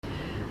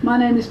My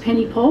name is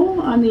Penny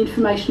Paul. I'm the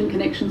Information and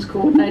Connections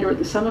Coordinator at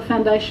the Summer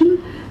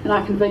Foundation, and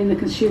I convene the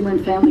Consumer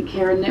and Family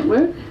Carer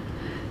Network.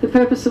 The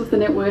purpose of the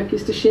network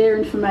is to share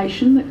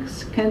information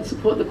that can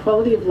support the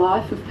quality of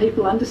life of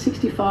people under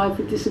 65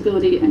 with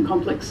disability and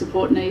complex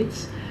support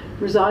needs,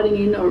 residing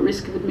in or at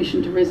risk of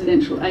admission to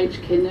residential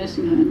aged care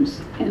nursing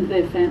homes, and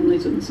their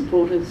families and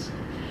supporters.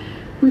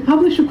 We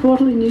publish a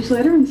quarterly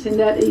newsletter and send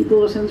out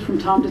e-bulletins from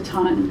time to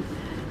time.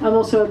 I'm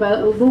also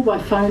available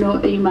by phone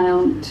or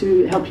email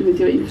to help you with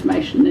your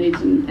information needs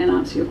and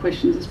answer your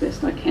questions as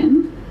best I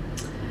can.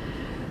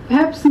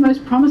 Perhaps the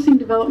most promising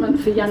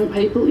development for young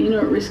people in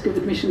or at risk of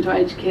admission to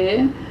aged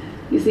care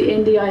is the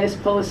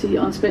NDIS policy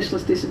on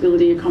specialist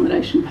disability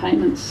accommodation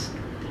payments.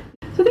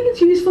 So I think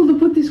it's useful to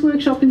put this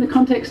workshop in the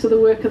context of the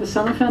work of the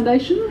Summer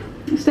Foundation.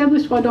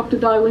 Established by Dr.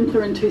 Di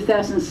Winkler in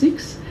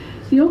 2006,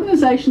 the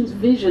organisation's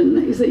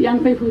vision is that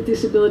young people with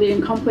disability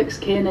and complex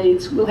care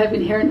needs will have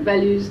inherent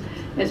values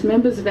as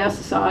members of our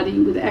society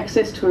with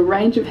access to a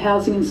range of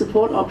housing and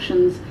support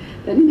options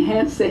that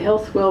enhance their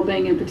health,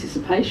 wellbeing and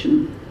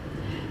participation.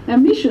 Our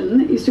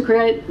mission is to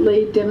create,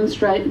 lead,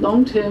 demonstrate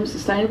long-term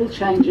sustainable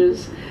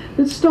changes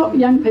that stop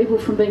young people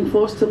from being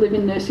forced to live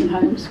in nursing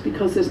homes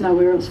because there's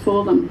nowhere else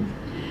for them.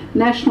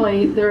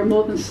 Nationally, there are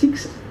more than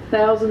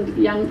 6,000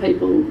 young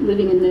people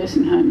living in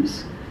nursing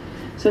homes.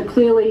 So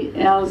clearly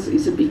ours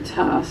is a big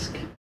task.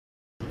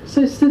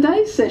 So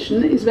today's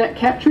session is about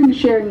capturing and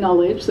sharing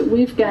knowledge that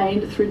we've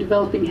gained through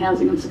developing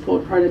housing and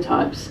support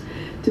prototypes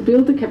to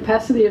build the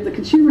capacity of the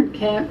Consumer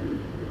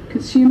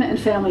and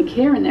Family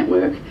Carer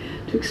Network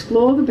to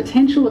explore the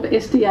potential of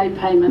SDA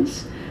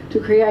payments to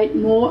create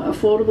more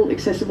affordable,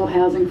 accessible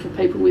housing for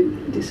people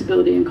with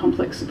disability and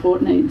complex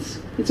support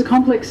needs. It's a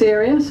complex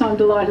area, so I'm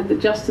delighted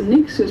that Justin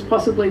Nix, who is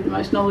possibly the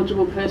most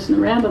knowledgeable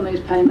person around on these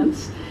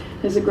payments,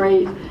 has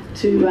agreed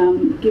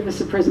to give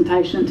us a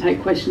presentation and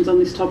take questions on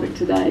this topic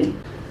today.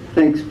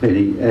 Thanks,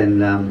 Penny,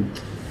 and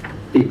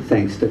big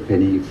thanks to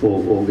Penny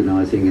for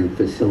organising and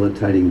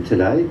facilitating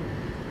today.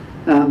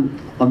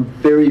 I'm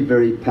very,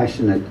 very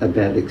passionate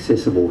about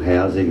accessible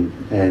housing,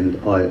 and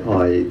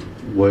I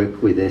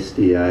work with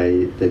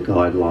SDA, the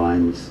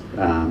guidelines,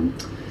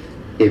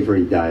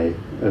 every day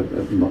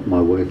of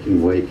my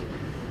working week.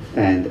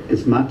 And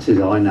as much as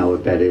I know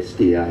about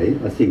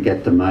SDA, I think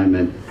at the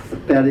moment,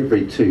 about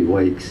every 2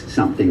 weeks,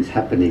 something's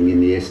happening in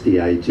the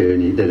SDA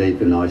journey that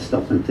even I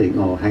stop and think,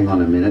 oh, hang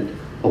on a minute,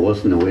 I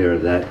wasn't aware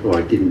of that, or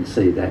I didn't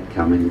see that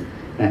coming.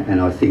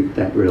 And I think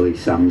that really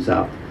sums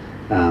up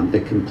the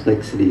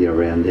complexity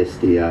around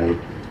SDA.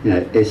 You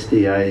know,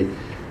 SDA,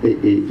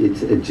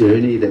 it's a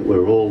journey that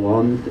we're all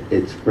on.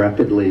 It's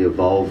rapidly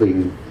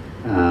evolving.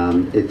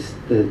 It's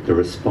the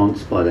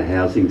response by the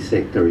housing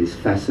sector is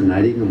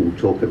fascinating, and we'll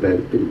talk about a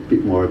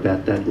bit more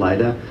about that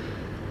later.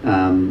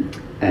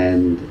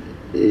 And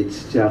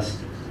it's just,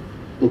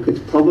 look, it's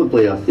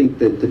probably, I think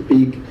that the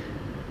big,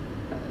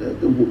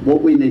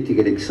 what we need to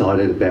get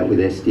excited about with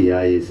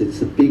SDA is it's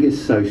the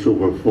biggest social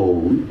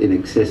reform in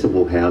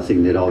accessible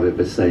housing that I've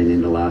ever seen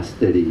in the last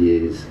 30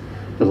 years.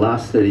 The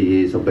last 30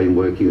 years I've been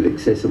working with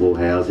accessible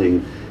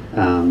housing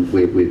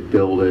with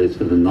builders,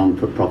 for the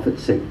non-for-profit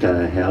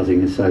sector,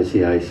 housing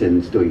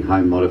associations, doing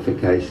home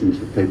modifications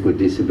for people with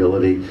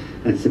disability.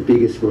 And it's the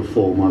biggest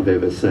reform I've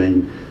ever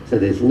seen. So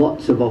there's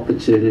lots of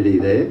opportunity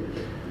there,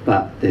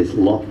 but there's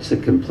lots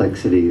of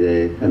complexity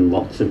there and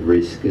lots of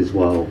risk as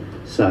well.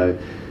 So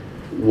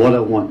what I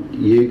want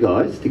you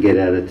guys to get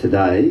out of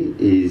today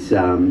is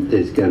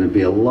there's going to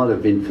be a lot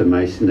of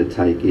information to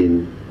take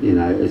in, you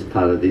know, as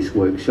part of this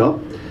workshop.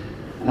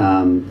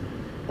 I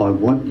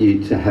want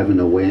you to have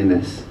an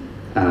awareness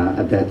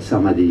about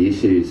some of the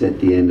issues at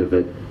the end of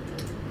it.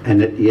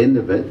 And at the end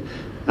of it,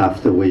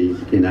 after we,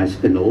 you know,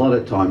 spend a lot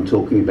of time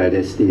talking about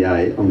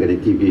SDA, I'm going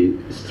to give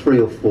you 3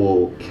 or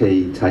 4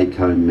 key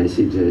take-home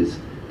messages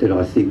that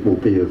I think will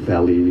be of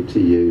value to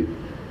you.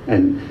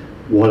 And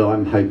what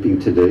I'm hoping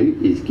to do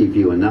is give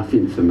you enough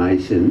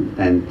information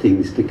and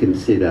things to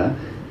consider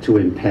to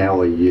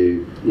empower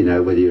you, you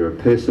know, whether you're a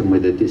person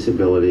with a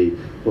disability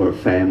or a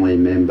family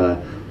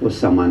member or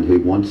someone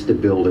who wants to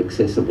build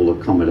accessible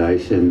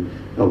accommodation.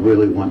 I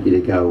really want you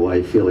to go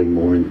away feeling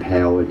more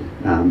empowered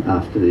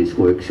after this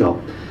workshop.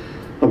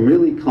 I'm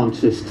really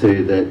conscious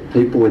too that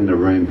people in the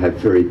room have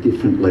very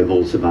different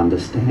levels of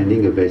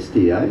understanding of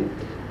SDA.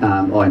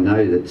 I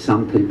know that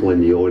some people in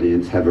the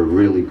audience have a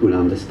really good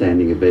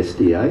understanding of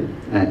SDA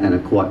and are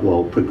quite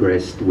well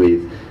progressed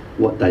with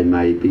what they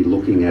may be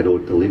looking at or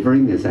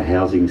delivering as a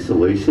housing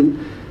solution,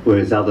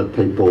 whereas other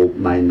people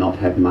may not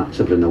have much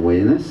of an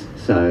awareness.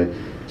 So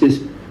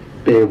just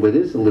bear with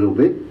us a little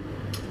bit.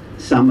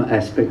 Some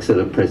aspects of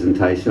the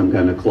presentation I'm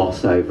going to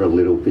gloss over a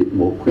little bit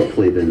more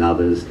quickly than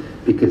others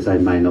because they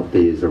may not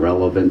be as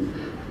relevant,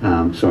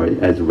 and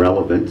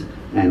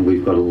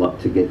we've got a lot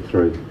to get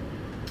through.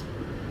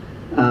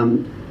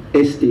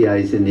 SDA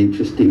is an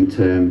interesting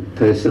term.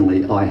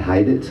 Personally, I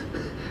hate it.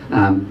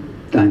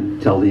 Don't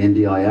tell the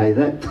NDIA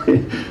that.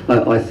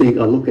 I think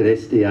I look at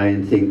SDA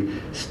and think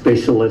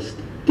specialist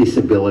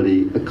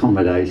disability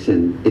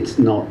accommodation. It's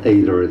not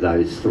either of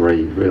those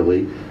three,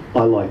 really.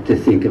 I like to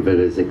think of it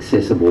as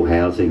accessible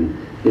housing.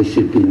 There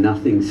should be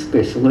nothing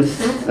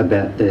specialist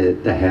about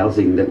the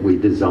housing that we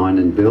design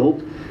and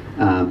build.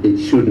 It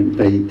shouldn't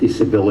be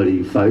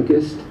disability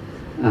focused,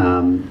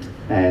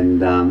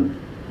 and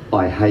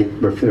I hate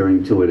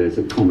referring to it as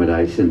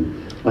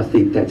accommodation. I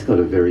think that's got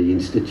a very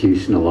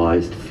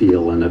institutionalised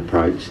feel and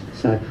approach.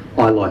 So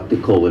I like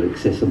to call it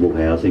accessible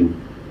housing.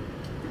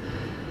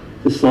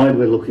 The slide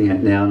we're looking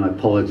at now, and I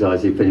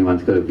apologise if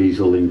anyone's got a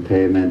visual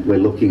impairment, we're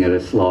looking at a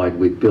slide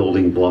with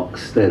building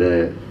blocks that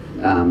are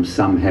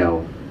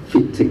somehow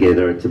fit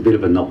together. It's a bit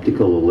of an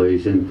optical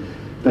illusion,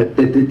 but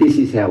this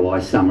is how I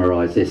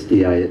summarise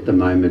SDA at the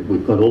moment.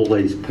 We've got all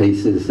these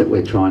pieces that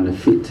we're trying to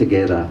fit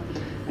together,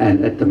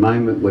 and at the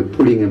moment we're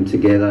putting them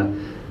together,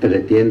 but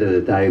at the end of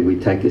the day we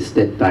take a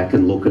step back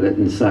and look at it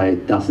and say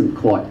it doesn't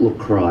quite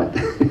look right.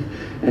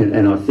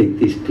 And I think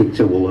this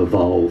picture will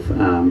evolve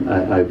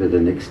over the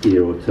next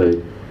year or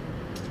two.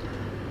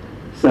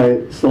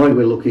 So the slide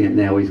we're looking at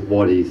now is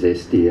what is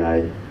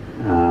SDA?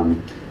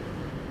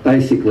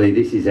 Basically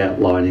this is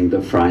outlining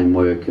the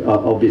framework.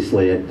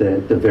 Obviously at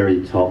the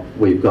very top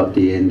we've got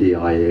the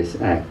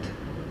NDIS Act.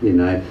 You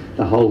know,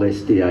 the whole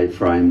SDA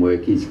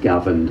framework is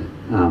governed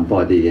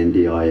by the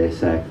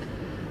NDIS Act.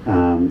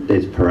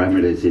 There's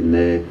parameters in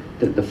there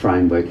that the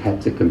framework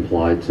had to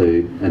comply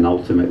to, and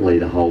ultimately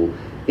the whole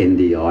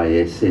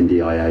NDIA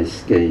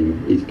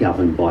scheme is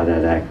governed by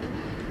that Act.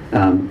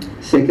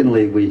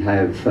 Secondly, we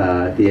have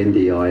the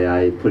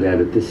NDIA put out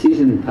a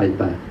decision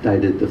paper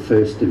dated the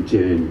 1st of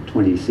June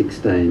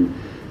 2016.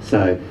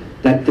 So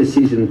that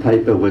decision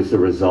paper was the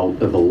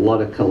result of a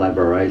lot of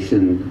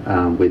collaboration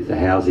with the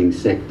housing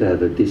sector,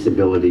 the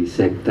disability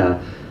sector,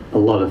 a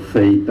lot of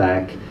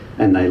feedback,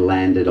 and they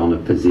landed on a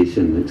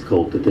position that's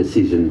called the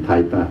decision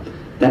paper.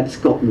 That's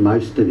got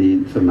most of the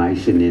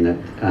information in it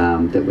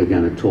that we're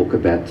going to talk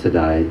about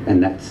today,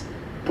 and that's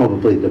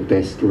probably the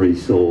best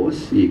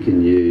resource you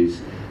can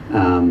use.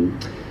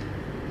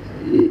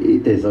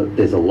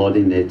 There's a lot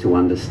in there to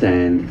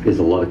understand. There's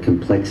a lot of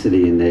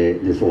complexity in there.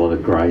 There's a lot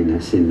of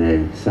greyness in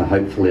there. So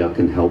hopefully I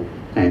can help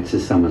answer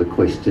some of the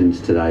questions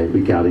today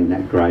regarding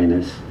that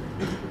greyness.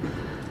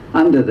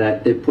 Under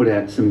that, they've put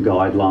out some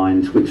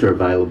guidelines which are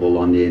available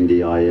on the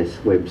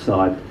NDIS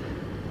website.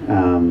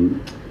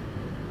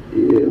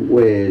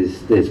 Where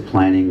there's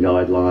planning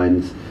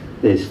guidelines,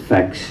 there's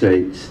fact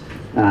sheets.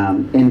 The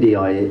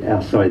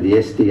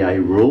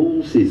SDA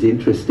rules is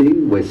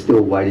interesting. We're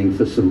still waiting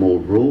for some more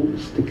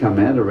rules to come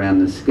out around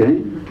the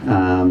scheme,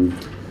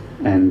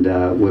 and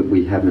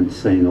we haven't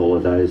seen all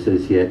of those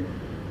as yet.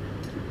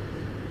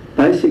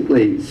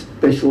 Basically,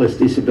 specialist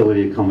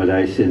disability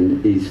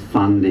accommodation is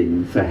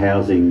funding for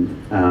housing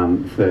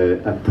for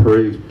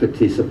approved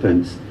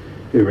participants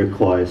who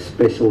require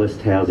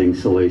specialist housing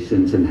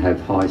solutions and have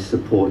high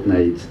support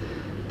needs.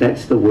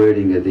 That's the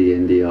wording of the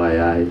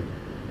NDIA,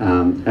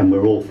 and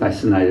we're all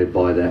fascinated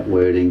by that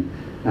wording.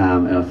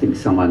 And I think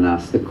someone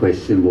asked the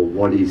question, well,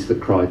 what is the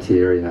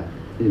criteria?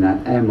 You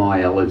know, am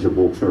I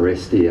eligible for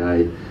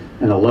SDA?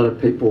 And a lot of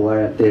people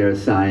out there are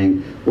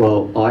saying,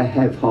 well, I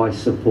have high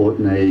support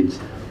needs,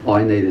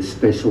 I need a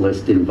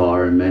specialist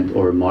environment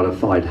or a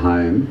modified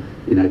home,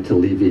 you know, to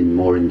live in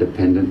more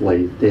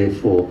independently.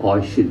 Therefore,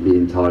 I should be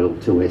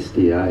entitled to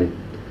SDA.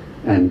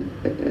 And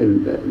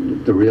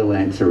the real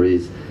answer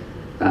is,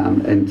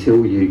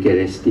 until you get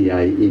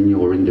SDA in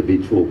your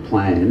individual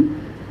plan,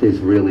 there's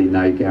really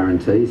no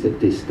guarantees at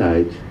this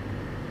stage.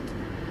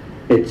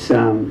 It's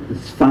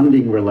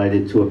funding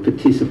related to a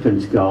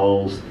participant's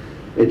goals.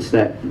 It's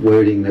that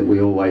wording that we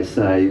always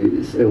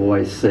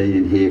see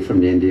and hear from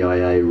the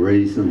NDIA,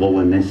 reasonable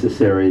and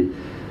necessary.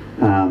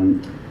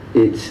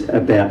 It's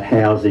about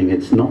housing.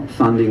 It's not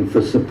funding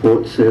for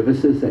support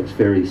services. That's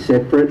very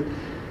separate.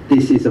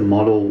 This is a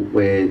model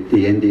where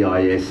the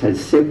NDIS has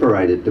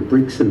separated the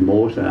bricks and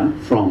mortar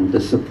from the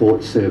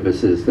support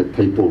services that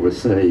people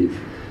receive.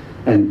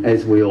 And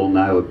as we all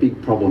know, a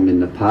big problem in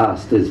the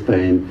past has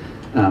been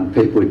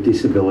people with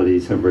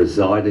disabilities have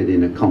resided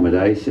in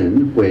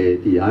accommodation where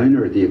the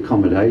owner of the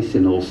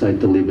accommodation also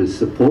delivers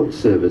support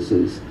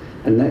services,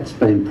 and that's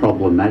been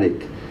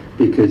problematic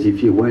because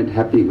if you weren't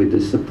happy with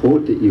the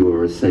support that you were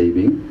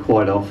receiving,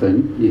 quite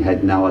often you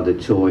had no other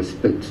choice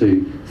but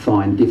to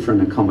find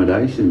different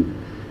accommodation.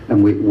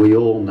 And we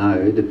all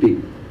know the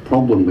big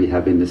problem we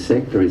have in the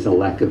sector is a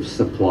lack of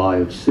supply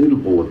of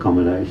suitable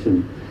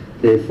accommodation.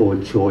 Therefore,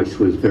 choice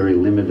was very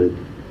limited.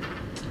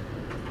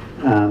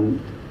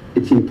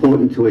 It's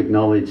important to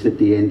acknowledge that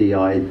the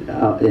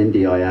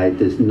NDIA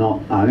does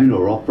not own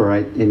or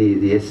operate any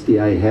of the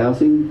SDA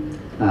housing,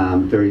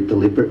 very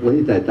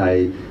deliberately, that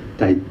they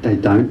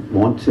don't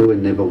want to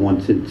and never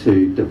wanted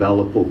to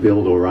develop or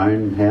build or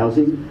own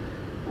housing,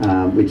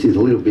 which is a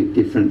little bit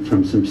different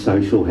from some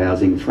social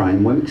housing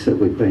frameworks that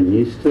we've been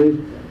used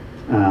to.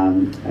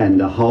 And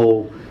the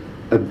whole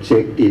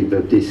objective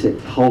of this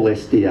whole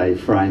SDA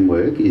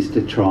framework is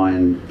to try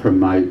and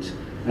promote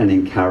and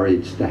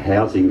encourage the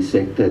housing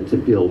sector to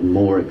build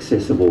more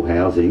accessible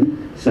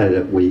housing so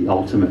that we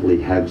ultimately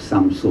have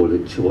some sort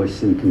of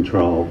choice and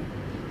control.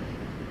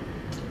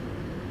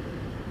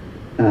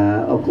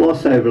 I'll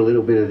gloss over a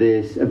little bit of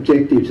this.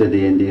 Objectives of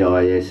the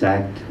NDIS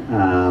Act.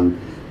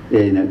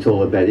 It's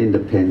all about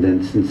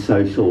independence and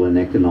social and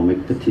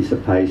economic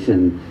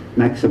participation,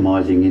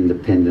 maximising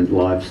independent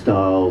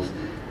lifestyles.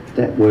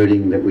 That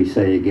wording that we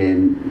see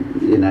again,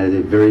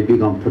 they're very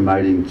big on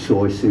promoting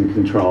choice and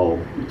control.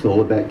 It's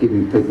all about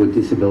giving people with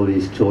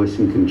disabilities choice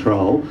and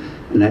control,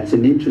 and that's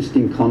an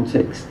interesting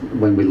context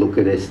when we look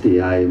at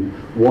SDA.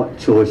 What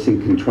choice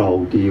and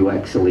control do you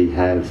actually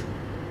have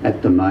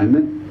at the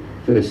moment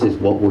versus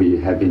what will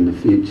you have in the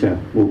future?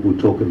 We'll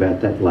talk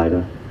about that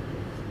later.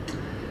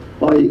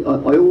 I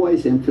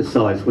always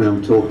emphasise when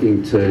I'm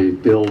talking to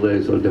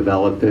builders or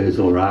developers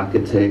or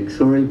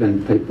architects or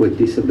even people with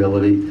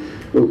disability,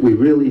 we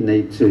really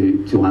need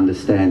to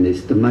understand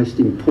this. The most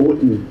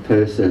important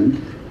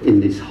person in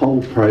this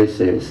whole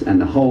process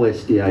and the whole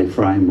SDA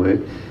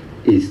framework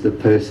is the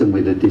person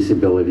with a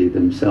disability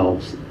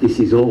themselves. This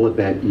is all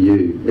about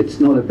you. It's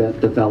not about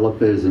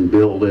developers and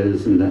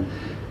builders and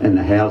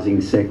the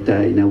housing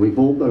sector. We've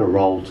all got a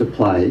role to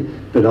play,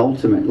 but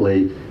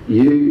ultimately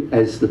you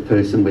as the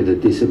person with a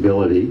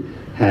disability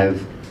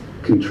have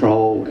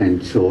control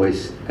and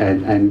choice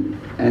and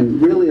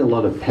really a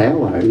lot of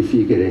power if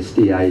you get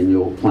SDA in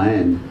your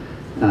plan.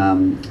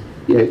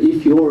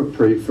 If you're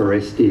approved for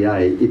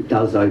SDA, it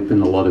does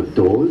open a lot of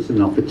doors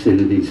and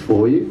opportunities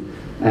for you,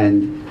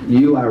 and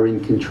you are in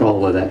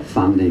control of that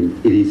funding.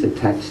 It is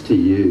attached to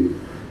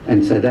you,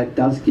 and so that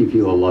does give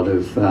you a lot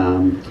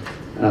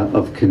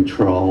of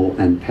control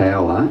and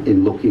power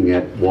in looking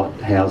at what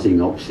housing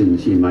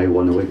options you may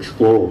want to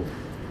explore.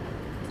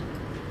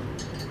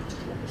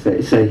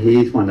 So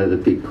here's one of the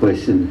big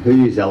questions: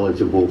 who's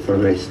eligible for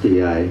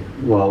SDA?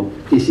 Well,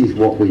 this is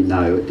what we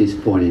know at this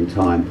point in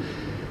time.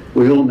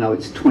 We all know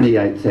it's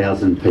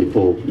 28,000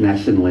 people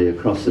nationally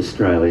across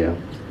Australia.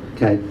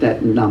 Okay,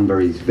 that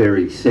number is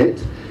very set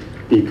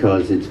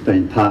because it's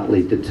been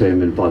partly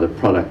determined by the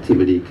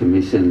Productivity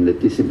Commission, the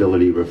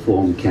Disability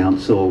Reform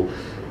Council.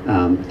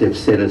 They've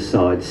set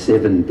aside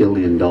 $7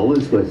 billion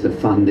worth of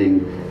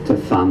funding to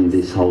fund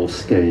this whole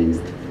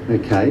scheme.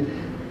 Okay,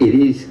 it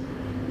is.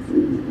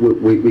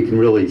 We can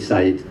really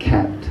say it's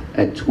capped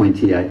at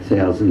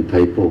 28,000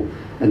 people,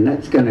 and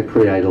that's going to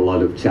create a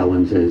lot of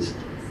challenges.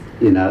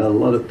 A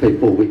lot of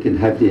people, we can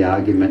have the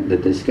argument, the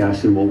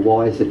discussion, well,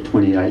 why is it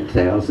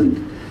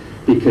 28,000?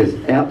 Because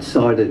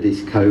outside of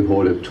this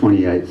cohort of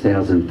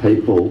 28,000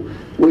 people,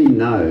 we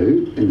know,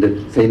 and it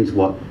depends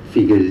what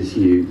figures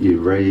you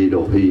read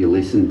or who you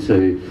listen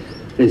to,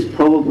 there's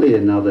probably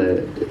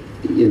another,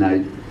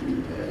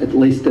 at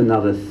least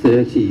another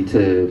 30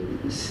 to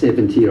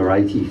 70 or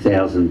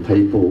 80,000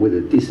 people with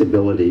a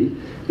disability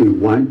who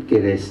won't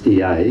get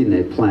SDA in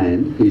their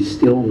plan, who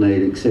still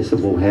need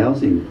accessible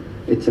housing.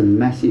 It's a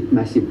massive,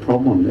 massive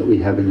problem that we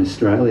have in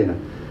Australia.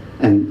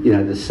 And,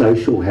 the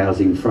social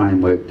housing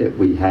framework that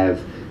we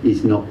have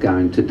is not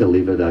going to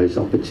deliver those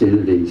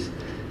opportunities.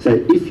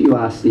 So if you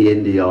ask the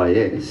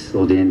NDIS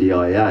or the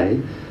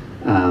NDIA,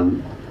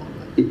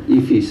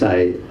 if you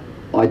say,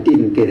 I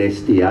didn't get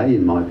SDA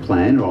in my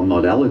plan, or I'm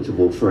not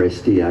eligible for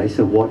SDA,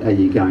 so what are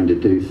you going to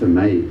do for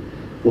me?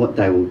 What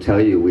they will tell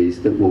you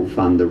is that we'll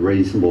fund the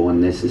reasonable and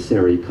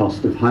necessary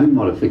cost of home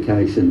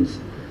modifications.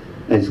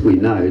 As we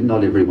know,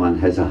 not everyone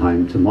has a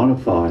home to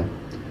modify,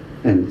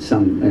 and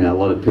a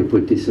lot of people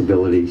with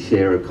disabilities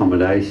share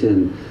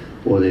accommodation,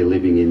 or they're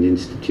living in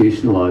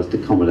institutionalised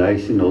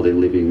accommodation, or they're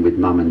living with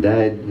mum and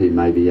dad who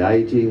may be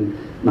ageing.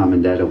 Mum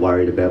and dad are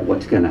worried about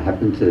what's going to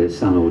happen to their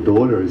son or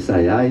daughter as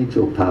they age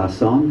or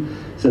pass on.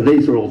 So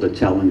these are all the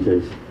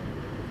challenges.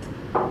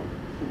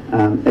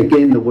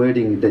 Again, the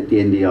wording that the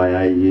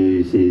NDIA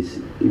use is,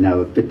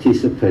 a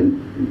participant,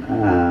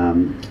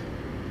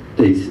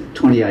 these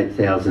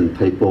 28,000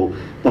 people.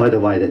 By the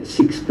way, that's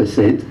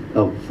 6%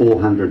 of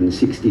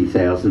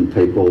 460,000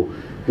 people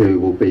who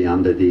will be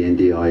under the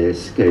NDIS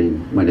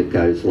scheme when it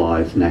goes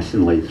live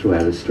nationally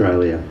throughout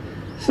Australia.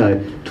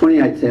 So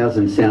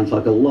 28,000 sounds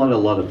like a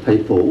lot of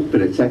people,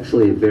 but it's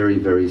actually a very,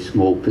 very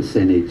small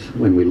percentage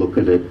when we look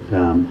at it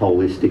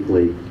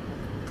holistically.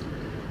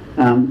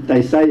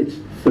 They say it's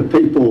for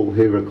people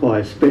who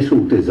require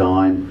special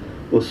design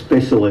or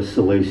specialist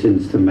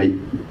solutions to meet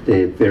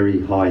their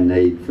very high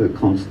need for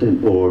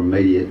constant or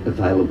immediate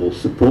available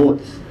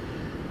supports,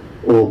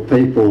 or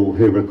people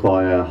who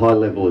require a high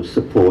level of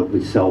support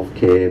with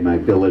self-care,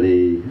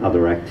 mobility,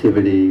 other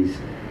activities,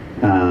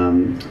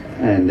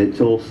 and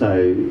it's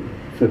also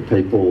for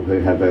people who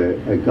have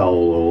a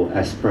goal or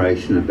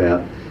aspiration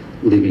about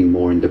living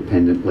more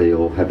independently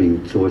or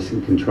having choice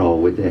and control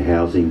with their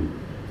housing.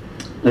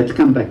 Let's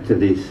come back to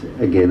this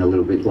again a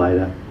little bit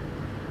later.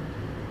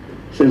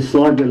 So the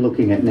slide we're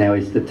looking at now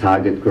is the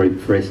target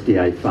group for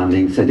SDA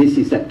funding. So this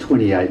is that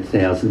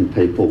 28,000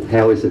 people.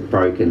 How is it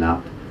broken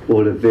up?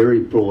 Well, at a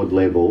very broad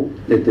level,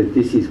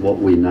 this is what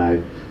we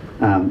know.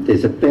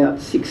 There's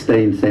about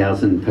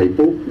 16,000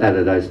 people out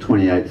of those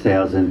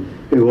 28,000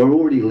 who are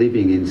already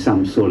living in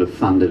some sort of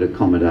funded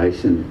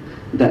accommodation.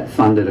 That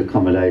funded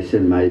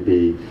accommodation may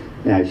be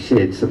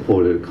shared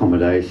supported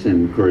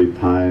accommodation, group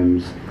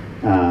homes,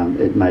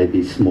 it may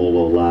be small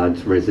or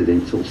large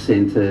residential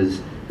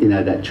centres, you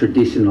know, that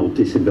traditional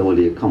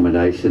disability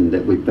accommodation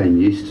that we've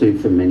been used to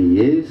for many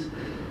years.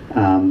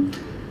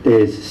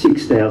 There's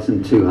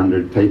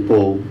 6,200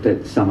 people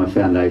that Summer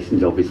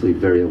Foundation's obviously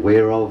very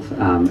aware of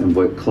and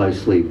work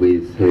closely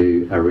with,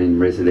 who are in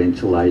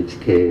residential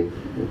aged care.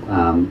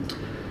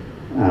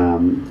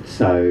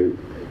 So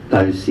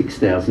those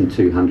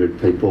 6,200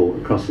 people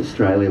across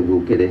Australia will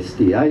get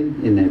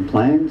SDA in their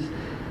plans.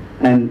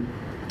 And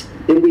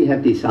then we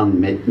have this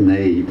unmet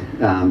need.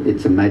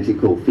 It's a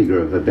magical figure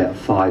of about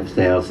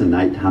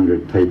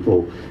 5,800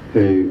 people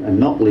who are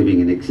not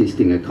living in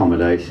existing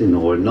accommodation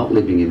or not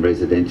living in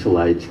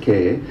residential aged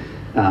care.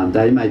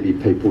 They may be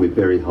people with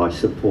very high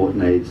support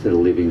needs that are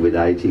living with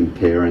ageing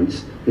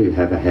parents who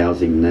have a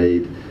housing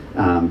need,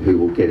 who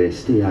will get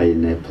SDA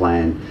in their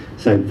plan.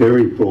 So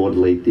very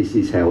broadly, this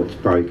is how it's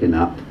broken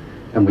up,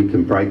 and we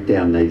can break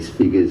down these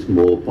figures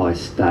more by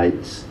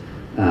states,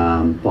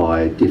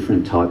 by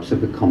different types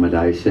of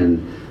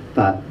accommodation.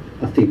 But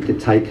I think the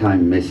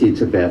take-home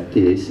message about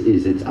this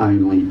is it's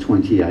only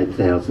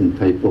 28,000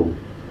 people.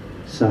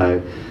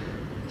 So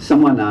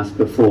someone asked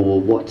before, well,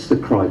 what's the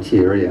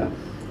criteria?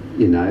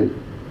 You know,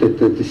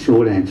 the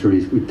short answer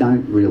is we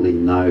don't really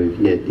know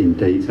yet in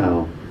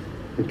detail.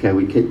 Okay,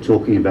 we keep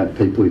talking about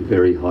people with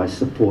very high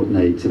support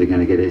needs that are going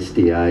to get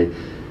SDA,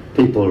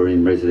 people who are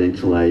in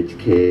residential aged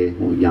care,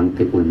 or young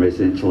people in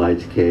residential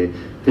aged care,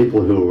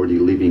 people who are already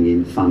living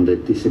in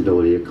funded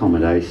disability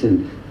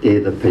accommodation. They're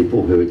the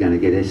people who are going to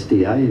get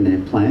SDA in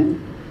their plan.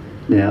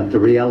 Now, the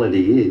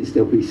reality is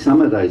there'll be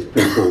some of those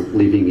people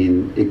living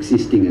in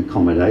existing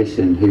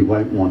accommodation who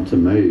won't want to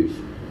move,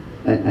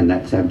 and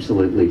that's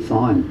absolutely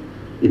fine.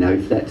 You know,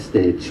 if that's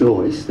their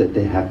choice, that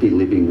they're happy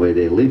living where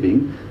they're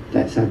living,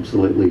 that's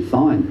absolutely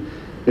fine.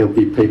 There'll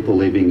be people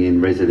living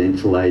in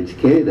residential aged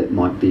care that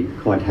might be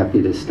quite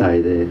happy to stay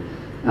there.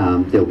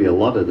 There'll be a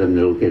lot of them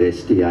that'll get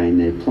SDA in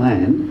their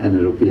plan, and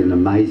it'll be an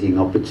amazing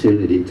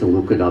opportunity to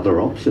look at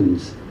other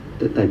options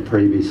that they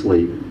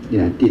previously,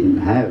 you know, didn't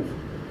have.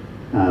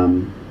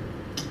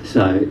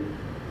 So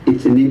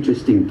it's an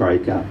interesting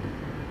breakup.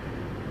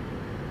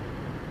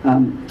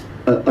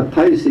 I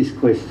pose this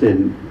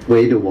question: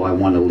 where do I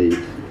want to live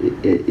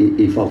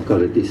if I've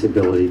got a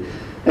disability?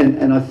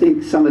 And I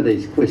think some of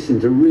these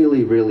questions are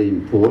really, really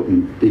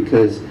important,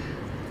 because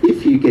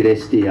if you get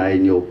SDA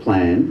in your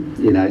plan,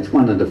 you know, it's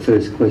one of the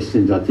first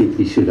questions I think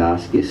you should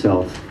ask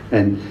yourself.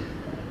 And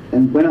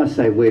when I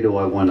say where do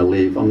I want to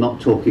live, I'm not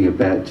talking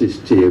about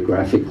just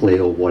geographically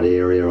or what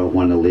area I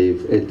want to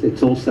live.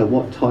 It's also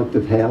what type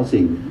of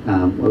housing,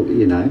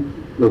 you know,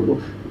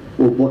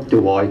 what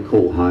do I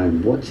call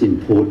home? What's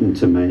important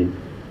to me?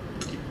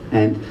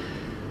 And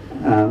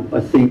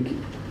I think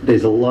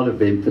there's a lot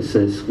of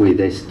emphasis with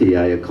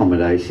SDA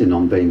accommodation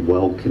on being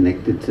well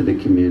connected to the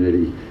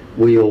community.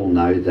 We all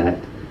know that.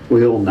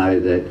 We all know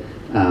that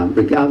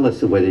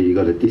regardless of whether you've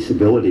got a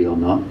disability or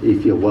not,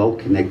 if you're well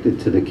connected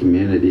to the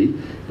community,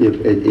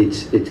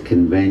 it's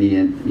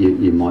convenient,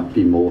 you might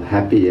be more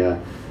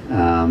happier,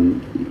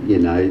 you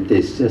know,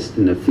 there's just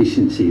an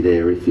efficiency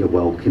there if you're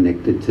well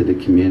connected to the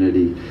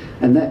community.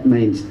 And that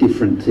means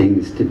different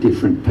things to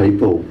different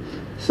people.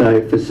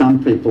 So for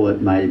some people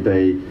it may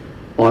be,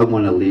 I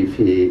want to live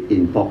here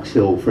in Box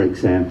Hill, for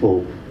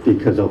example,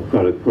 because I've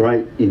got a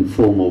great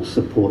informal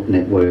support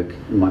network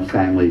and my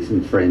families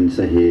and friends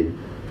are here.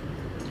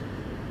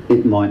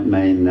 It might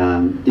mean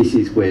this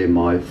is where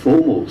my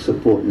formal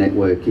support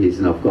network is,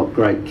 and I've got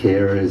great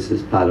carers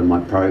as part of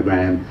my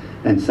program,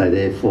 and so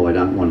therefore I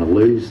don't want to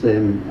lose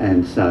them,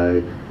 and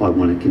so I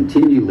want to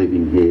continue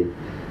living here.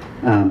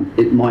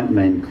 It might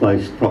mean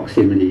close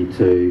proximity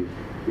to,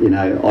 you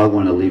know, I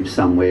want to live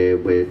somewhere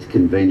where it's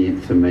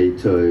convenient for me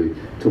to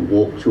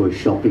walk to a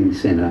shopping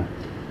centre,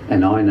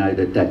 and I know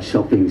that that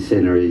shopping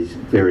centre is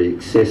very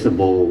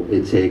accessible,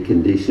 it's air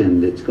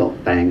conditioned, it's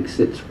got banks,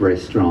 it's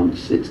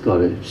restaurants, it's got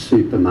a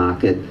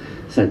supermarket,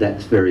 so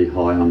that's very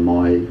high on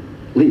my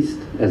list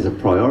as a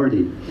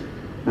priority.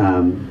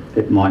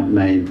 It might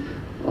mean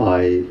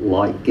I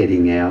like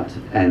getting out,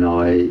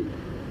 and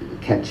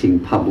catching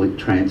public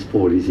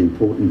transport is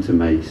important to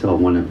me, so I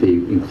want to be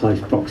in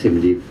close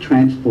proximity to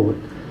transport.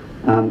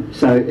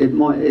 So it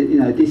might, you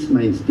know, this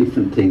means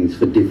different things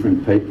for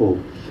different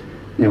people.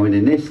 Now, in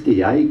an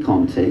SDA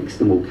context,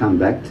 and we'll come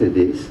back to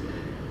this,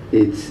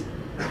 it's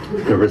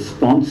the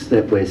response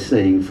that we're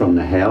seeing from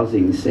the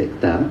housing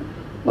sector.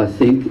 I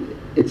think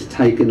it's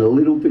taken a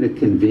little bit of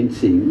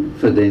convincing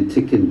for them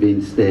to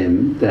convince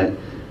them that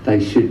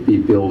they should be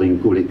building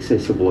good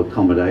accessible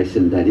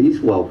accommodation that is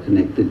well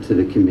connected to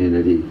the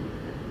community.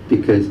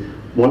 Because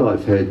what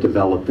I've heard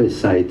developers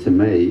say to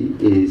me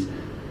is,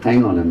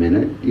 hang on a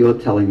minute, you're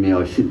telling me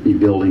I should be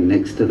building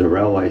next to the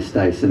railway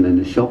station and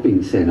a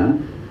shopping centre.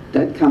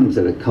 That comes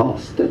at a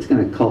cost. That's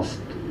going to cost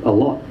a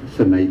lot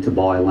for me to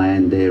buy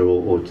land there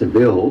or to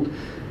build.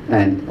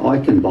 And I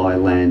can buy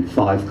land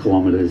 5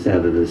 kilometres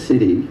out of the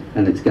city,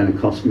 and it's going to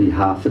cost me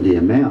half of the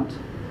amount.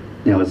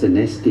 Now, as an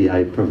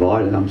SDA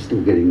provider, I'm still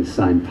getting the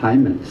same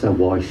payment, so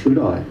why should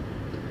I?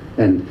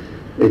 And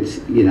it's,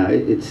 you know,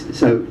 it's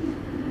so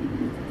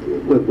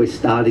we're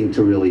starting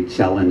to really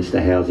challenge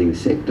the housing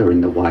sector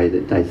in the way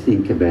that they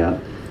think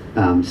about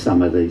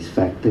some of these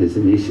factors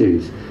and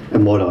issues.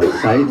 And what I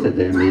say to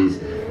them is,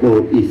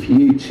 well, if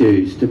you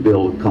choose to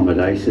build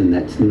accommodation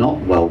that's not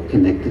well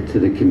connected to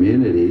the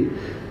community,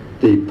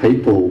 the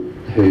people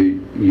who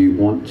you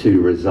want to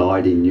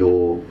reside in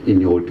your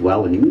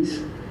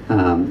dwellings,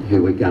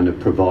 who are going to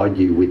provide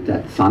you with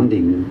that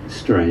funding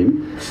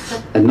stream,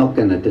 are not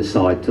going to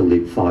decide to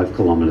live 5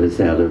 kilometres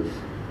out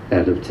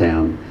of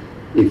town.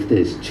 If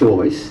there's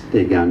choice,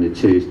 they're going to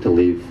choose to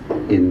live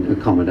in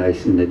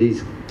accommodation that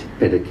is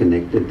better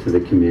connected to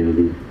the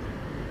community.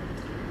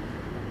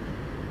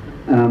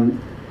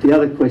 The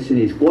other question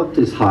is, what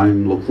does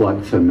home look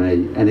like for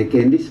me? And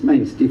again, this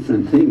means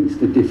different things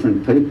to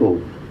different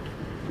people.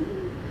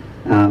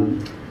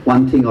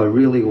 One thing I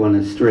really want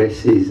to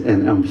stress is,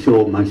 and I'm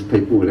sure most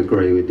people would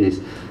agree with this,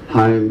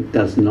 home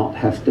does not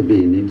have to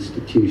be an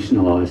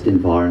institutionalised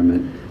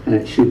environment, and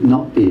it should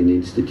not be an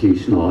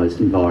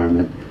institutionalised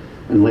environment.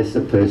 Unless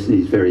a person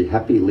is very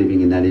happy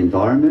living in that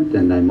environment,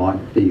 and they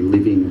might be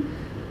living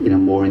in a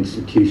more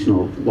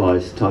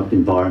institutionalised type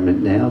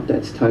environment now,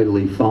 that's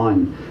totally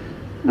fine.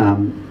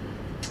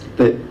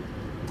 But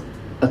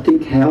I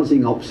think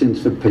housing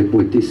options for people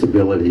with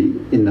disability,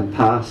 in the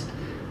past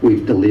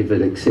we've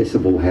delivered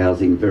accessible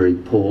housing very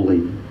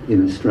poorly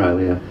in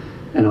Australia,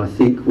 and I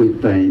think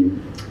we've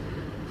been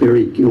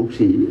very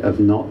guilty of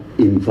not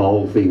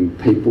involving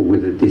people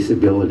with a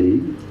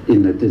disability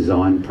in the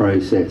design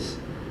process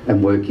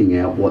and working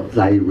out what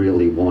they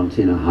really want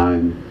in a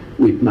home.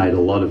 We've made a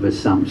lot of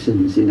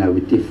assumptions,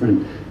 with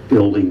different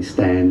building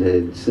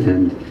standards,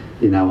 and,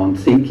 I'm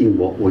thinking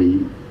what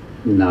we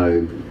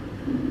know,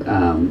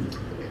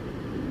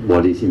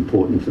 what is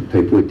important for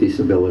people with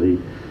disability.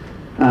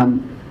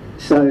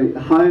 So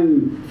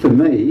home, for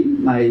me,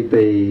 may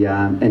be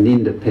an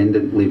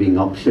independent living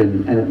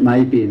option, and it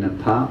may be an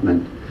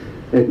apartment.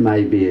 It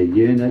may be a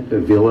unit, a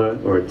villa,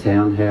 or a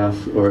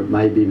townhouse, or it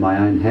may be my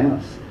own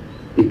house,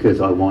 because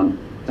I want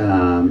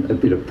a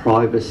bit of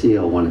privacy,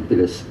 I want a bit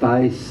of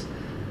space,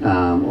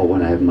 I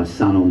want to have my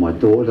son or my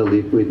daughter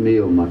live with me,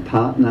 or my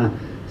partner.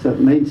 So it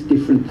means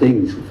different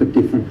things for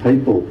different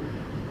people.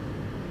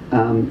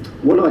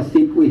 What I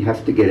think we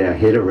have to get our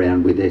head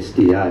around with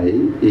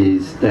SDA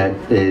is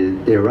that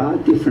there are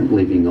different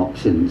living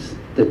options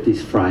that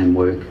this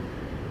framework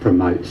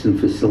promotes and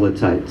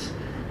facilitates.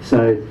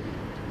 So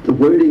the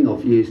wording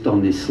I've used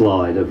on this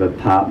slide of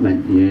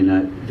apartment,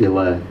 unit,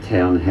 villa,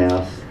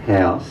 townhouse,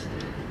 house,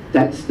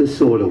 that's the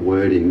sort of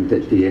wording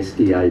that the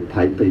SDA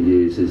paper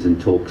uses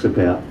and talks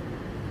about.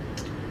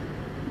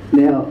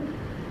 Now,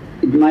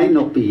 it may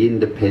not be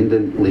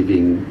independent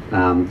living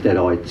that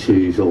I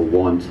choose or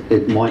want.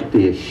 It might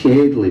be a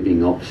shared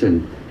living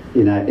option.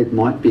 It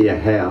might be a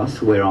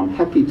house where I'm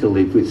happy to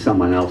live with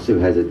someone else who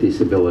has a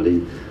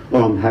disability,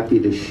 or I'm happy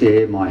to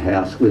share my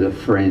house with a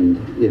friend,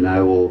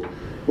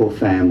 or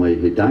family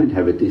who don't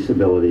have a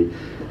disability.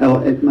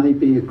 Or it may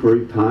be a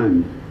group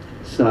home.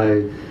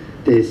 So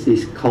there's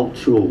this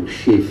cultural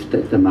shift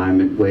at the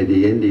moment where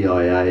the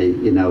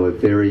NDIA, are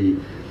very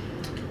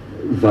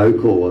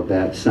vocal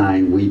about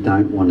saying we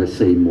don't want to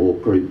see more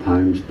group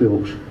homes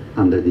built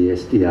under the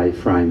SDA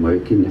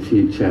framework in the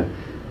future.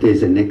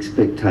 There's an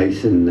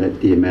expectation that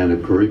the amount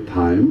of group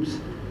homes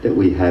that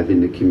we have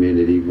in the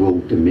community will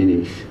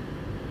diminish,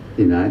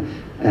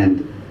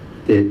 and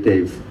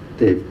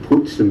they've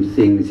put some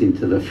things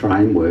into the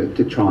framework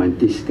to try and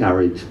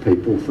discourage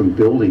people from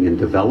building and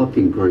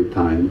developing group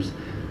homes.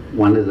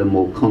 One of the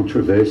more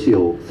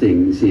controversial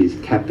things is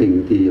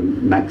capping the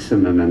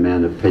maximum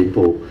amount of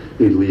people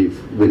who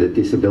live with a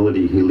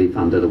disability who live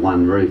under the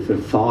one roof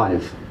of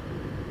 5.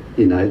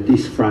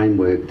 This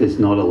framework does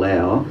not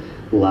allow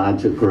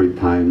larger group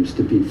homes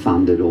to be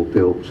funded or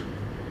built.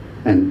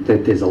 And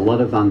that there's a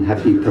lot of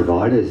unhappy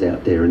providers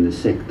out there in the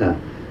sector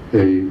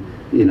who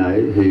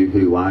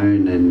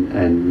own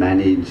and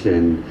manage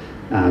and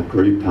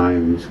group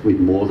homes with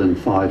more than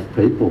 5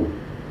 people.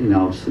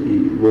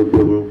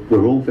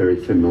 We're all very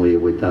familiar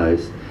with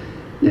those.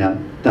 Now,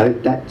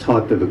 that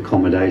type of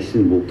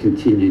accommodation will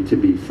continue to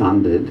be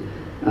funded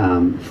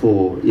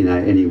for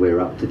anywhere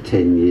up to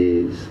 10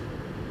 years,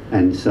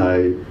 and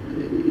so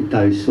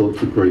those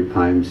sorts of group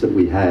homes that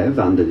we have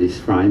under this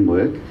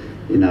framework,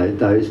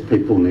 those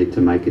people need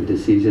to make a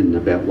decision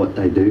about what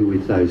they do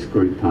with those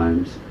group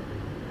homes.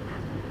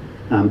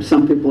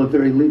 Some people are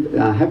very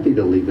happy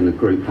to live in a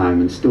group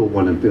home and still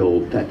want to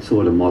build that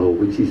sort of model,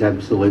 which is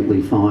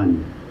absolutely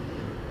fine.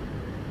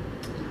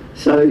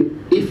 So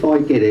if I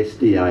get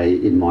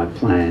SDA in my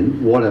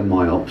plan, what are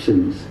my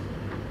options?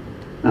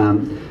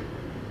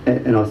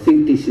 And I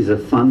think this is a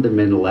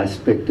fundamental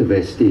aspect of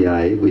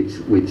SDA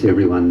which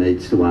everyone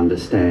needs to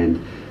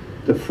understand.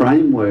 The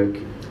framework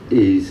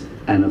is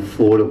an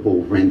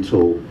affordable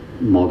rental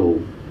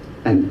model,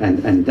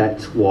 and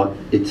that's what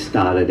it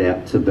started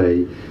out to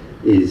be,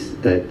 is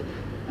that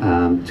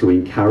to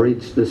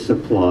encourage the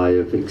supply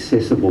of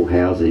accessible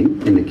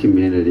housing in the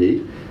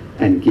community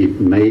and give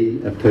me,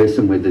 a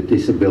person with a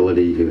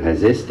disability who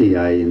has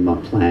SDA in my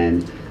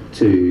plan,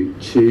 to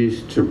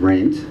choose to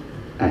rent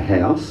a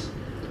house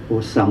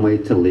or somewhere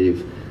to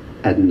live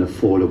at an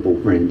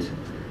affordable rent.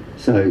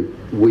 So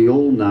we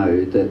all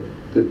know that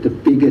the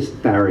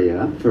biggest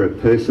barrier for a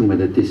person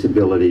with a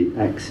disability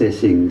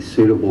accessing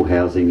suitable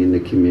housing in the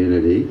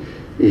community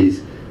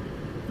is,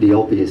 the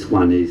obvious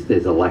one is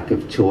there's a lack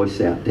of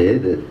choice out there,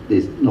 that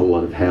there's not a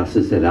lot of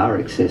houses that are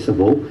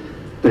accessible,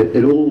 but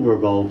it all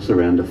revolves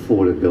around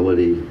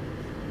affordability.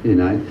 You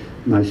know,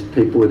 most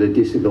people with a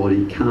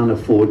disability can't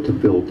afford to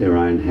build their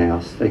own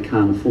house, they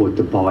can't afford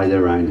to buy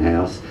their own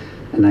house,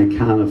 and they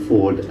can't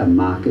afford a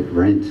market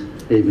rent,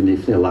 even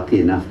if they're lucky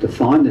enough to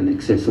find an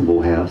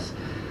accessible house.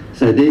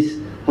 So this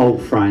whole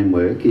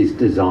framework is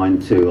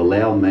designed to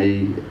allow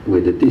me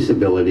with a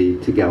disability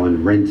to go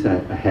and rent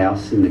a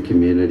house in the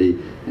community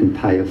and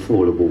pay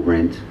affordable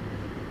rent.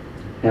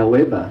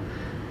 However,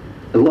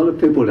 a lot of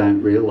people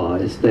don't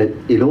realise that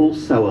it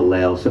also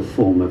allows a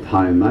form of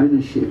home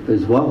ownership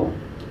as well.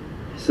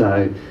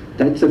 So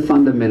that's a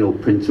fundamental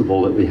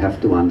principle that we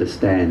have to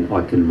understand.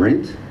 I can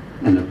rent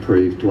an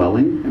approved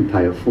dwelling and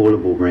pay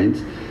affordable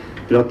rent,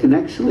 but I can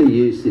actually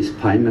use this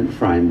payment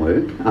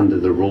framework under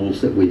the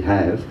rules that we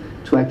have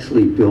to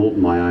actually build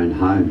my own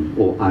home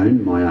or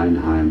own my own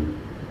home.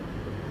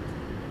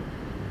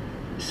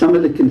 Some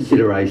of the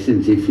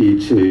considerations if you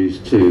choose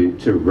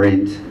to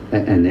rent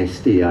an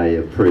SDA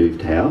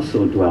approved house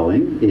or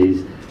dwelling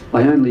is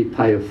I only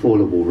pay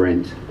affordable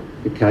rent.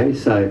 Okay,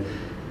 so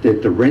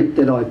the rent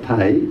that I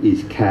pay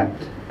is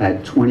capped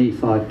at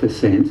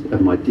 25%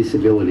 of my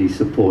disability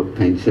support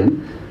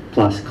pension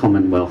plus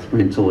Commonwealth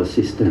rental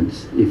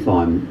assistance if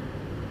I'm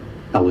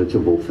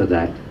eligible for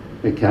that.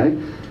 Okay,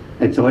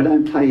 and so I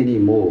don't pay any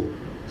more.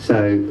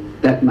 So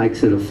that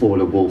makes it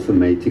affordable for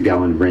me to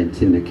go and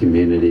rent in the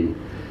community.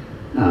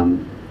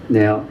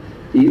 Now,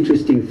 the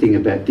interesting thing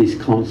about this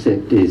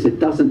concept is it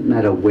doesn't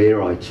matter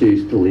where I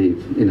choose to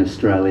live in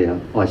Australia,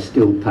 I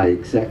still pay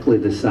exactly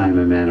the same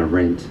amount of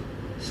rent.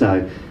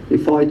 So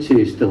if I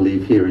choose to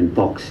live here in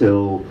Box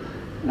Hill,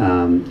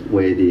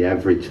 where the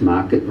average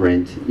market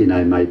rent, you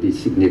know, may be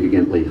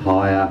significantly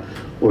higher,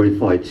 or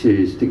if I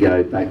choose to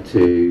go back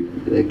to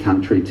the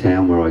country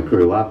town where I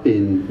grew up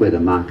in, where the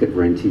market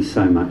rent is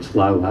so much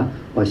lower,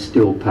 I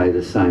still pay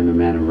the same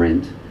amount of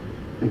rent.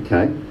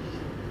 Okay.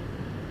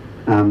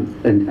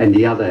 And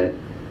the other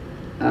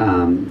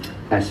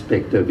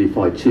aspect of if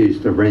I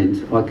choose to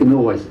rent, I can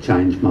always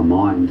change my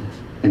mind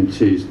and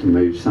choose to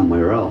move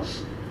somewhere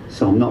else.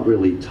 So I'm not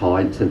really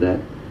tied to that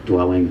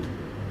dwelling.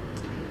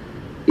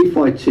 If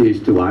I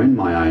choose to own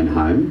my own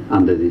home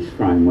under this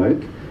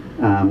framework,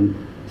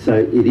 so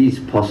it is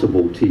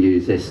possible to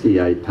use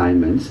SDA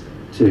payments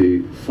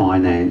to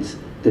finance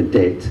the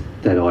debt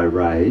that I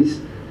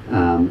raise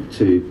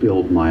to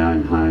build my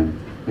own home.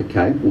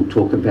 Okay, we'll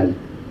talk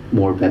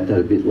more about that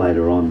a bit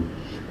later on.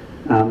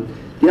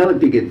 The other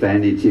big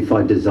advantage if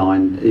I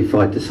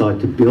decide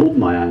to build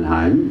my own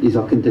home is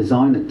I can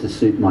design it to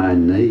suit my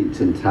own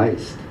needs and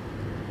taste.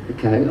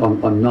 Okay,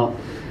 I'm not,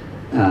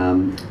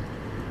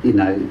 you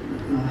know,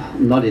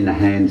 I'm not in the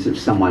hands of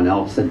someone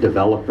else, a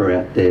developer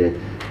out there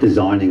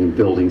designing and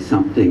building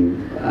something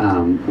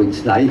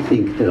which they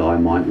think that I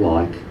might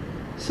like.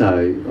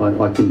 So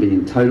I can be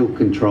in total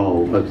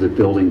control of the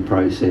building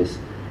process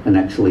and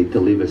actually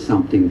deliver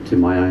something to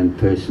my own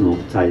personal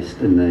taste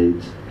and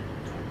needs.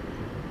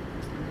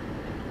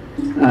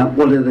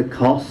 What are the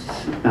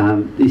costs?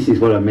 This is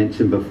what I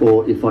mentioned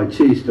before. If I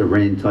choose to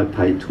rent, I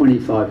pay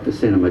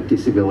 25% of my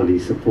disability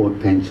support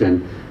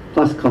pension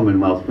plus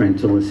Commonwealth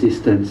rental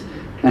assistance,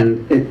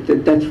 and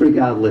that's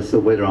regardless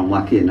of whether I'm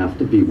lucky enough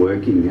to be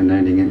working and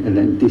earning an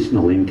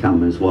additional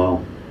income as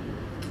well.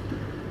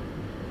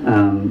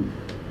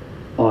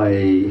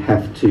 I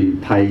have to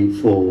pay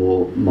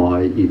for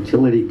my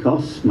utility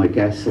costs, my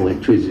gas,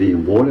 electricity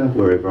and water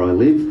wherever I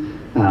live,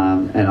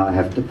 and I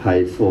have to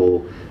pay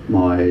for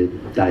my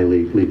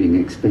daily living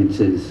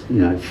expenses,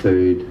 you know,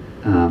 food,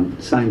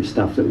 same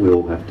stuff that we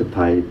all have to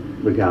pay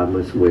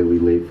regardless of where we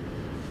live.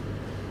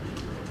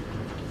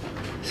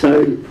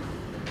 So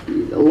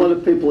a lot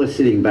of people are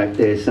sitting back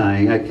there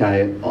saying,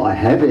 okay, I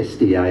have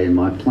SDA in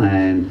my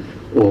plan,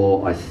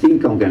 or I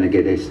think I'm going to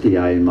get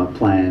SDA in my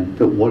plan,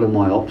 but what are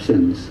my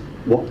options?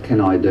 What can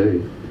I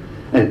do?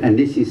 And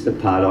this is the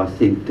part I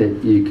think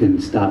that you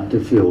can start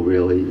to feel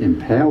really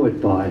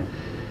empowered by.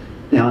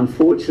 Now,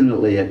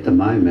 unfortunately, at the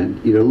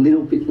moment, you're a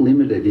little bit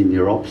limited in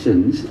your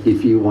options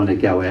if you want to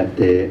go out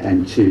there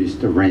and choose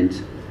to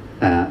rent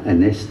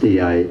an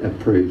SDA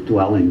approved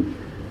dwelling,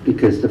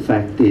 because the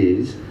fact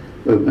is,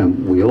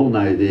 we all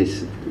know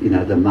this, you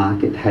know, the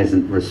market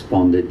hasn't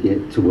responded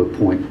yet to a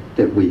point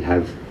that we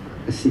have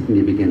a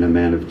significant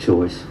amount of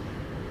choice.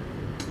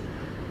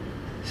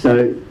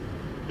 So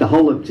the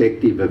whole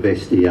objective of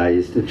SDA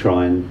is to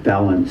try and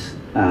balance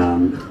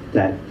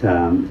that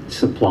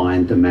supply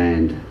and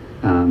demand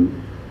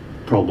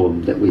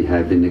problem that we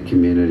have in the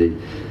community.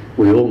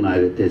 We all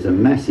know that there's a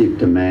massive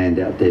demand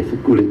out there for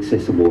good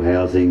accessible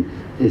housing.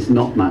 There's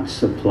not much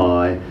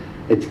supply.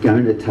 It's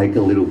going to take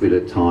a little bit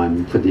of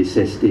time for this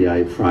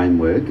SDA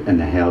framework and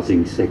the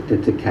housing sector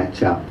to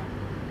catch up.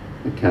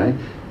 Okay,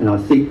 and I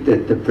think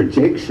that the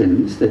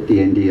projections that the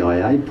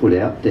NDIA put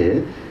out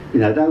there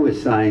they were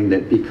saying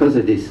that because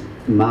of this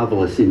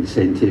marvellous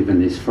incentive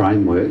and this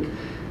framework,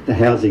 the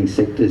housing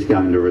sector is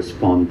going to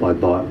respond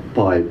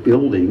by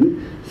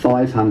building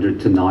 500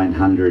 to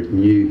 900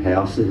 new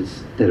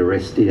houses that are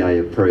SDA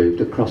approved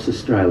across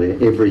Australia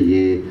every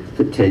year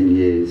for 10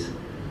 years.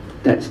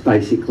 That's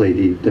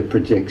basically the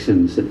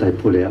projections that they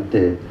put out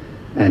there.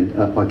 And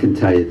I can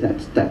tell you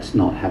that's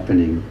not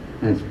happening.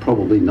 And it's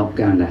probably not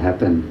going to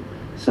happen.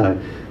 So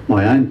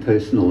my own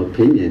personal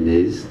opinion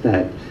is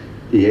that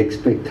the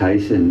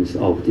expectations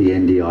of the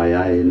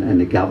NDIA and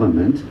the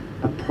government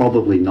are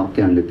probably not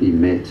going to be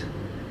met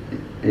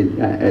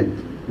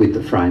with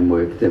the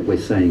framework that we're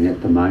seeing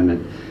at the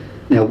moment.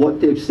 Now,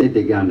 what they've said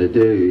they're going to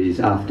do is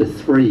after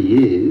 3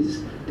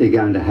 years, they're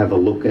going to have a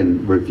look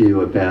and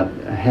review about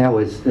how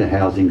has the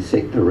housing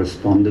sector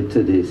responded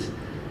to this.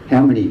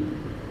 How many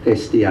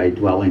SDA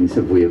dwellings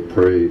have we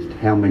approved?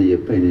 How many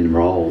have been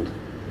enrolled?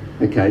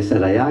 Okay, so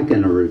they are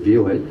going to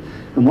review it.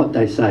 And what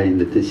they say in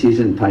the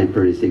decision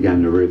paper is they're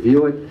going to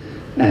review it,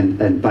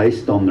 and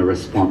based on the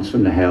response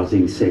from the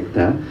housing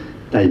sector,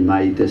 they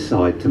may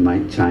decide to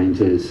make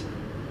changes,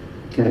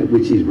 okay,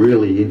 which is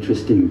really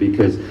interesting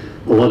because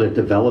a lot of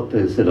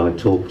developers that I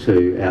talk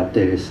to out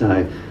there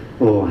say,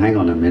 oh, hang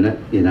on a minute,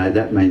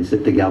 that means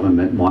that the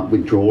government might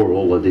withdraw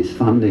all of this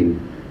funding.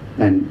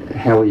 And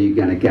how are you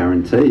going to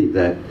guarantee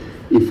that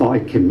if I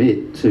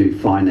commit to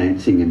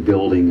financing and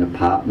building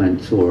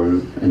apartments or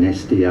an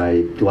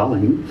SDA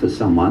dwelling for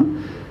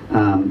someone,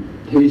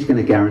 who's going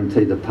to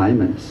guarantee the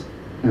payments?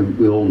 And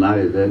we all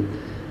know that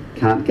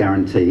can't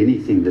guarantee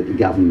anything that the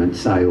government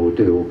say or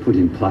do or put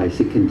in place.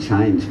 It can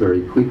change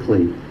very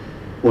quickly.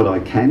 What I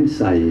can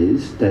say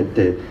is that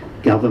the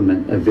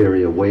government are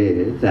very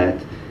aware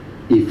that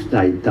if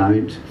they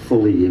don't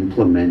fully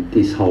implement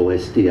this whole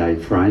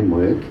SDA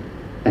framework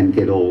and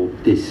get all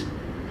this,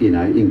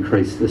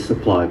 increase the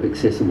supply of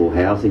accessible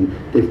housing,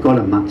 they've got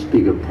a much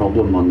bigger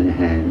problem on their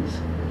hands.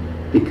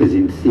 Because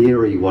in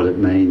theory, what it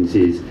means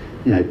is,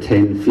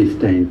 10,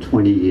 15,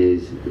 20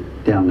 years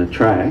down the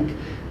track,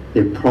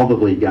 they're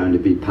probably going to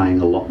be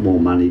paying a lot more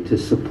money to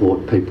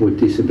support people with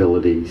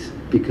disabilities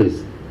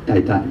because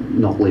they're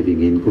not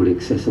living in good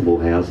accessible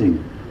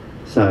housing.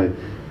 So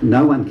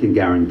no one can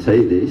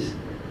guarantee this.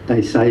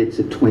 They say it's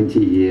a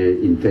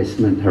 20-year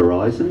investment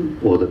horizon,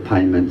 or the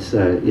payments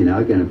are,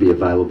 going to be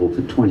available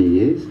for 20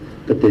 years,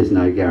 but there's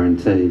no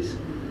guarantees.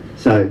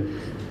 So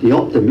the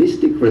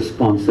optimistic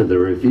response of the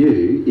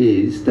review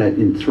is that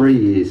in 3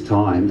 years'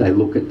 time, they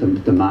look at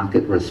the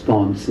market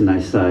response and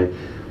they say,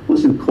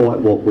 wasn't quite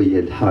what we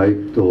had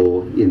hoped,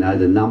 or,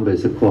 the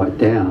numbers are quite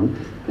down,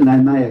 and they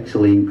may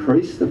actually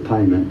increase the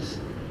payments.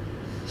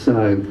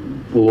 So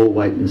we'll all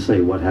wait and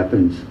see what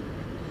happens.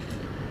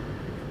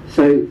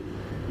 So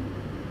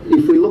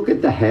if we look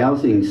at the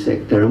housing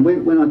sector, and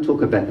when I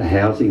talk about the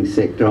housing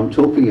sector, I'm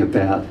talking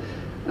about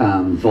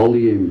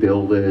volume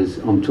builders,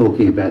 I'm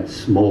talking about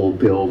small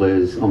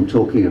builders, I'm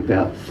talking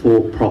about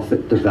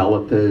for-profit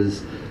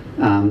developers,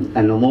 and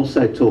I'm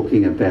also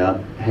talking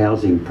about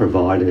housing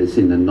providers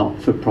in the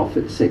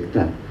not-for-profit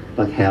sector,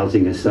 like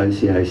housing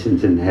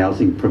associations and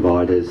housing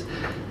providers,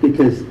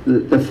 because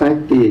the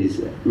fact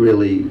is,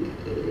 really,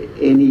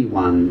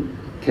 anyone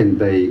can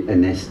be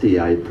an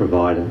SDA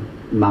provider.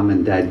 Mum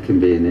and dad can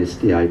be an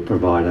SDA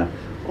provider.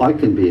 I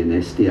can be an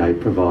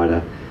SDA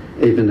provider.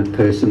 Even a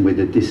person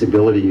with a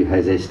disability who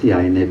has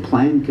SDA in their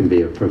plan can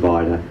be a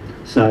provider.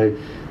 So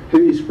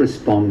who's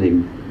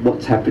responding?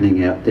 What's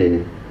happening out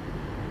there?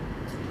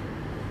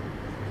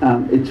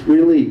 It's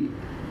really,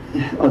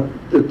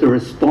 the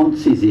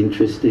response is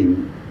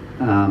interesting.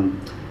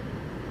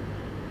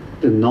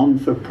 The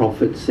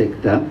non-for-profit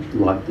sector,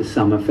 like the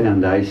Summer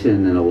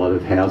Foundation and a lot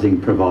of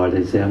housing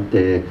providers out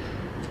there,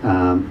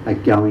 are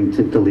going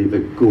to deliver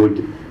good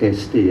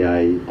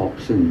SDA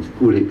options,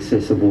 good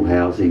accessible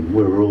housing.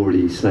 We're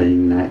already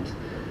seeing that.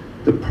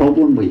 The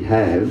problem we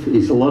have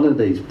is a lot of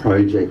these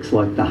projects,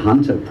 like the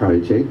Hunter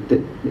project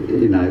that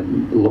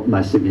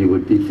most of you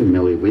would be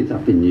familiar with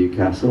up in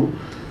Newcastle,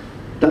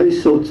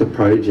 those sorts of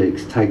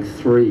projects take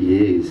 3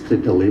 years to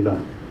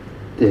deliver.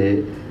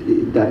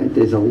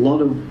 There's a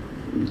lot of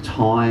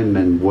time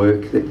and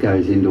work that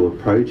goes into a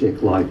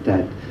project like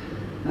that.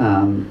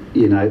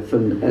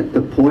 From at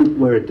the point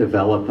where a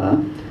developer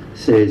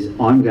says,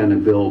 I'm going to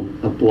build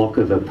a block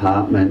of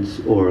apartments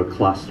or a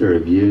cluster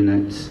of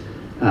units,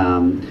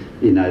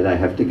 they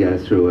have to go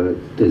through a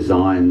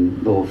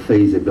design or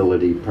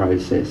feasibility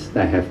process.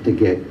 They have to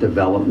get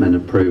development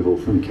approval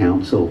from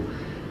council.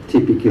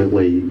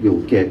 Typically,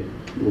 you'll get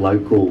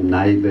local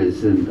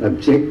neighbours and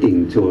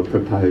objecting to a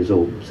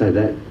proposal, so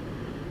that,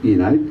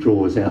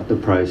 draws out the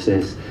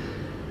process.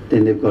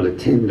 Then they've got to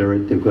tender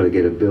it, they've got to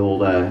get a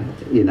builder,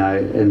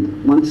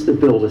 and once the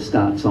builder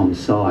starts on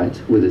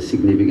site with a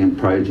significant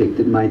project,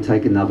 it may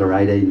take another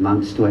 18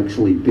 months to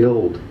actually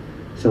build.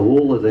 So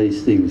all of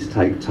these things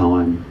take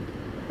time,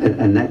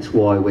 and that's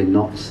why we're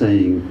not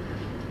seeing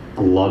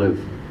a lot of,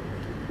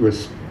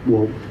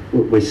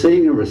 we're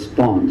seeing a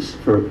response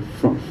for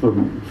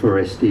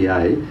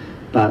SDA,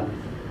 but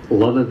a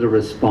lot of the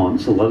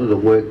response, a lot of the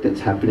work that's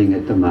happening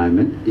at the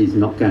moment is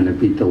not going to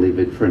be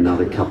delivered for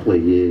another couple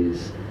of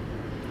years,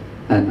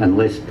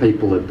 unless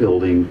people are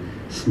building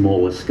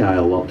smaller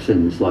scale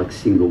options like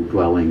single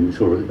dwellings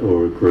or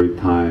a group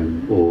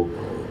home or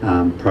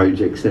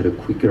projects that are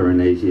quicker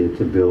and easier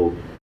to build.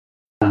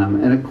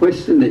 And a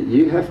question that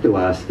you have to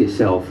ask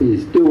yourself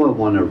is, do I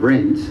want to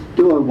rent?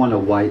 Do I want to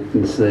wait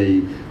and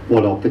see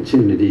what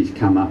opportunities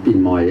come up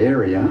in my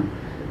area?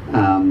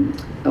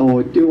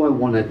 Or do I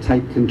want to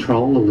take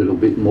control a little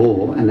bit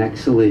more and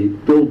actually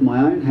build my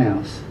own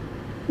house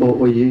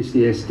or use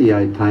the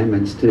SDA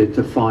payments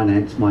to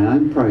finance my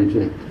own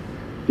project?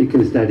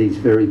 Because that is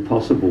very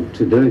possible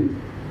to do.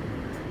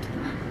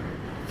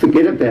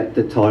 Forget about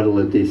the title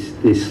of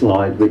this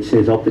slide, which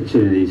says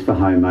opportunities for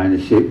home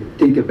ownership.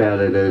 Think about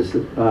it as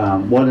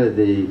what are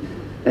the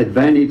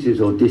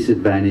advantages or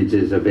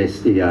disadvantages of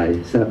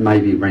SDA, so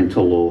maybe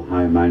rental or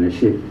home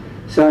ownership.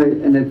 So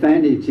an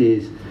advantage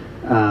is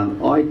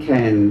I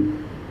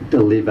can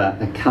deliver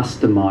a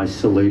customised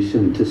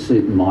solution to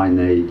suit my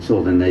needs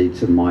or the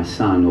needs of my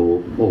son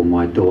or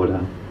my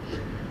daughter.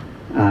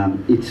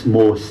 It's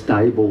more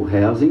stable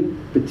housing,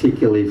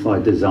 particularly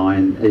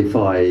if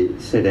I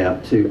set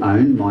out to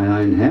own my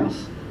own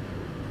house.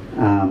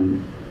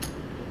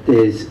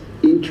 There's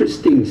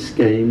interesting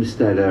schemes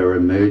that are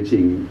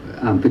emerging,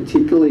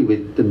 particularly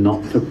with the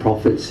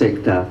not-for-profit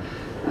sector,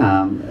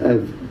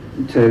 of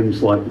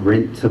terms like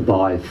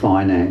rent-to-buy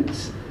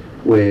finance,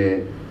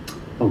 where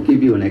I'll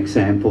give you an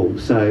example.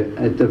 So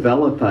a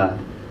developer,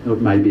 or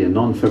maybe a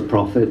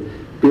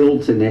non-for-profit,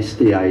 builds an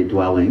SDA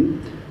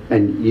dwelling,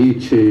 and you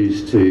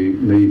choose to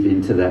move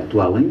into that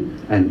dwelling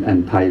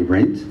and pay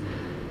rent.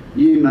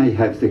 You may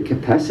have the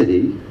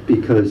capacity,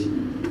 because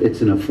it's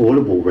an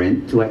affordable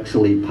rent, to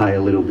actually pay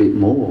a little bit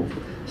more.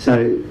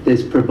 So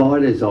there's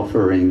providers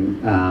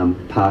offering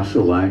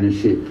partial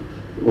ownership,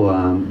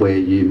 where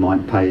you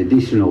might pay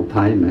additional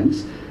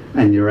payments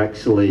and you're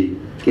actually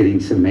getting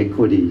some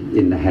equity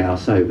in the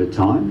house over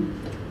time.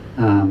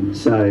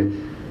 So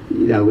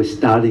we're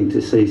starting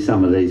to see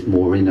some of these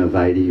more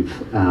innovative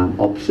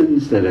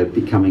options that are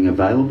becoming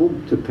available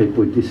to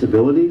people with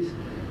disabilities.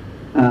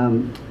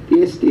 The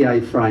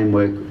SDA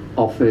framework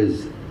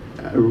offers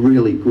a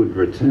really good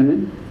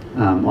return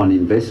on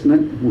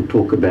investment. We'll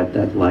talk about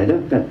that later,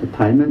 about the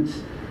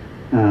payments.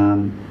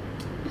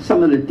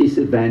 Some of the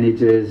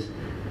disadvantages,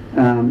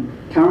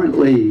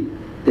 currently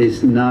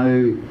there's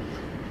no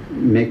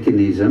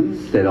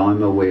mechanism that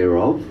I'm aware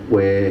of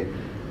where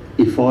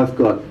if I've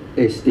got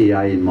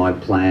SDA in my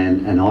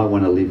plan and I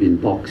want to live in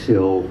Box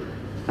Hill,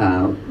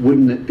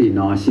 wouldn't it be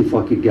nice if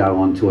I could go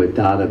onto a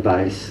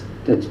database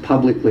that's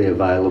publicly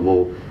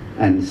available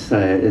and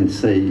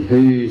see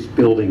who's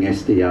building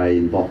SDA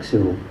in Box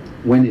Hill?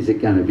 When is it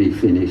going to be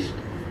finished?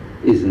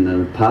 Is it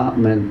an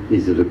apartment?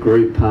 Is it a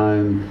group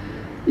home?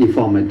 If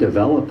I'm a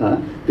developer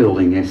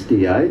building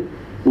SDA,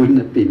 wouldn't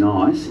it be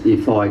nice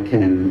if I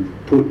can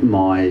put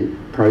my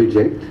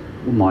project,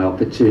 my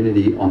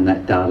opportunity on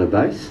that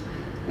database,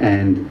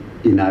 and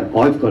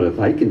I've got a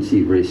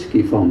vacancy risk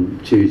if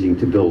I'm choosing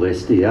to build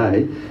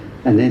SDA,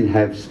 and then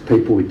have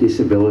people with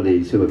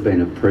disabilities who have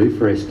been approved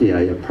for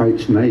SDA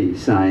approach me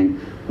saying,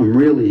 I'm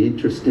really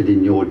interested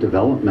in your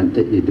development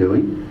that you're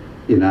doing,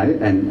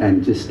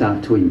 and just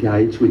start to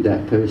engage with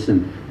that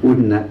person.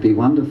 Wouldn't that be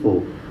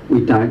wonderful?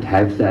 We don't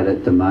have that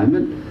at the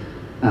moment.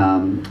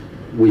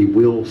 We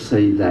will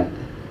see that,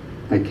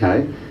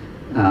 okay?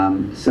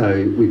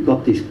 So we've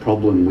got this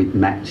problem with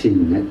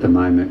matching at the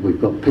moment. We've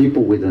got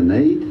people with a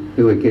need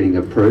who are getting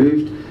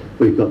approved.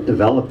 We've got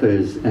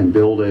developers and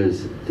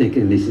builders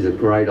thinking this is a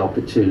great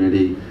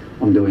opportunity.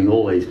 I'm doing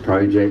all these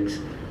projects,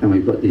 and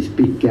we've got this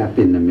big gap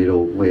in the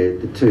middle where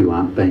the two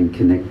aren't being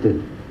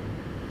connected.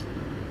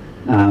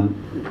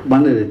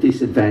 One of the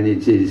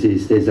disadvantages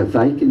is there's a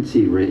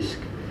vacancy risk.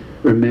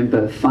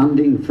 Remember,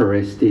 funding for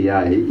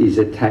SDA is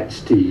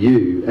attached to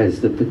you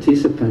as the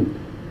participant.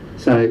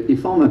 So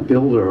if I'm a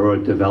builder or a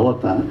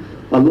developer,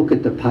 I look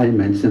at the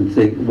payments and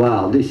think,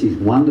 wow, this is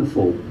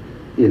wonderful.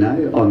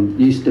 I'm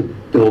used to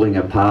building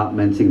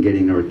apartments and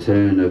getting a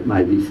return of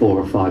maybe 4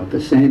 or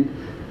 5%.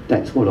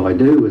 That's what I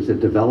do as a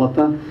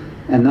developer.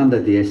 And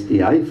under the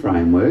SDA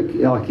framework,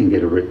 I can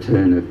get a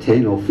return of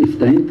 10 or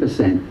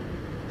 15%.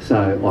 So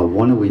I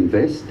want to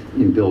invest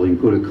in building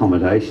good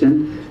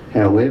accommodation.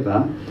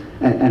 However,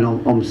 and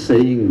I'm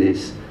seeing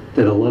this,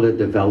 that a lot of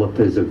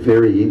developers are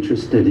very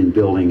interested in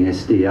building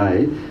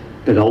SDA,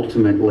 but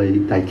ultimately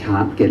they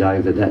can't get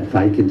over that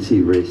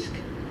vacancy risk,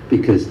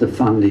 because the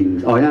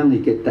funding, I only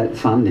get that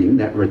funding,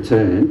 that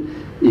return,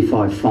 if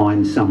I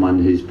find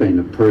someone who's been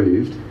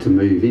approved to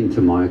move into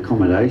my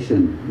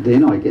accommodation.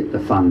 Then I get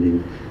the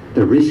funding.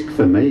 The risk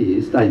for me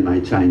is they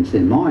may change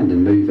their mind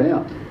and move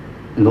out,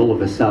 and all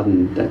of a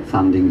sudden that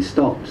funding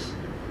stops.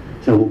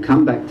 So we'll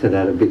come back to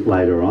that a bit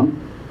later on.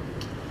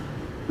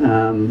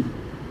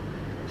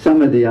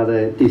 Some of the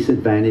other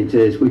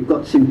disadvantages, we've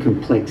got some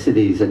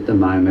complexities at the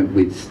moment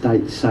with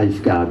state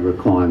safeguard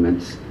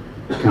requirements.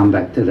 Come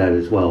back to that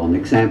as well. An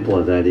example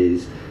of that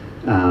is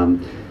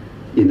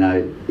you know,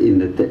 in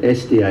the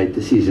SDA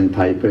decision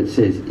paper, it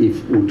says,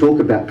 if we'll talk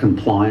about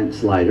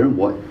compliance later and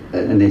what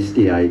an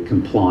SDA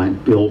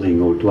compliant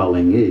building or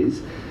dwelling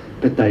is,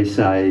 but they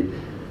say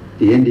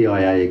the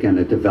NDIA are going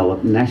to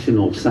develop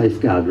national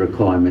safeguard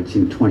requirements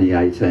in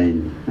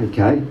 2018.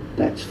 Okay,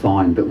 that's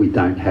fine, but we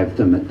don't have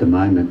them at the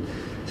moment.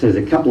 So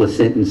there's a couple of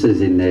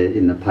sentences in there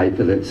in the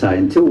paper that say,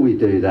 until we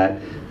do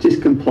that,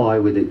 just comply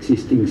with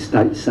existing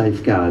state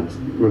safeguards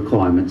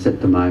requirements at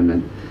the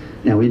moment.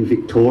 Now in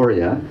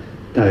Victoria,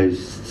 those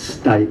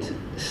state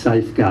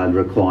safeguard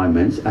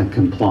requirements are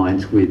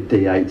compliance with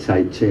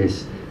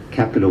DHHS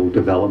capital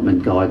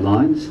development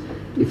guidelines.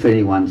 If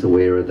anyone's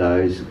aware of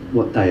those,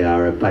 what they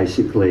are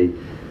basically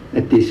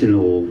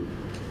additional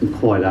and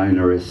quite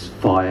onerous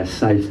fire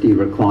safety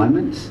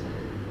requirements.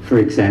 For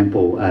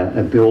example,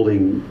 a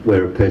building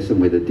where a person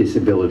with a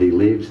disability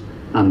lives,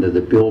 under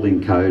the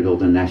building code or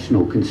the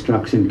National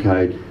Construction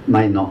Code,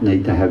 may not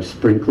need to have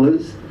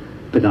sprinklers,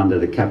 but under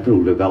the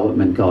capital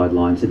development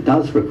guidelines it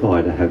does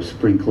require to have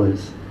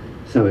sprinklers.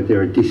 So there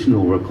are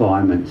additional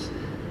requirements.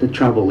 The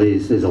trouble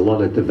is there's a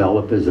lot of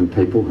developers and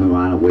people who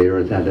aren't aware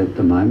of that at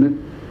the moment,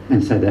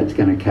 and so that's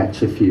going to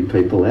catch a few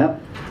people out.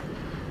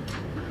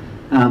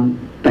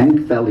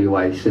 Bank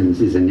valuations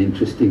is an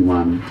interesting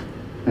one,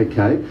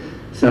 okay?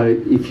 So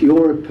if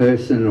you're a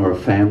person or a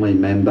family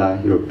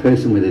member, you're a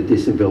person with a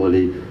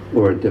disability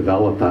or a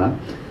developer,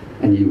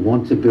 and you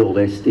want to build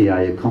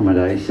SDA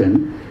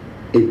accommodation,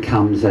 it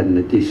comes at an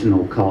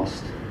additional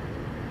cost.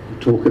 We'll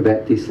talk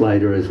about this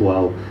later as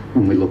well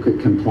when we look at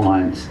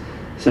compliance.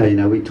 So, you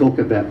know, we talk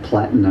about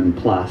Platinum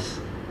Plus,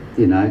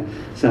 you know.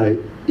 So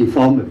if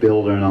I'm a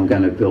builder and I'm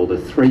going to build a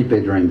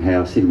 3-bedroom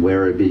house in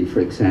Werribee,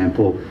 for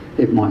example,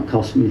 it might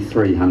cost me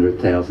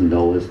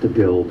 $300,000 to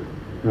build,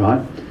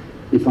 right?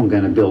 If I'm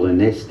going to build an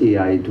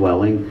SDA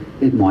dwelling,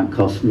 it might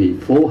cost me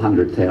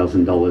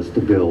 $400,000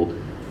 to build,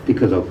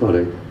 because I've got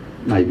to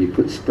maybe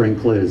put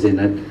sprinklers in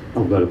it,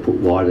 I've got to put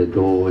wider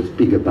doors,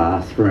 bigger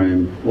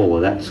bathroom, all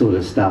of that sort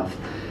of stuff.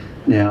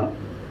 Now,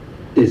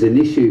 there's an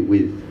issue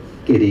with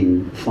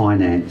getting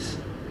finance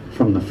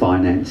from the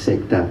finance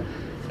sector,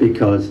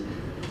 because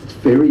it's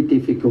very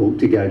difficult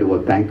to go to a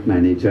bank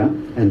manager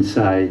and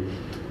say,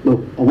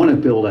 look, I want to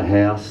build a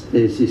house,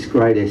 there's this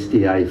great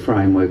SDA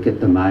framework at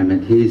the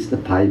moment, here's the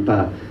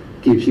paper,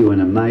 gives you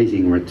an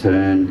amazing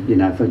return. You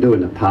know, if I do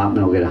an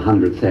apartment, I'll get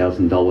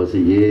 $100,000 a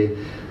year.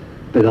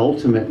 But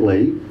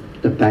ultimately,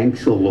 the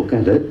banks will look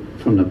at it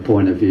from the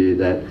point of view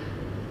that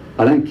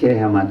I don't care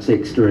how much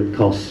extra it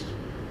costs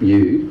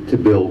you to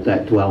build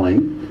that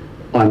dwelling,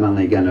 I'm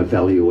only going to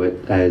value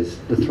it as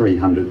the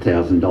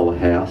 $300,000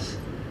 house.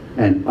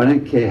 And I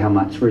don't care how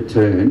much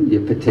return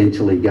you're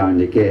potentially going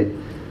to get,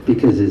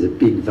 because there's a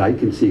big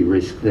vacancy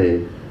risk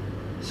there.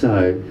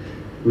 So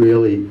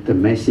really the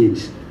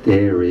message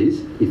there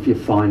is, if you're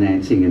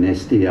financing an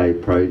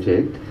SDA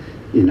project,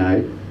 you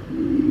know,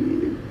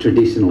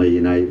 traditionally,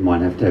 you know, you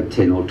might have to have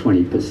 10 or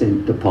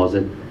 20%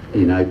 deposit,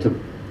 you know, to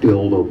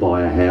build or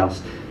buy a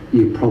house.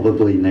 You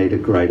probably need a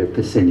greater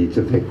percentage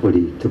of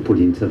equity to put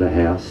into the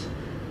house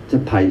to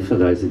pay for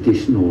those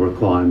additional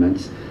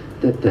requirements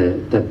that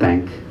the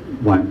bank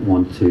won't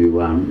want to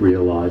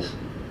realise.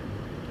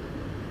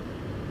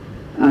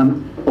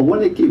 I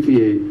want to give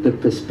you the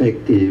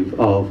perspective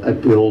of a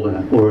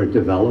builder or a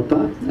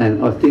developer,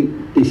 and I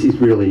think this is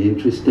really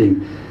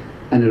interesting,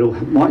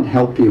 and might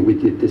help you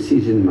with your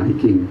decision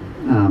making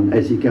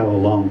as you go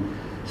along.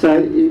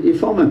 So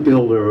if I'm a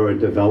builder or a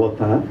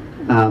developer,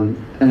 and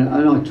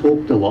I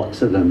talk to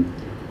lots of them,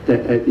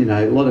 that you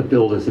know, a lot of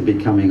builders are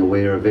becoming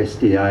aware of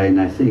SDA, and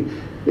they think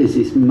there's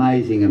this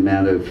amazing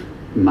amount of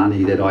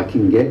money that I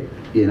can get,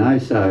 you know,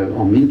 so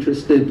I'm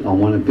interested, I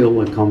want to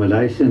build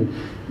accommodation.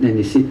 And then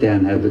you sit down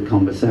and have the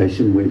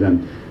conversation with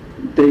them.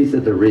 These are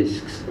the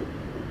risks,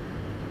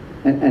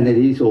 and it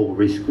is all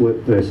risk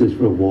versus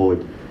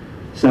reward.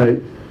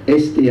 So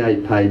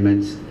SDA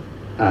payments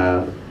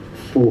are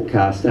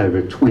forecast over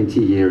a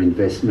 20-year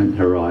investment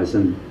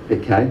horizon,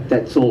 okay?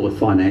 That's all the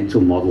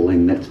financial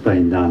modelling that's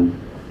been done.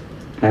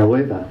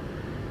 However,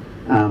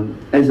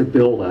 as a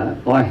builder,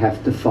 I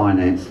have to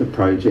finance the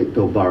project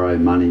or borrow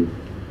money.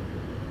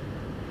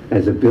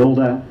 As a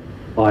builder,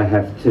 I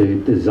have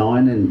to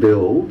design and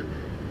build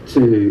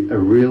to a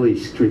really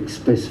strict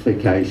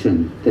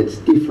specification that's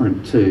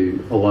different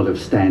to a lot of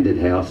standard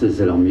houses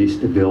that I'm used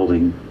to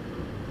building.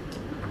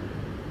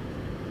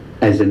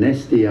 As an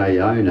SDA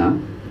owner,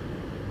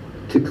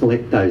 to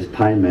collect those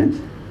payments,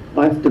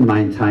 I have to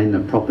maintain the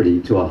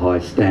property to a high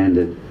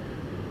standard.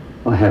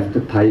 I have to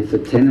pay for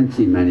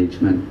tenancy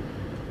management.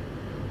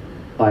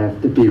 I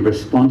have to be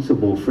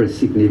responsible for a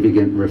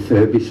significant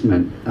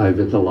refurbishment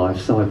over the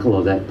life cycle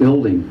of that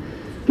building,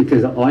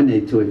 because I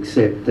need to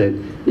accept that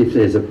if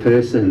there's a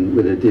person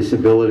with a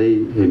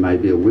disability who may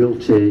be a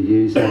wheelchair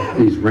user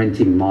who's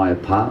renting my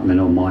apartment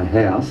or my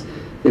house,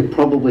 they're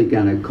probably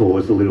going to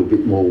cause a little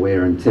bit more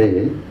wear and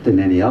tear than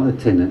any other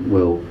tenant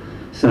will.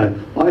 So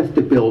I have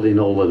to build in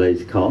all of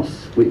these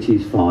costs, which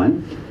is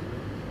fine.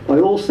 I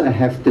also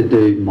have to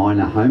do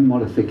minor home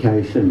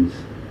modifications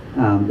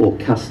or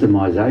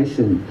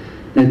customisation.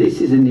 Now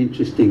this is an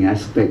interesting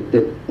aspect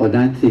that I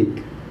don't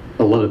think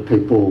a lot of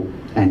people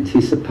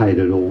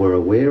anticipated or were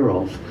aware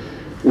of.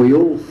 We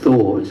all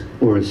thought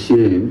or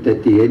assumed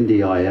that the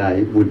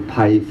NDIA would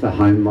pay for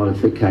home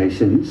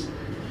modifications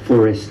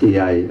for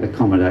SDA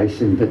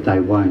accommodation, but they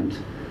won't.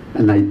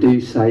 And they do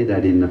say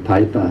that in the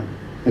paper,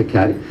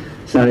 okay?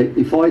 So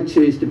if I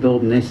choose to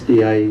build an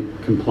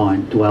SDA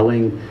compliant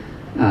dwelling,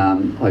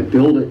 I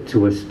build it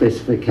to a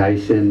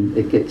specification,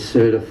 it gets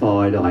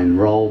certified, I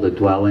enrol the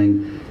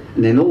dwelling,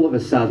 and then all of a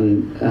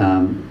sudden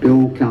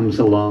Bill comes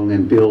along,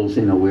 and Bill's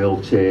in a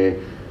wheelchair,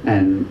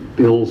 and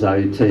Bill's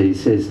OT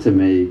says to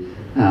me,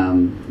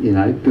 you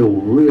know, Bill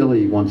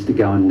really wants to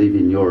go and live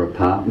in your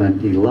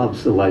apartment. He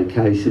loves the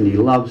location, he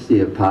loves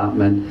the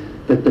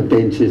apartment, but the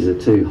benches are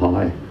too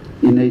high.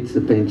 He needs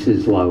the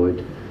benches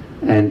lowered.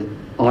 And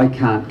I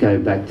can't go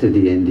back to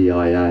the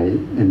NDIA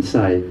and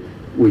say,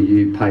 will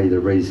you pay the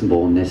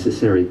reasonable and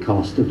necessary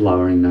cost of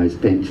lowering those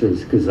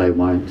benches? Because they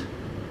won't.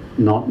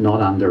 Not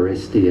under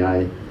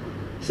SDA.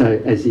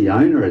 So as the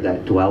owner of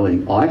that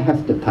dwelling, I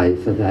have to pay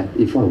for that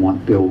if I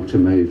want Bill to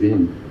move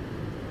in.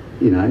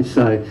 You know,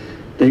 so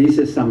these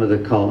are some of the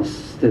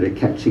costs that are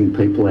catching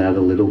people out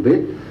a little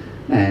bit.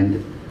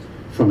 And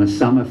from a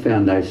Summer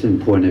Foundation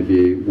point of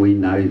view, we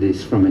know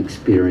this from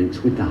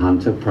experience with the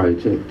Hunter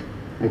project,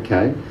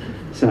 okay?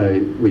 So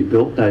we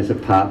built those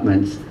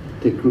apartments,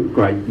 the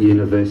great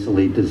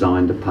universally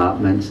designed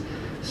apartments.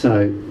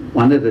 So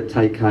one of the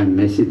take-home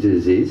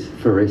messages is,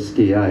 for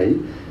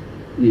SDA,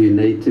 you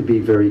need to be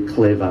very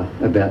clever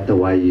about the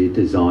way you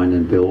design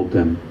and build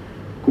them.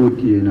 Good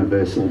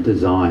universal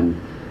design.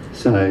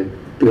 So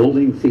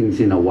building things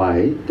in a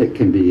way that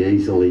can be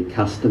easily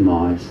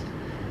customised.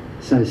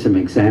 So some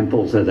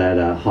examples of that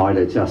are height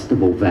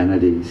adjustable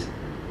vanities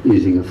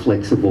using a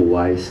flexible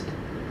waist.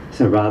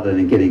 So rather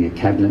than getting a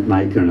cabinet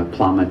maker and a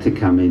plumber to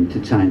come in to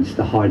change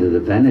the height of the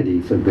vanity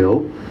for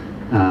Bill,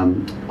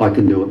 I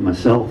can do it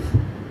myself.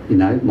 You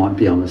know, it might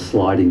be on a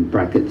sliding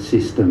bracket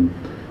system,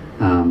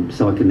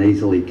 so I can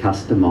easily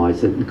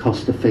customise it and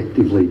cost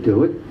effectively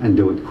do it and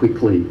do it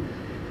quickly.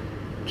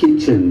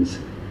 Kitchens,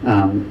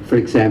 for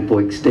example,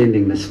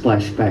 extending the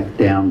splashback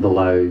down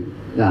below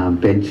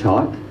bench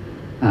height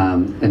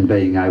and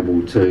being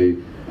able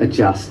to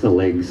adjust the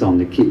legs on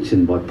the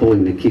kitchen by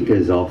pulling the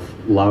kickers off,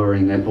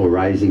 lowering it or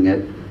raising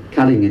it,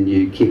 cutting a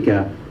new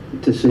kicker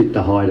to suit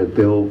the height of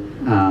Bill.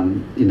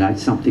 You know,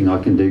 it's something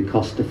I can do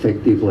cost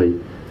effectively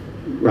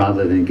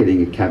rather than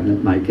getting a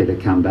cabinet maker to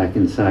come back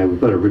and say,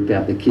 we've got to rip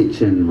out the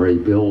kitchen and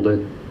rebuild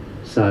it.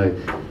 So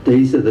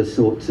these are the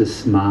sorts of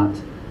smart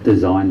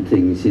design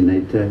things you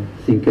need to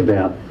think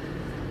about.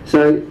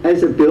 So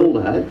as a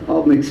builder,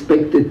 I'm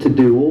expected to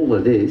do all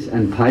of this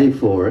and pay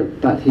for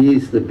it, but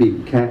here's the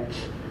big catch.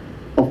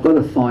 I've got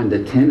to find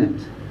a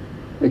tenant,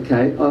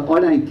 okay? I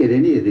don't get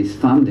any of this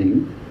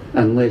funding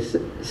unless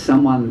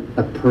someone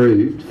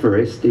approved for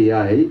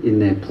SDA in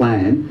their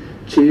plan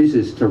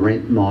chooses to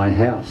rent my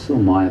house or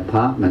my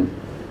apartment.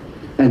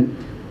 And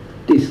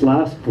this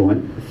last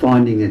point,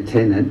 finding a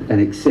tenant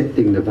and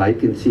accepting the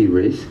vacancy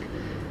risk,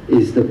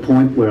 is the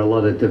point where a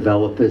lot of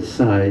developers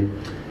say,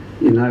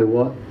 you know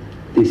what,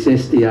 this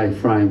SDA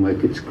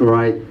framework, it's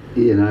great,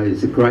 you know,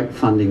 there's a great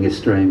funding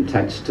stream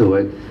attached to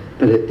it,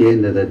 but at the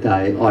end of the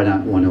day, I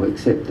don't want to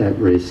accept that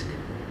risk.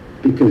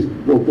 Because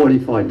well, what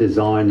if I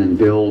design and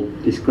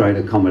build this great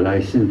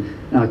accommodation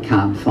and I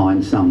can't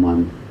find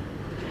someone?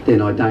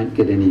 Then I don't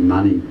get any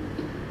money.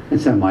 And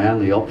so my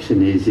only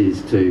option is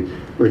to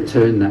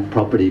return that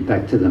property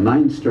back to the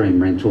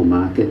mainstream rental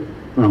market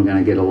where I'm going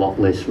to get a lot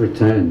less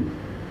return.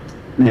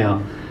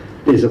 Now,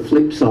 there's a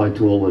flip side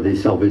to all of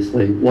this,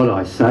 obviously. What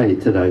I say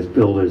to those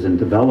builders and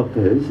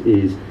developers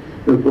is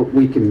that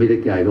we can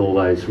mitigate all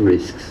those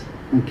risks,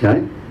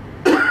 okay?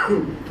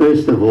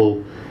 First of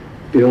all,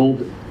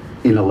 build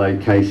in a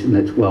location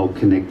that's well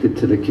connected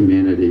to the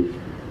community,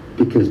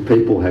 because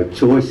people have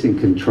choice and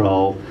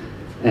control,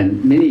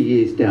 and many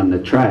years down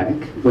the track,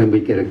 when we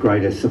get a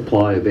greater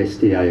supply of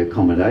SDA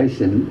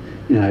accommodation,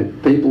 you know,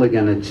 people are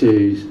going to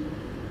choose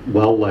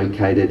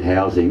well-located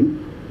housing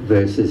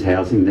versus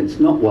housing that's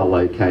not well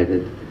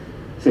located.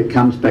 So it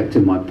comes back to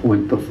my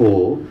point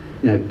before,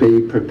 you know,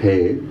 be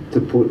prepared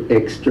to put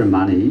extra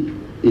money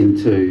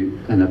into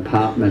an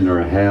apartment or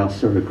a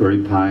house or a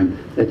group home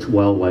that's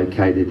well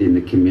located in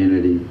the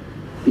community,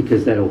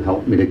 because that'll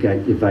help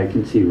mitigate your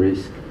vacancy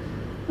risk.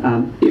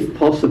 If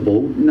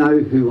possible, know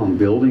who I'm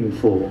building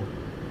for.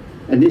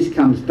 And this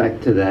comes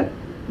back to that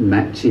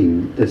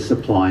matching the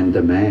supply and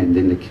demand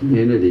in the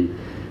community.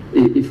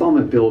 If I'm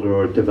a builder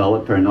or a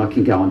developer and I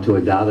can go into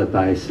a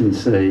database and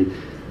see,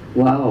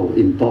 wow,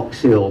 in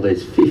Box Hill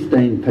there's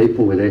 15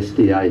 people with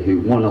SDA who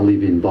want to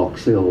live in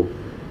Box Hill,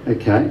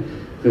 okay?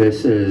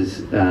 Versus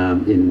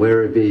in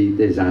Werribee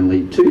there's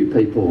only 2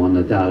 people on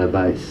the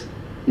database,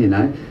 you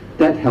know?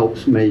 That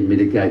helps me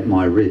mitigate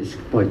my risk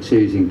by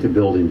choosing to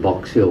build in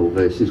Box Hill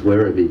versus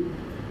Werribee.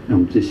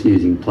 I'm just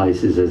using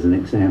places as an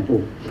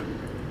example.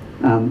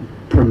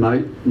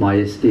 Promote my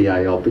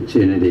SDA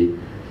opportunity.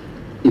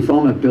 If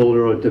I'm a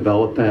builder or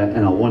developer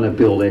and I want to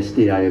build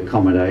SDA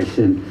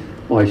accommodation,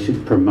 I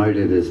should promote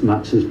it as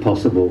much as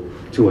possible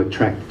to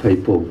attract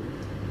people.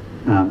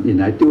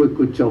 Do a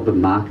good job of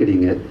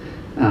marketing it.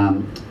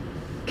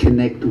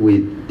 Connect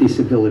with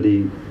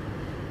disability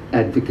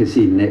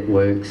advocacy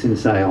networks and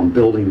say, I'm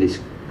building these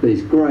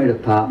great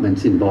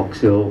apartments in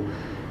Box Hill.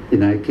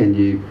 Can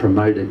you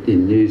promote it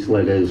in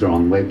newsletters or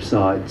on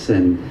websites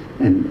and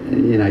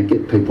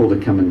get people to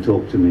come and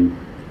talk to me.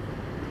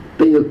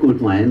 Be a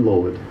good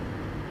landlord.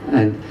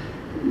 And,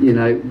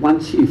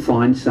 once you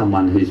find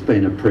someone who's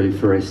been approved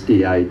for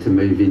SDA to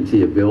move into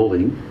your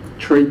building,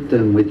 treat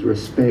them with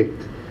respect,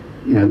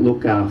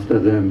 look after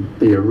them,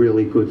 be a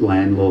really good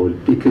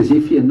landlord. Because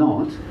if you're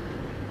not,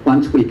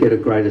 once we get a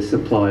greater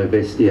supply of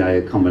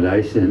SDA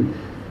accommodation,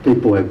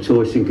 people have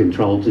choice and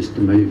control just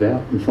to move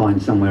out and find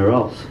somewhere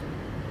else.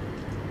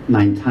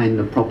 Maintain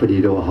the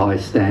property to a high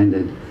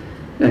standard.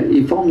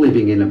 If I'm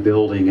living in a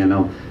building and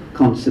I'm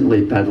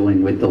constantly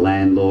battling with the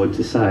landlord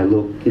to say,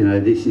 look,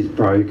 this is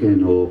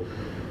broken, or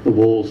the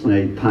walls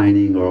need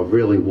painting, or I've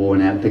really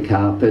worn out the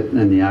carpet,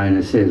 and the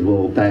owner says,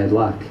 well, bad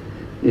luck,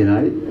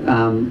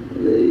 I'm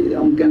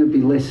going to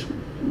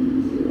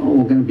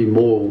be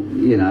more,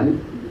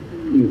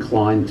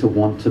 inclined to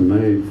want to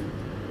move.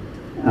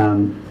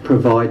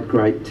 Provide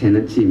great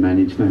tenancy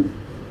management.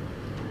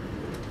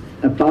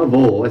 Above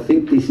all, I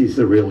think this is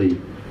a really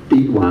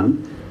big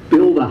one.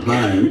 Build a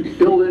home,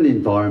 build an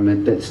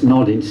environment that's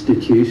not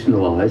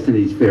institutionalised and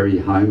is very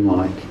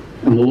home-like.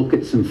 And we'll look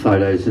at some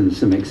photos and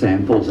some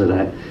examples of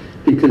that.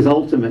 Because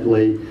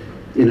ultimately,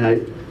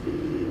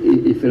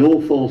 if it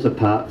all falls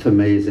apart for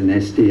me as an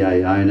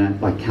SDA owner,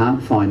 I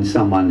can't find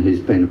someone who's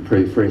been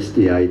approved for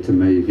SDA to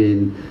move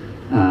in.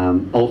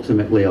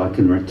 Ultimately, I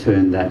can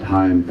return that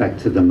home back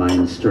to the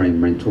mainstream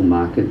rental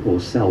market or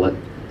sell it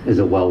as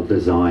a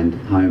well-designed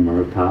home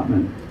or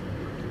apartment.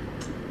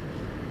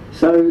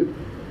 So,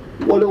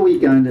 what are we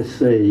going to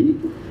see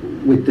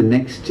with the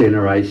next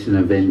generation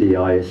of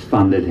NDIS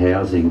funded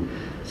housing?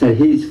 So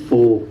here's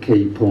 4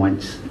 key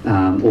points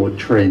or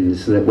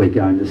trends that we're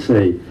going to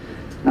see.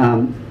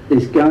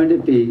 There's going to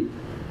be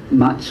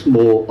much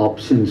more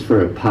options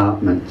for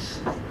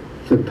apartments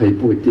for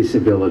people with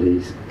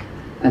disabilities.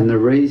 And the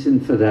reason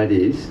for that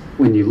is,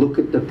 when you look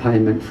at the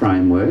payment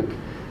framework,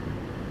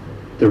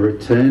 the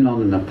return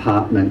on an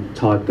apartment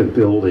type of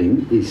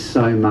building is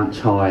so much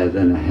higher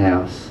than a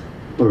house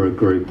or a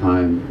group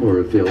home or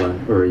a villa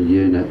or a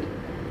unit.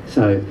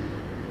 So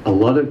a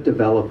lot of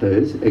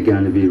developers are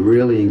going to be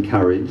really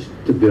encouraged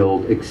to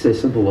build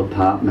accessible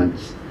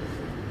apartments.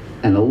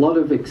 And a lot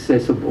of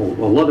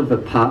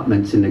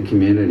apartments in the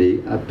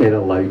community are better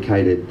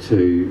located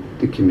to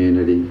the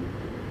community,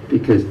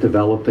 because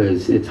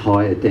developers, it's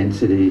higher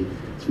density,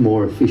 it's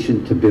more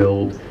efficient to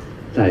build.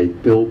 They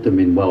build them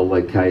in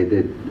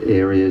well-located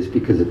areas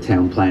because of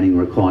town planning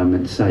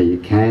requirements say you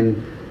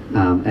can,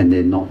 and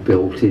they're not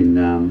built in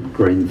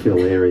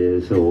greenfield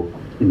areas or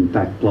in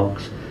back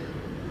blocks.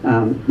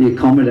 The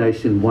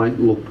accommodation won't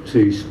look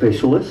too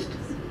specialist.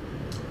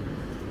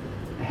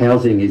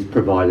 Housing is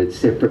provided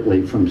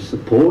separately from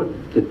support.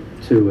 The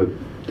two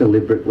have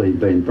deliberately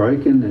been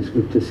broken, as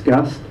we've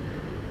discussed.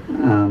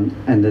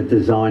 And the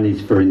design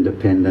is for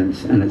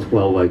independence, and it's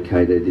well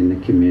located in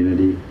the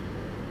community.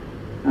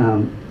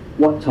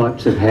 What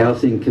types of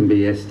housing can be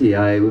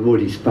SDA? We've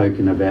already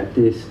spoken about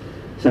this.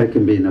 So it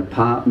can be an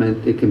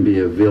apartment, it can be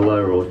a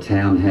villa or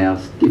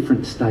townhouse.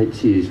 Different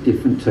states use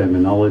different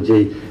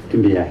terminology. It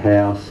can be a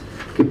house,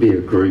 it could be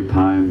a group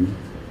home.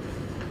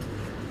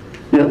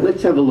 Now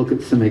let's have a look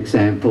at some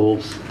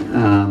examples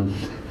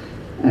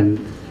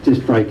and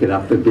just break it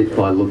up a bit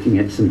by looking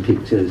at some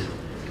pictures.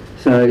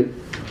 So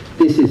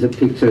this is a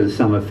picture of the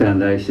Summer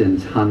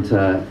Foundation's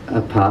Hunter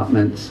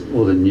Apartments,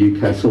 or the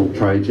Newcastle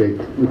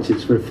project, which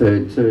it's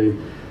referred to.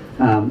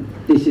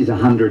 This is a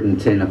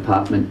 110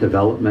 apartment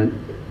development,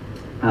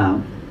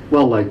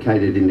 well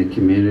located in the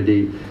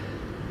community.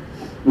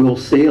 We'll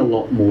see a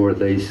lot more of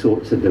these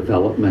sorts of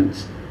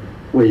developments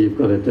where you've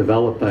got a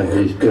developer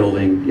who's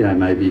building,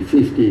 maybe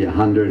 50,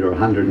 100 or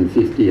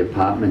 150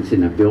 apartments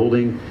in a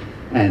building,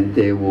 and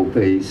there will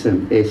be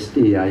some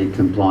SDA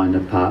compliant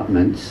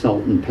apartments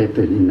salt and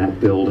peppered in that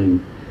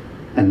building.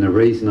 And the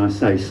reason I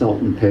say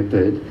salt and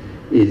peppered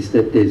is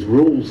that there's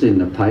rules in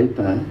the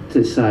paper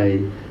to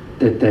say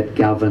that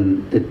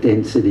govern the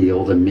density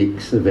or the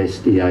mix of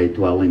SDA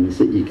dwellings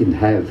that you can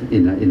have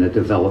in a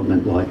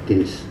development like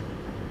this.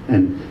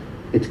 And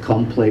it's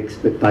complex,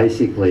 but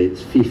basically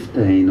it's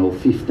 15 or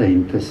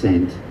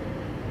 15%,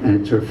 and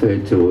it's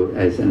referred to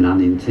as an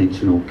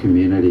unintentional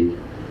community.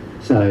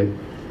 So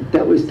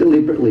that was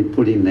deliberately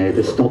put in there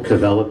to stop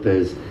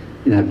developers,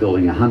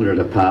 building 100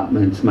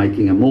 apartments,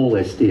 making them all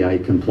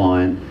SDA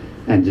compliant,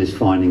 and just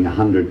finding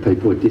 100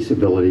 people with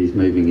disabilities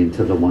moving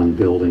into the one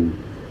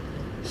building.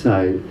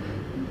 So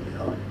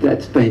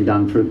that's been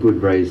done for a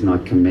good reason. I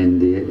commend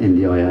the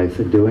NDIA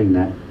for doing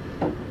that.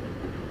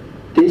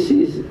 This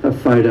is a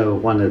photo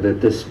of one of the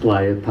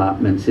display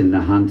apartments in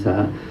the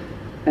Hunter,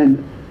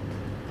 and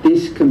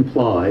this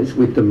complies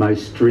with the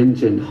most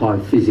stringent high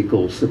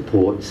physical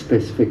support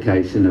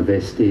specification of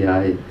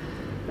SDA.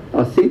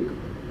 I think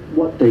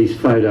what these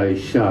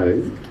photos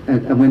show,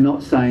 and we're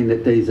not saying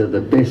that these are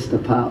the best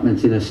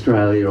apartments in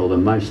Australia or the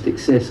most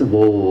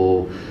accessible,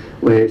 or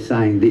we're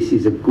saying this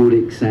is a good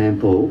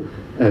example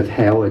of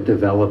how a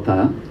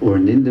developer or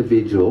an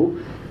individual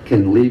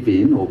can live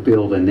in or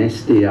build an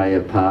SDA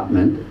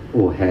apartment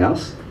or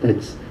house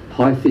that's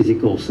high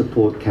physical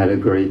support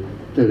category,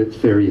 that it's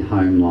very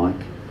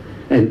home-like.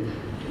 And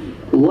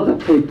a lot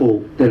of people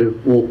that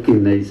have walked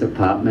in these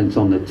apartments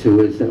on the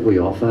tours that we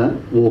offer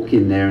walk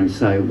in there and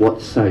say,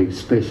 what's so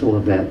special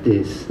about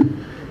this?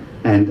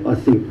 And I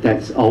think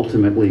that's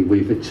ultimately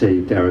we've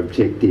achieved our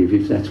objective,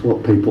 if that's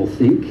what people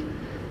think,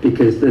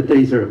 because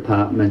these are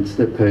apartments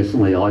that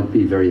personally I'd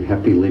be very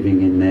happy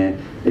living in there.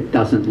 It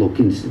doesn't look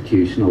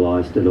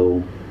institutionalised at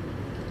all.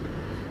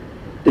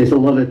 There's a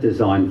lot of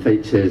design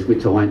features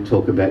which I won't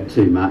talk about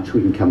too much.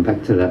 We can come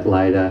back to that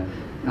later.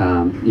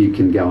 You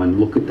can go and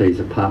look at these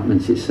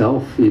apartments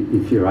yourself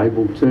if you're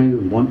able to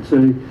and want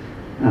to.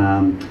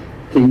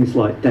 Things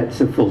like that's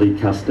a fully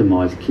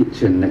customised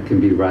kitchen that can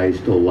be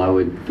raised or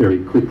lowered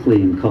very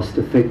quickly and cost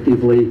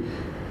effectively.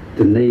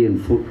 The knee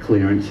and foot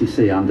clearance you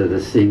see under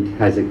the sink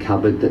has a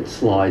cupboard that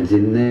slides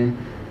in there.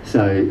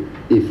 So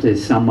if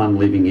there's someone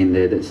living in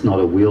there that's not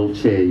a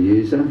wheelchair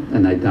user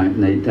and they don't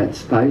need that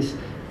space,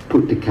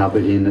 put the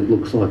cupboard in, it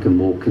looks like a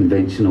more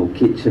conventional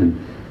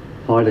kitchen.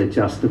 Height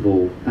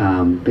adjustable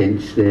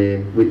bench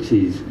there, which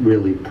is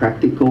really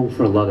practical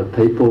for a lot of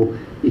people.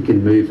 You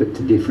can move it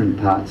to different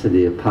parts of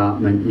the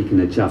apartment, you can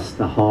adjust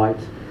the height.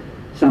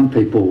 Some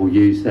people will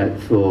use that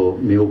for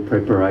meal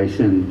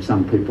preparation,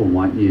 some people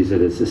might use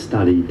it as a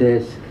study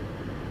desk.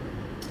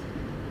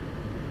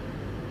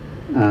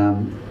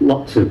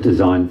 Lots of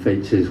design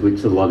features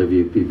which a lot of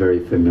you would be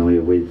very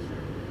familiar with.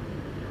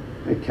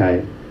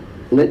 Okay,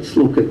 let's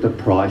look at the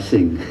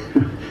pricing.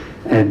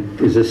 And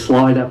there's a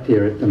slide up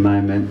here at the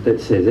moment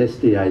that says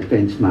SDA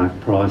benchmark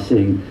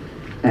pricing,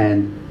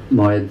 and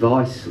my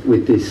advice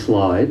with this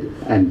slide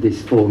and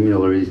this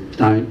formula is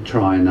don't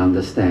try and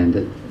understand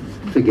it.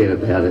 Forget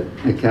about it,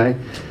 okay?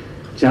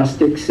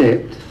 Just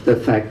accept the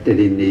fact that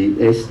in the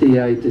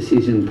SDA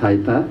decision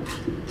paper,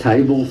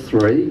 table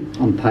 3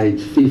 on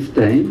page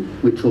 15,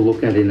 which we'll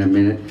look at in a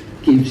minute,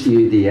 gives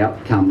you the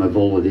outcome of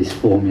all of this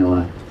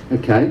formula,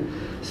 okay?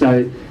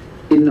 So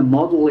in the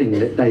modelling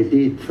that they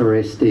did for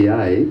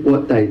SDA,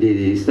 what they did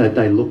is that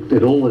they looked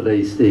at all of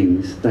these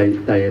things.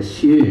 They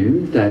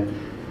assumed that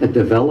a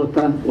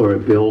developer or a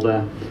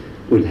builder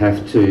would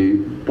have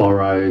to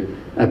borrow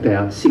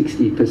about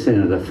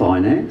 60% of the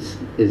finance,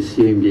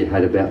 assumed you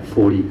had about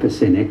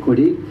 40%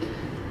 equity.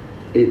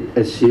 It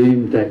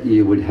assumed that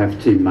you would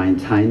have to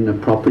maintain the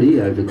property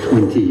over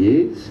 20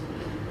 years.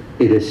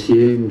 It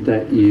assumed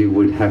that you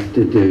would have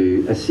to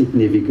do a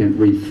significant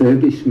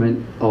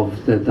refurbishment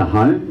of the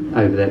home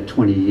over that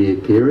 20-year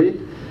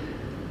period.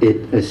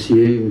 It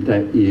assumed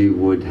that you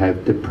would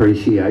have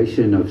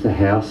depreciation of the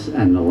house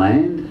and the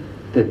land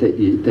that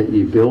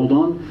you build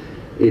on.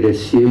 It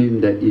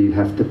assumed that you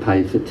have to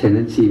pay for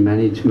tenancy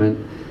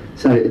management.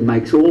 So it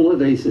makes all of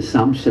these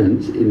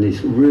assumptions in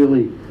this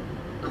really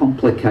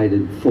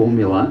complicated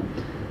formula,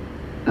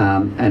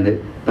 and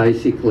it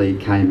basically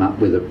came up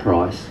with a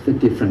price for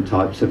different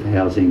types of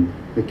housing,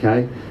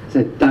 okay?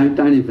 So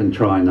don't even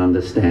try and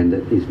understand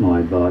it, is my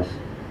advice.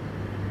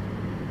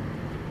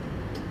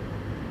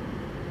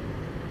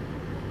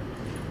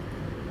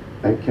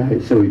 Okay,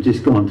 so we've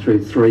just gone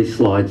through 3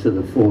 slides of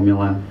the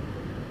formula.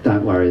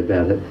 Don't worry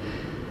about it.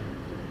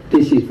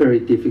 This is very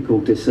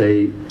difficult to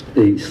see.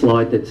 The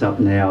slide that's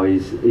up now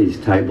is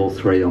table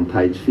 3 on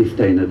page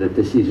 15 of the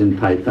decision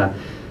paper.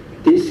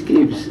 This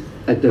gives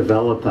a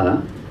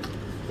developer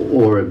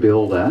or a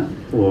builder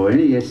or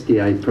any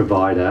SDA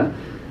provider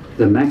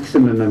the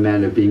maximum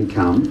amount of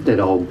income that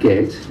I'll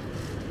get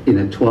in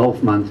a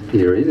 12-month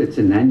period. It's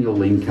an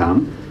annual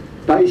income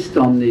based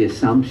on the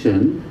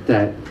assumption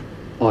that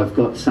I've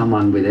got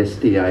someone with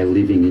SDA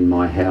living in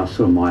my house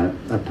or my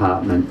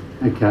apartment,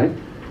 okay?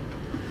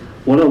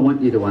 What I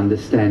want you to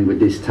understand with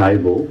this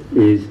table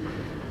is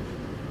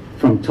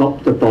from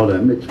top to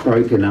bottom, it's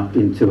broken up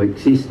into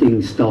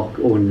existing stock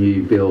or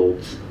new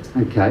builds,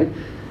 okay?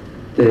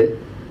 The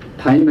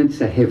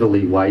payments are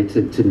heavily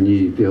weighted to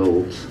new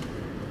builds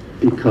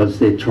because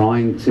they're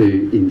trying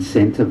to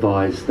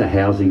incentivise the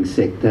housing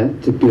sector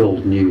to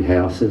build new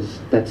houses.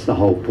 That's the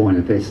whole point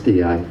of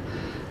SDA.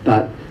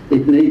 But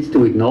it needs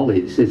to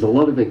acknowledge there's a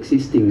lot of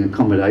existing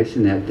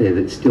accommodation out there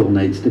that still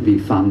needs to be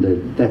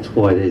funded. That's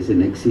why there's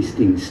an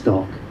existing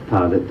stock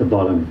part at the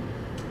bottom.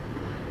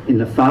 In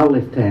the far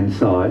left-hand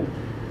side,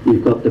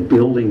 you've got the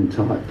building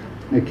type,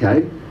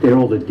 okay? They're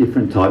all the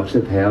different types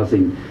of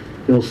housing.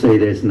 You'll see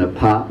there's an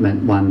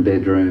apartment, 1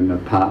 bedroom,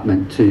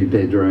 apartment, 2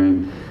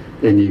 bedroom.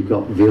 Then you've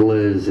got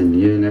villas and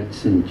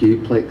units and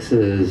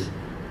duplexes.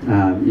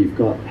 You've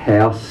got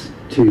house,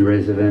 2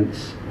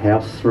 residents,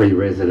 house, 3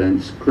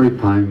 residents, group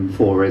home,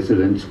 4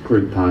 residents,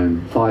 group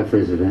home, 5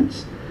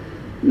 residents.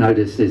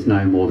 Notice there's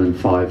no more than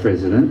 5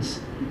 residents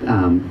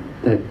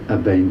that are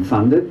being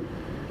funded.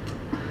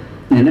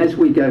 And as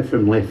we go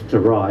from left to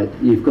right,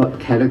 you've got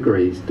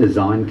categories,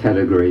 design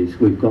categories.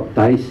 We've got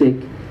basic,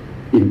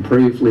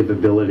 improved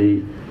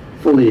livability,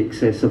 fully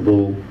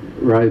accessible,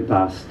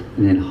 robust,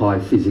 and then high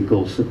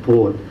physical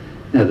support.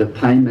 Now the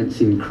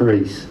payments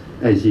increase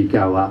as you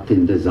go up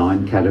in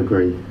design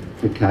category,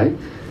 okay?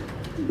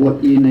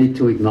 What you need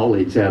to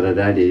acknowledge out of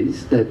that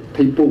is that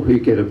people who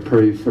get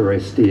approved for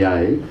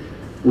SDA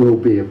will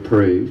be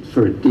approved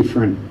for a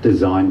different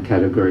design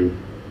category,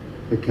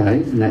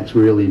 okay? And that's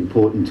really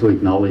important to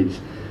acknowledge,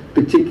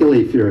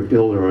 particularly if you're a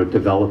builder or a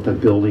developer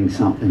building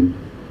something.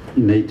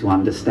 You need to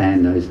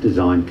understand those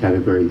design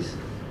categories,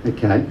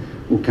 okay?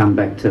 We'll come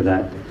back to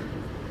that.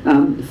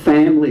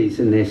 Families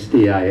and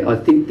SDA, I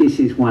think this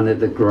is one of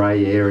the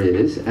grey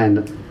areas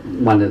and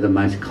one of the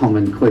most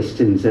common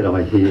questions that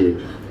I hear,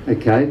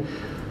 okay?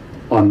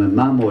 I'm a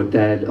mum or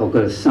dad, I've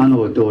got a son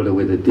or a daughter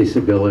with a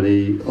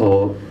disability,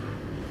 or,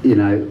 you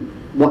know,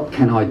 what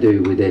can I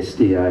do with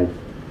SDA?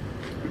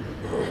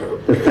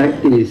 The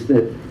fact is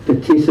that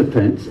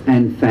participants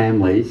and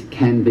families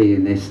can be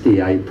an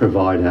SDA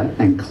provider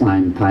and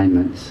claim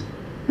payments,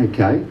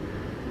 okay?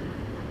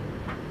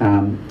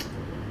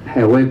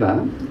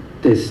 However,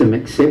 there's some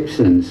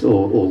exceptions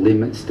or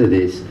limits to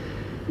this.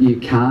 You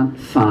can't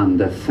fund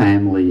a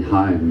family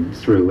home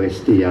through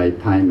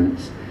SDA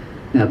payments.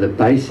 Now, the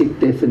basic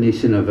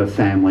definition of a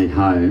family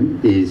home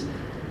is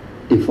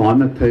if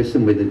I'm a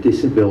person with a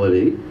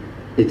disability,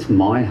 it's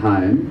my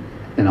home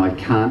and I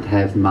can't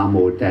have mum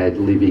or dad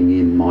living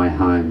in my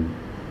home,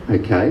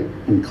 okay,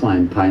 and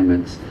claim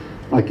payments.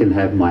 I can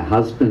have my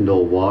husband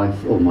or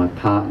wife or my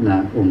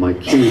partner or my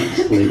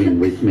kids living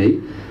with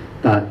me,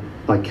 but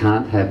I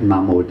can't have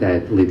mum or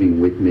dad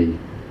living with me,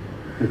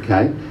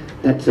 okay?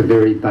 That's a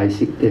very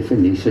basic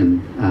definition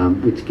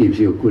which gives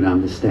you a good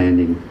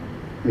understanding,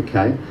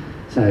 okay?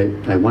 So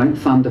they won't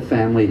fund a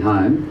family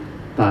home,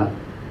 but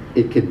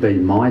it could be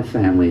my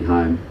family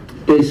home.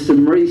 There's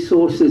some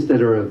resources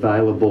that are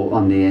available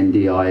on the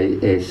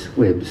NDIS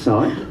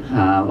website.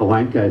 I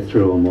won't go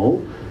through them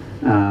all.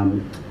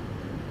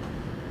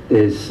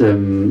 There's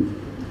some,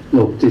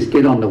 look, just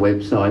get on the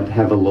website,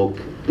 have a look.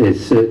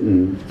 There's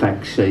certain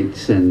fact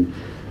sheets and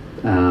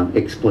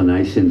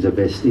explanations of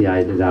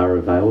SDA that are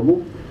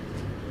available.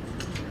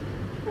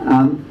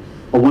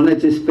 I want to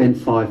just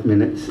spend 5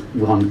 minutes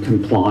on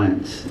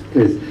compliance,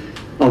 because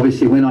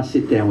obviously when I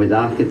sit down with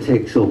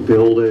architects or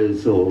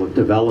builders or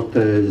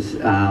developers,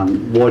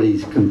 what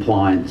is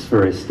compliance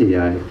for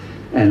SDA?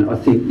 And I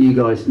think you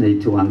guys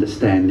need to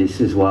understand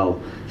this as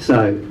well.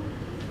 So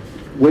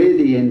where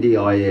the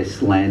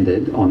NDIS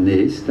landed on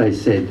this, they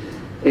said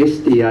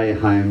SDA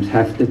homes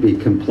have to be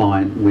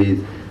compliant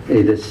with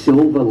either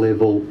silver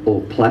level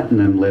or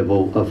platinum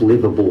level of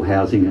Livable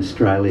Housing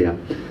Australia.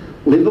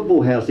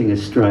 Livable Housing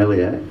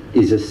Australia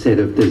is a set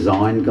of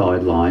design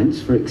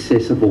guidelines for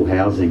accessible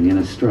housing in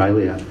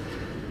Australia.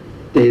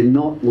 They're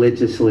not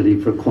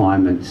legislative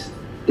requirements.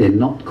 They're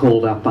not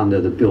called up under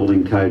the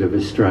Building Code of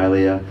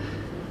Australia.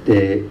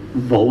 They're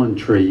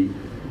voluntary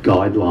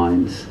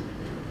guidelines.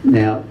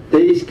 Now,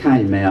 these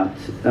came out,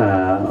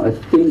 I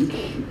think,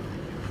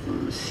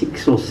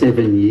 6 or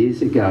 7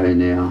 years ago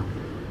now,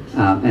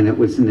 and it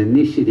was an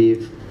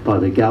initiative by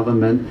the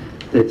government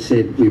that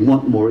said we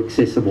want more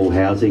accessible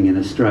housing in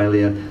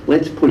Australia.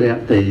 Let's put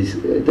out these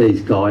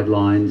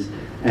guidelines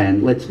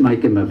and let's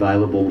make them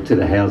available to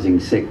the housing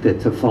sector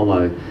to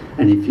follow.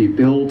 And if you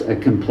build a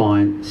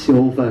compliant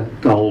silver,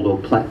 gold or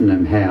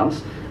platinum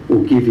house,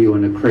 we'll give you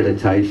an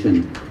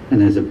accreditation.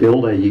 And as a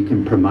builder, you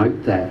can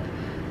promote that.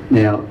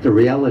 Now, the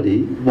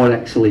reality, what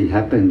actually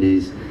happened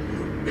is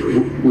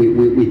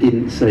we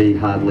didn't see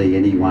hardly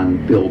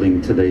anyone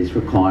building to these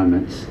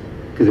requirements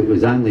because it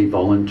was only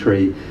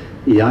voluntary.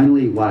 The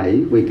only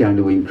way we're going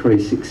to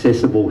increase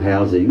accessible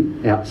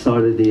housing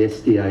outside of the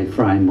SDA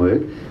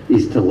framework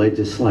is to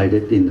legislate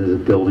it into the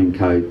building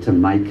code to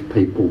make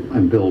people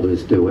and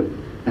builders do it.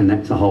 And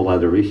that's a whole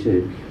other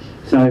issue.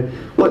 So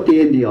what the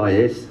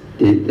NDIS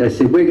did, they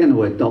said we're going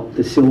to adopt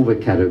the silver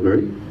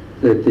category,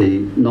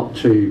 the not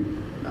too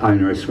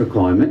onerous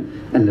requirement,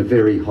 and the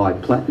very high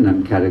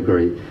platinum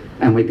category.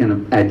 And we're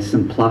going to add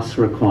some plus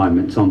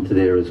requirements onto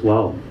there as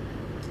well.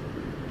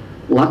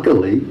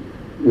 Luckily,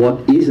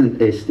 what isn't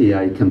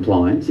SDA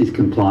compliance is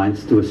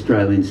compliance to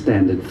Australian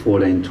Standard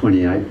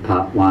 1428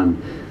 Part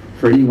 1.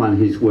 For anyone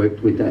who's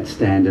worked with that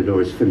standard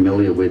or is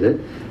familiar with it,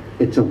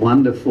 it's a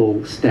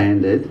wonderful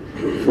standard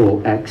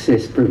for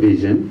access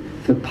provision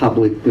for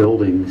public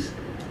buildings.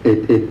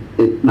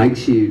 It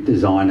makes you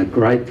design a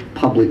great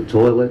public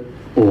toilet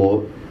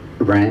or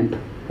ramp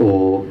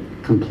or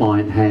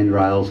compliant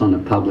handrails on a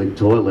public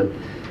toilet.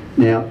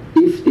 Now,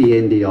 if the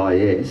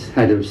NDIS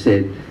had have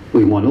said,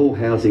 we want all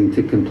housing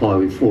to comply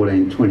with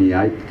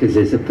 1428, because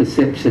there's a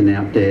perception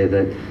out there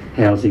that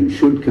housing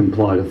should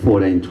comply to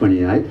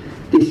 1428,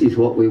 this is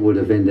what we would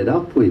have ended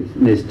up with.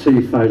 And there's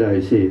two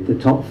photos here. The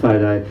top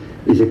photo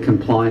is a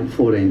compliant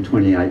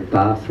 1428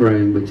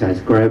 bathroom, which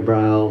has grab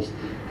rails,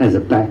 has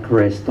a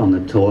backrest on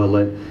the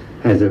toilet,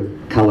 has a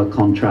colour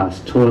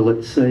contrast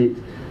toilet seat.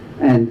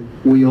 And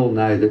we all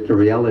know that the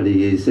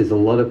reality is there's a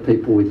lot of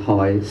people with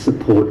high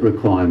support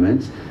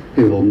requirements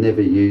who will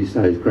never use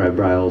those grab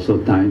rails or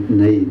don't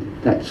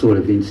need that sort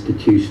of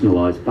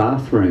institutionalised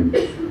bathroom.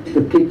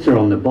 The picture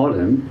on the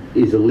bottom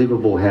is a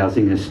Livable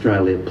Housing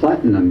Australia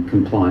Platinum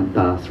compliant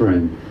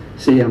bathroom.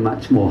 See how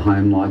much more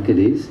home-like it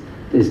is?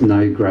 There's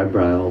no grab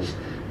rails,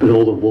 but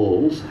all the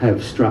walls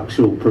have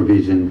structural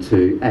provision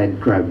to add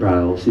grab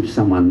rails if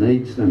someone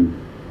needs them.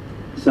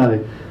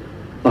 So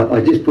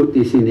I just put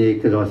this in here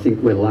because I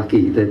think we're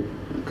lucky that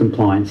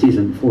compliance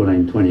isn't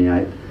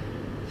 1428.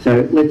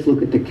 So let's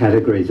look at the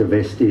categories of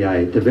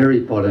SDA. At the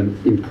very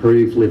bottom,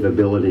 improved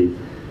livability.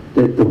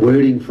 The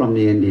wording from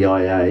the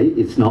NDIA,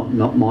 it's not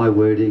my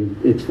wording,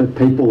 it's for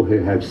people who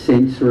have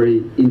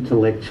sensory,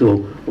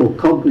 intellectual or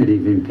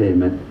cognitive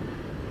impairment.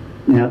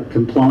 Now,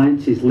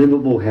 compliance is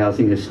Livable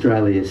Housing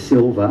Australia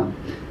Silver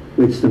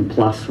with some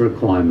plus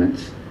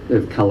requirements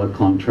of colour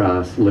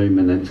contrast,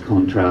 luminance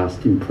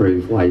contrast,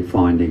 improved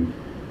wayfinding.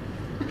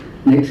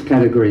 Next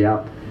category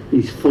up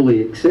is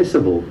fully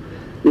accessible.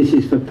 This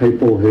is for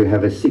people who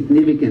have a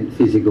significant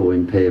physical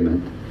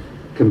impairment.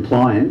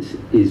 Compliance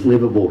is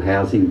Livable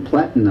Housing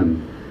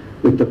Platinum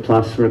with the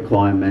plus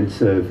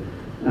requirements of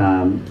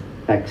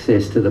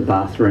access to the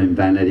bathroom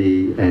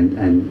vanity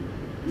and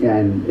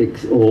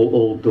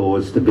all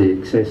doors to be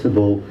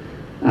accessible,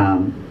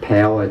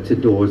 power to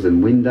doors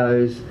and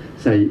windows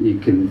so you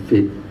can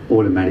fit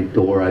automatic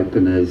door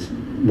openers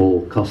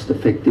more cost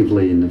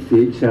effectively in the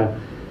future,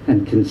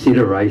 and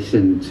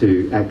consideration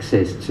to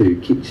access to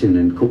kitchen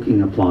and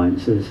cooking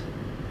appliances.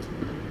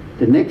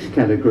 The next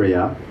category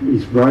up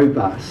is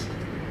robust.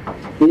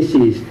 This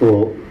is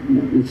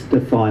it's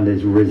defined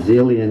as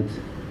resilient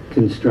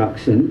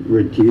construction,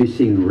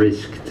 reducing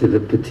risk to the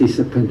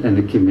participant and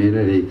the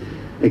community.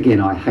 Again,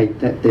 I hate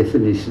that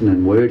definition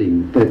and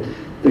wording, but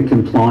the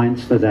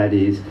compliance for that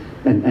is,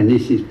 and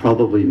this is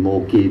probably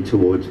more geared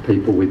towards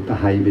people with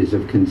behaviours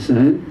of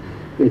concern.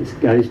 It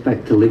goes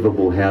back to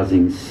Livable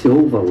Housing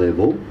Silver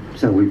level,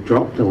 so we've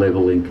dropped the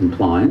level in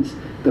compliance,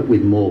 but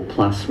with more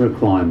plus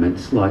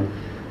requirements like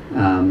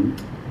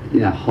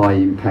high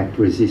impact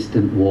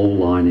resistant wall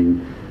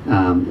lining,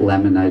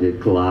 laminated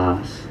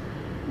glass,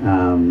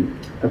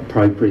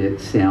 appropriate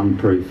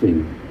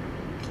soundproofing.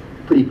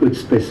 Pretty good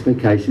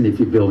specification if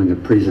you're building a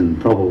prison,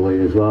 probably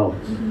as well.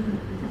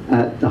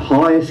 The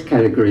highest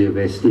category of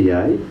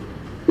SDA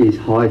is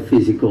high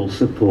physical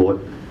support.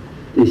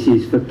 This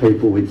is for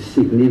people with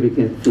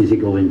significant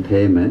physical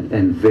impairment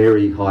and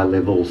very high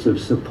levels of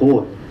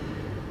support.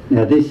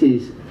 Now this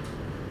is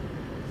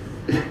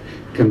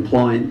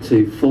compliant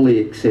to fully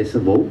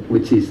accessible,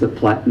 which is the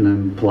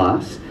Platinum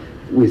Plus,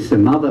 with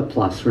some other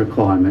plus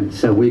requirements.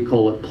 So we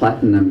call it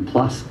Platinum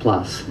Plus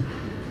Plus.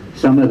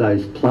 Some of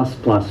those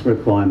plus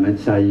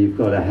requirements are you've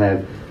got to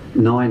have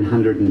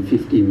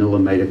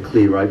 950mm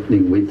clear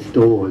opening width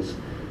doors.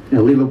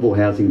 Now Livable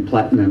Housing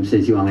Platinum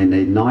says you only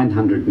need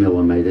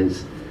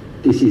 900mm.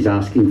 This is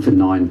asking for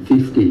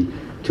 950.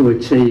 To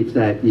achieve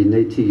that, you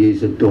need to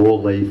use a door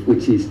leaf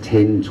which is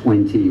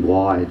 1020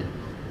 wide,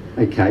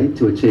 okay,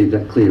 to achieve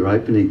that clear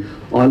opening.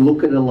 I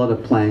look at a lot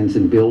of plans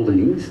and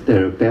buildings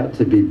that are about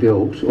to be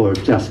built or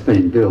have just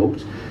been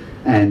built,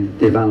 and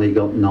they've only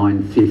got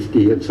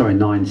 970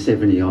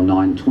 or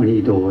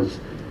 920 doors,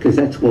 because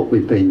that's what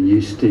we've been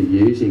used to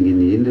using in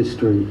the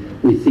industry.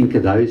 We think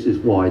of those as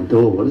wide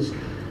doors.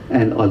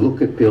 And I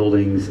look at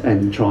buildings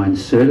and try and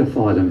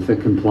certify them for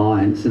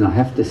compliance, and I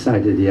have to say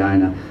to the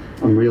owner,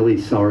 I'm really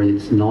sorry,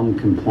 it's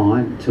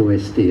non-compliant to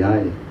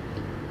SDA.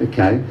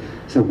 Okay,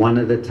 so one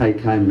of the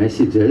take-home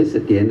messages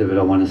at the end of it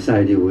I want to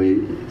say to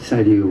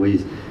you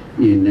is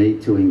you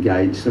need to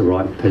engage the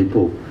right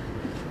people,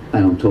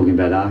 and I'm talking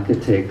about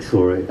architects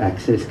or an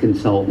access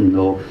consultant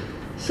or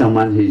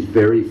someone who's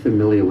very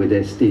familiar with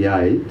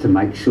SDA to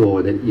make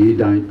sure that you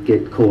don't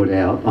get caught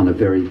out on a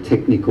very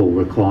technical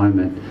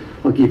requirement.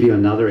 I'll give you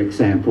another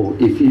example.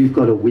 If you've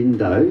got a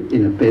window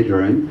in a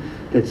bedroom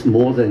that's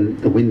more than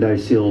the window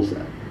sill's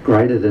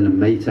greater than 1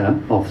 metre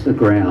off the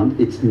ground,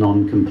 it's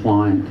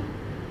non-compliant,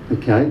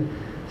 okay?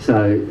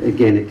 So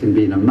again, it can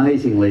be an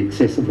amazingly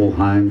accessible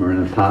home or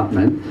an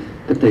apartment,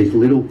 but these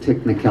little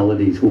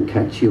technicalities will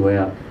catch you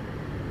out.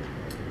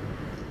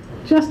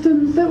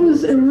 Justin, that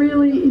was a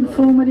really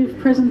informative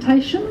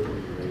presentation.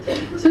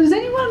 So does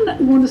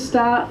anyone want to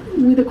start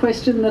with a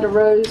question that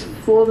arose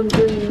for them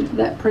during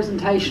that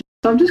presentation?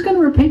 So I'm just going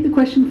to repeat the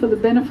question for the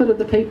benefit of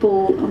the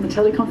people on the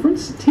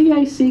teleconference.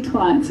 TAC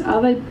clients, are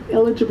they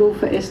eligible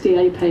for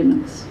SDA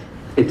payments?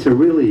 It's a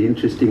really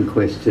interesting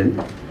question,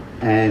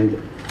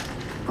 and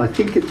I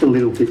think it's a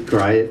little bit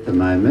grey at the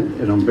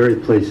moment, and I'm very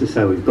pleased to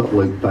say we've got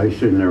Luke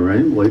Bosher in the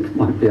room. Luke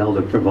might be able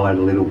to provide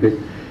a little bit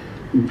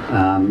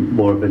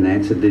more of an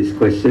answer to this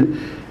question.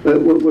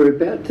 But we're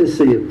about to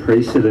see a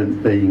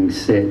precedent being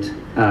set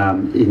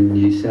in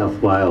New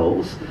South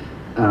Wales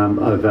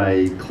of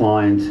a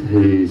client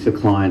who's a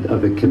client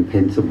of a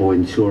compensable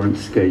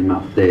insurance scheme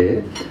up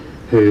there,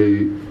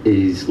 who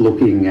is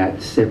looking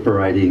at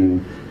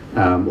separating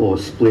or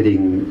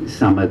splitting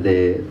some of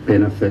their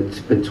benefits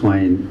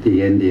between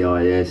the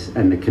NDIS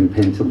and the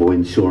compensable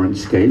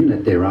insurance scheme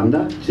that they're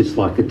under, just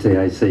like a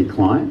TAC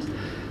client.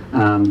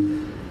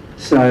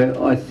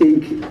 So I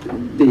think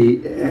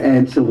the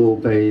answer will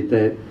be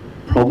that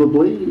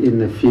probably in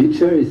the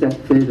future. Is that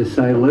fair to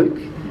say, Luke?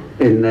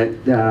 In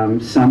that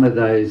some of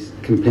those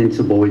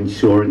compensable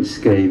insurance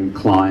scheme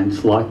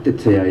clients like the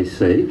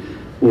TAC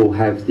will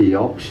have the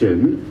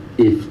option,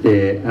 if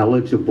they're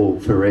eligible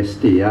for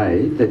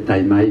SDA, that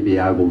they may be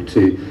able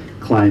to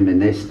claim an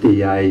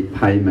SDA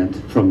payment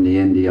from the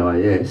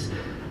NDIS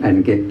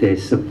and get their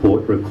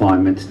support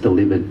requirements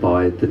delivered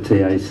by the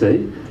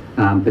TAC.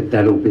 But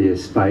that'll be a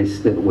space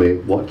that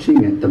we're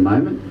watching at the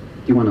moment.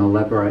 Do you want to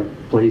elaborate,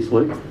 please,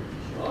 Luke?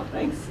 Sure,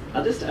 thanks.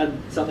 I'll just add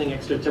something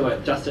extra to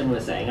what Justin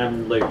was saying.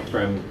 I'm Luke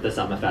from the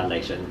Summer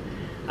Foundation.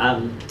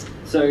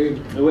 So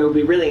it will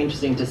be really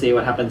interesting to see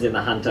what happens in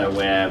the Hunter,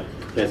 where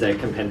there's a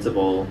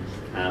compensable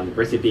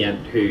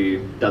recipient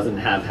who doesn't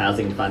have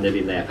housing funded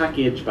in their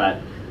package, but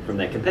from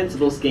their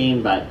compensable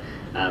scheme, but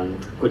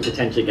could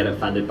potentially get it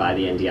funded by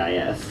the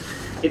NDIS.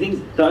 I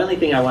think the only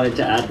thing I wanted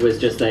to add was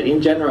just that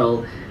in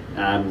general,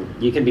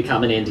 you can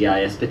become an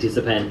NDIS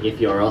participant if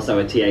you're also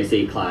a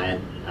TAC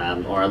client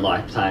or a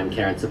lifetime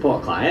care and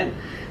support client.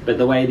 But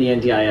the way the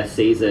NDIS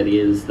sees it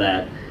is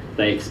that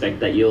they expect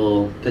that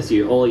you'll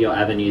pursue all your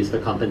avenues for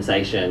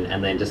compensation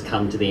and then just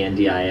come to the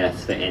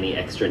NDIS for any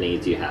extra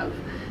needs you have.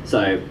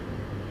 So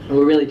it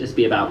will really just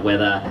be about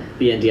whether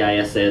the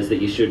NDIS says that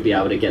you should be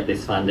able to get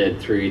this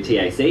funded through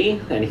TAC,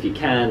 and if you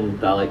can,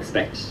 they'll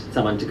expect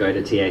someone to go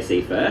to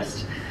TAC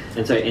first.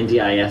 And so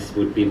NDIS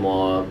would be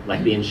more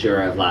like the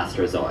insurer of last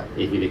resort.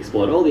 If you've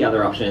explored all the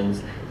other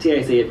options,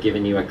 TAC have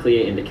given you a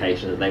clear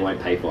indication that they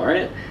won't pay for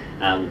it,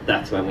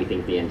 that's when we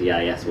think the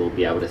NDIS will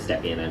be able to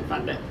step in and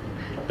fund it.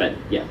 But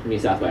yeah, New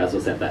South Wales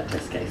will set that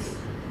test case.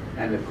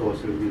 And of course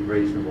it'll be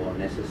reasonable and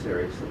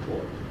necessary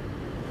support.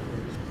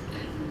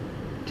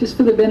 Just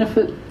for the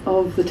benefit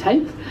of the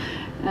tape,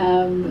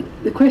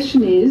 the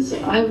question is,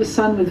 I have a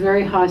son with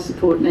very high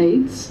support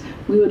needs.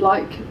 We would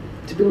like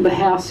to build a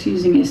house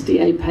using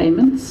SDA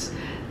payments.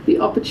 The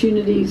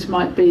opportunities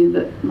might be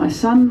that my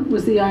son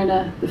was the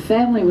owner, the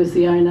family was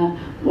the owner,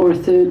 or a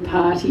third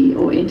party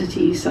or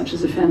entity such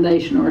as a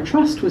foundation or a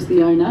trust was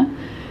the owner.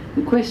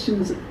 The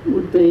questions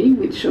would be,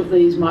 which of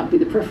these might be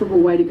the preferable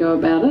way to go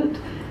about it?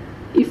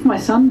 If my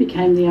son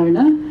became the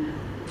owner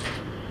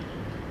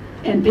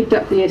and picked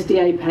up the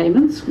SDA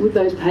payments, would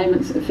those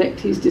payments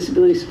affect his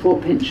disability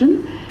support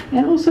pension?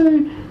 And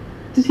also,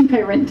 does he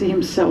pay rent to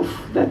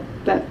himself? That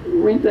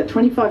rent, that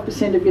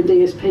 25% of your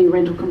DSP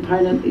rental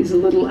component is a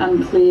little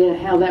unclear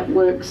how that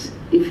works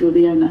if you're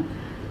the owner.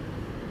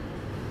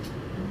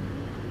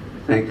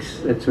 Thanks.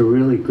 That's a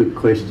really good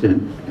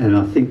question, and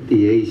I think the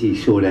easy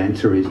short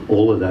answer is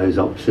all of those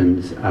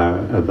options are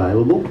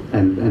available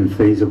and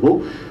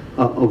feasible.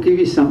 I'll give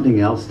you something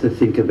else to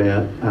think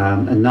about.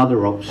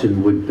 Another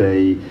option would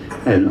be,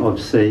 and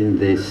I've seen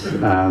this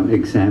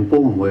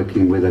example, I'm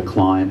working with a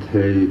client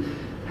who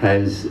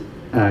has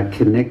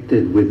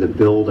connected with a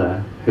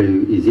builder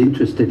who is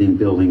interested in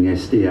building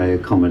SDA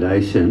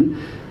accommodation,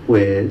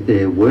 where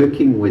they're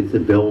working with the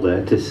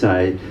builder to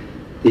say,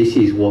 this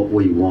is what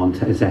we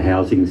want as a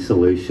housing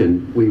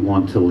solution. We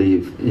want to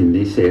live in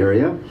this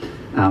area.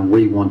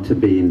 We want to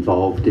be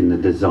involved in the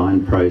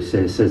design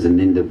process as an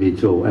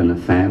individual and a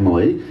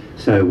family.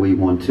 So we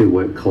want to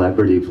work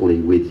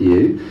collaboratively with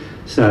you.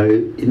 So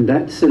in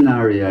that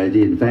scenario,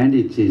 the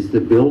advantage is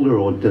the builder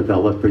or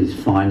developer is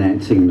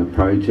financing the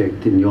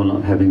project and you're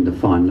not having to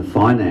find the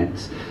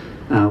finance,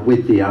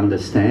 with the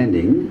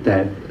understanding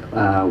that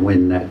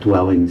when that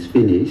dwelling's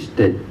finished,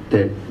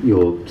 that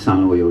your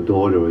son or your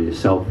daughter or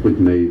yourself would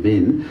move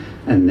in,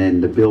 and then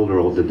the builder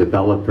or the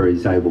developer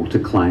is able to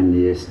claim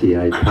the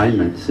SDA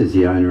payments as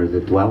the owner of the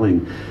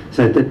dwelling.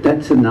 So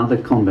that's another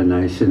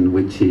combination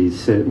which is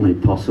certainly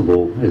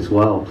possible as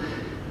well.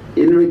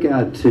 In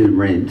regard to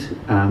rent,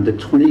 the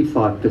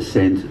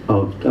 25%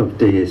 of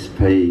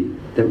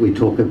DSP that we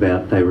talk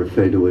about, they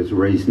refer to as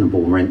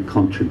reasonable rent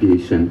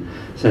contribution.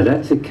 So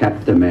that's a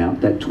capped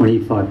amount, that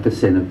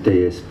 25% of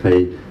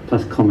DSP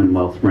plus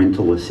Commonwealth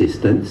rental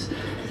assistance.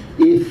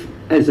 If,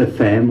 as a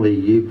family,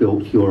 you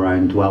built your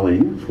own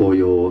dwelling for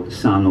your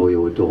son or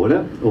your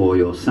daughter, or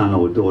your son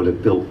or daughter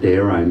built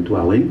their own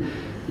dwelling,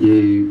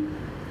 you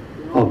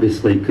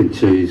obviously could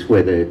choose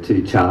whether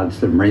to charge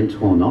them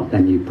rent or not,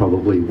 and you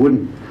probably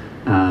wouldn't.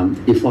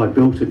 If I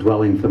built a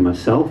dwelling for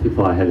myself, if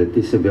I had a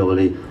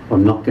disability,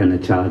 I'm not going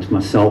to charge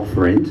myself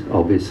rent,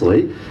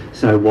 obviously.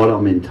 So what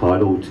I'm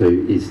entitled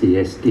to is the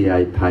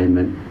SDA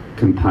payment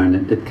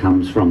component that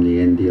comes from the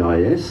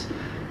NDIS,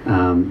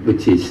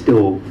 which is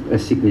still a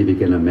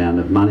significant amount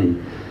of money.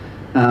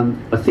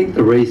 I think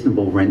the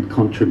reasonable rent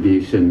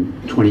contribution,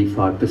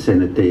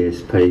 25% of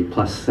DSP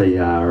plus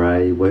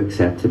CRA,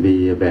 works out to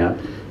be about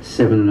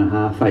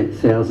 $7,500,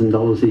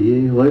 $8,000 a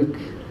year, Luke,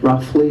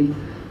 roughly.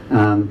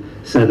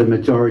 So the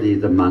majority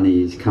of the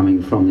money is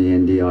coming from the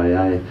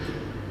NDIA.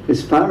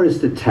 As far as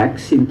the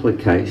tax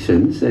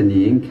implications and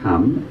the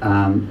income,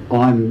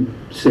 I'm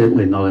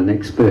certainly not an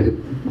expert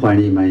by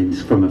any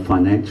means from a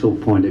financial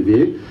point of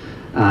view.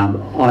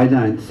 I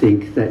don't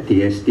think that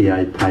the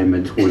SDA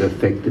payment would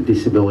affect the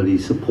disability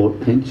support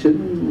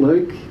pension,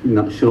 Luke, I'm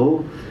not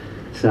sure.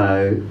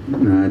 So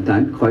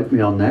don't quote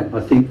me on that.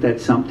 I think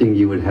that's something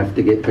you would have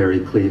to get very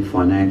clear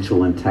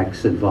financial and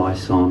tax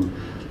advice on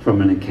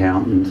from an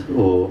accountant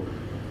or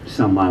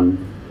someone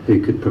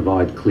who could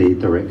provide clear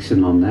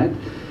direction on that.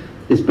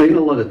 There's been a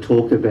lot of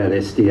talk about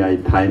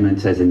SDA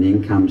payments as an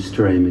income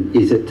stream, and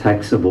is it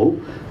taxable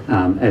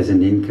as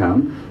an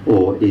income,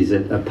 or is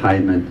it a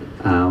payment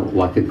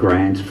like a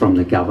grant from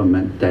the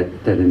government that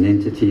an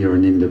entity or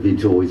an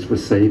individual is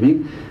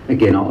receiving?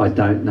 Again, I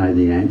don't know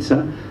the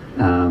answer,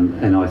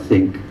 and I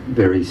think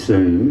very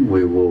soon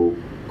we will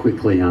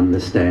quickly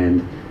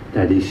understand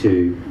that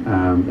issue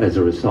as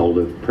a result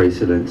of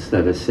precedents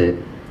that are set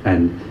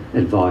and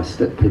advice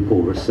that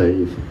people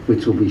receive,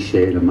 which will be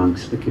shared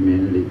amongst the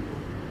community.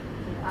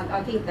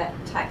 I think that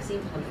tax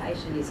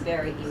implication is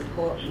very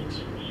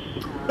important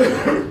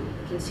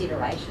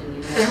consideration,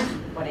 you know,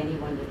 what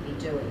anyone would be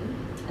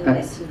doing,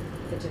 unless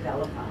the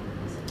developer,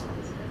 I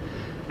suppose.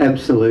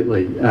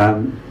 Absolutely.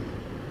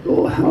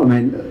 I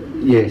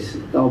mean, yes,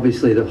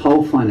 obviously the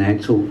whole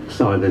financial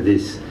side of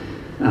this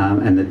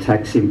and the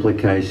tax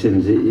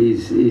implications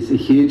is a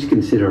huge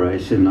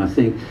consideration. I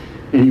think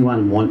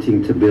anyone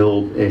wanting to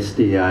build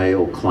SDA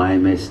or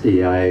claim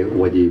SDA, or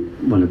whether you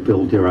want to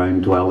build your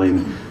own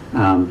dwelling,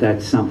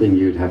 that's something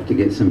you'd have to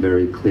get some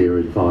very clear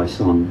advice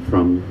on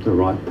from the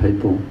right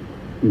people.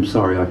 I'm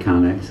sorry I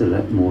can't answer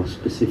that more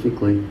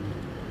specifically.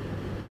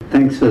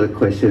 Thanks for the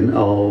question.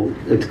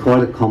 It's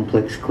quite a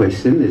complex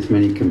question. There's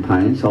many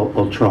components.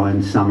 I'll try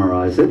and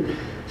summarise it.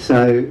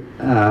 So,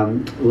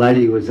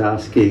 lady was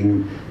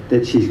asking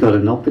that she's got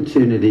an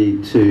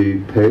opportunity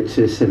to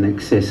purchase an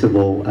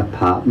accessible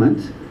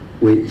apartment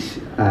which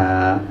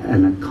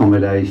an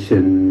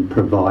accommodation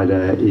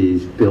provider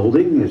is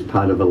building as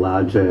part of a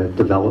larger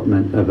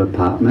development of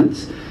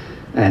apartments,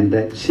 and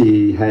that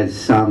she has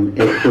some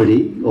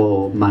equity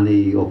or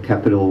money or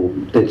capital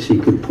that she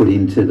could put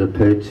into the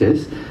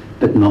purchase,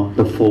 but not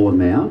the full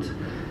amount,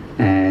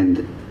 and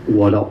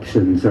what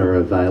options are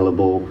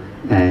available,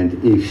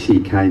 and if she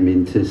came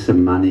into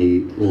some money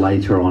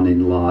later on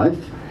in life,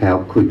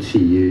 how could she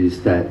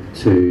use that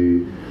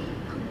to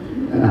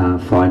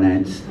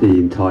finance the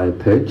entire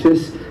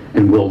purchase,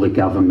 and will the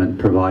government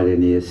provide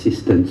any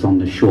assistance on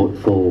the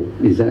shortfall?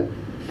 Is that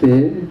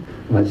fair?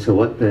 Right, so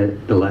what the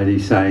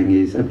lady's saying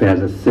is about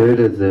a third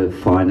of the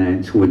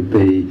finance would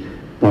be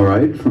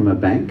borrowed from a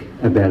bank,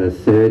 about a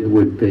third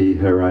would be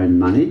her own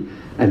money,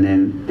 and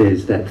then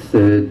there's that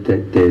third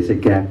that there's a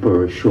gap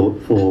or a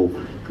shortfall,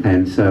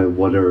 and so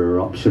what are her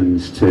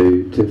options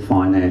to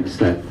finance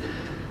that?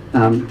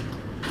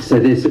 So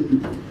there's a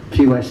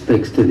few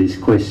aspects to this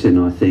question,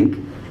 I think.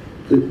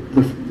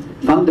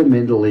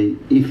 Fundamentally,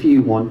 if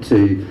you want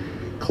to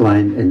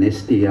claim an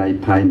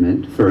SDA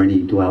payment for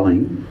any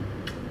dwelling,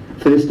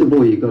 first of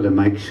all, you've got to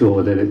make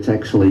sure that it's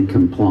actually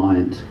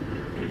compliant,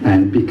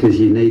 and because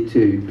you need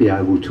to be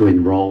able to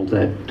enrol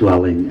that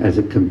dwelling as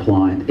a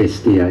compliant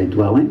SDA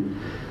dwelling.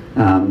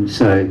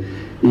 So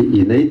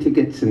you need to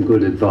get some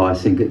good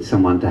advice and get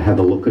someone to have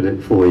a look at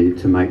it for you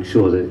to make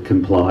sure that it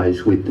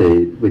complies with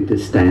the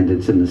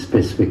standards and the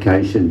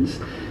specifications.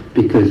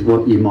 Because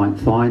what you might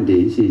find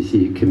is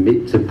you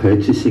commit to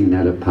purchasing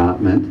that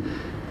apartment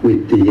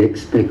with the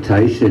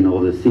expectation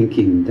or the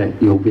thinking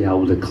that you'll be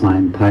able to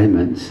claim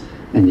payments,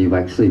 and you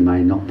actually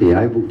may not be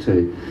able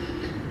to.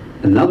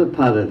 Another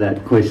part of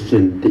that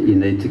question that you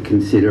need to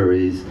consider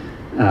is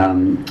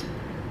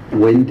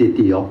when did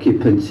the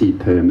occupancy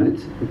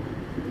permit,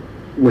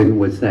 when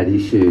was that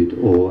issued,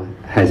 or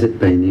has it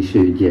been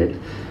issued yet?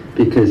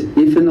 Because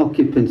if an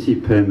occupancy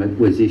permit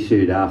was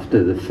issued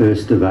after the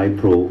 1st of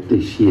April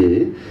this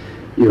year,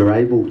 you're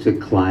able to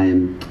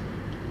claim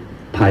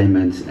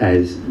payments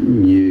as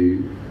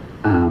new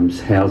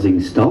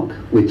housing stock,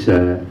 which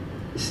are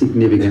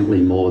significantly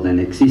more than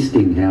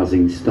existing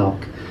housing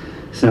stock.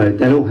 So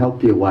that'll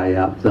help you weigh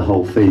up the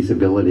whole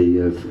feasibility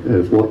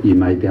of what you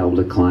may be able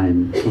to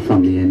claim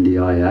from the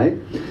NDIA.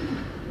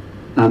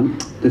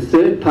 The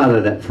third part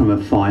of that, from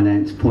a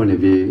finance point of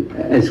view,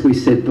 as we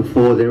said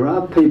before, there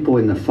are people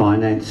in the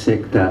finance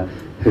sector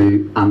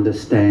who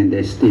understand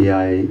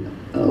SDA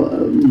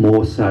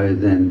more so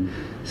than,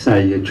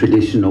 say, your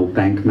traditional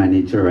bank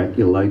manager at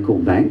your local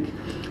bank.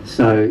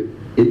 So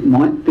it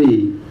might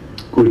be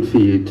good for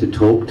you to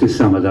talk to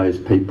some of those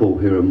people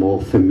who are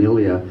more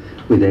familiar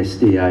with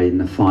SDA in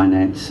the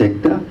finance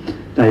sector.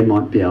 They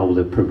might be able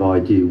to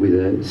provide you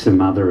with some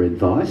other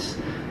advice.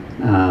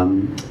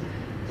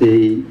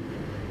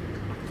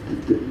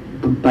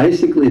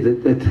 Basically,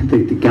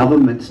 the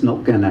government's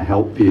not going to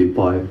help you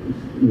by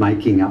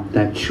making up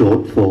that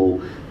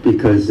shortfall,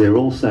 because they're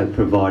also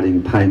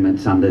providing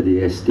payments under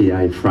the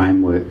SDA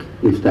framework,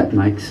 if that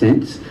makes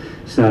sense.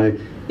 So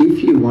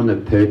if you want to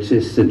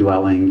purchase a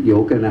dwelling,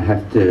 you're going to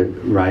have to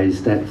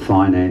raise that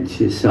finance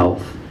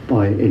yourself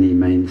by any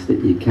means that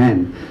you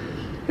can.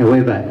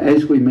 However,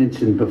 as we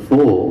mentioned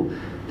before,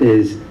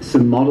 there's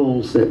some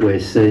models that we're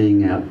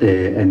seeing out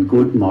there, and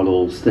good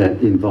models,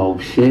 that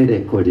involve shared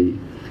equity.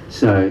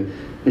 So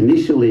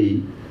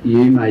initially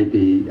you may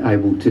be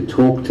able to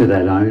talk to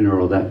that owner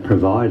or that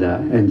provider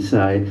and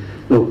say,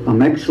 look,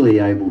 I'm actually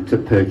able to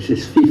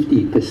purchase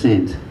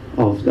 50%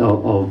 of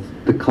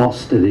the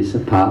cost of this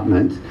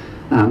apartment.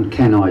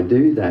 Can I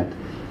do that?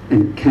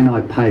 And can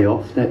I pay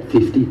off that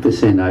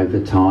 50% over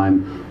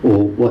time,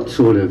 or what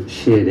sort of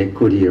shared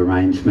equity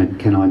arrangement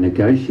can I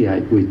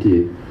negotiate with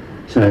you?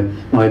 So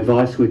my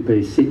advice would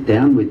be sit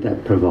down with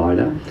that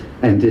provider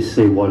and just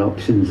see what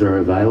options are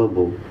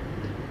available.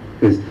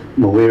 Because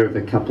I'm aware of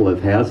a couple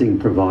of housing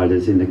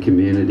providers in the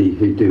community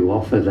who do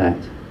offer that.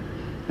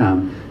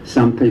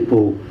 Some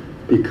people,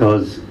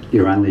 because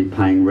you're only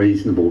paying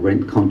reasonable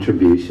rent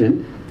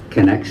contribution,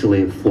 can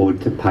actually afford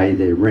to pay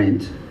their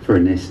rent for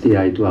an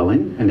SDA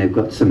dwelling, and they've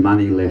got some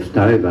money left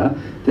over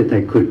that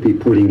they could be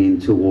putting in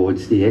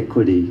towards the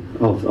equity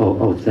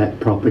of that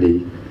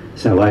property.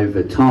 So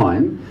over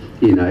time,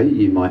 you know,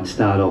 you might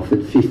start off at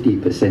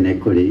 50%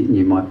 equity and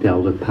you might be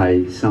able to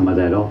pay some of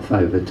that off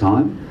over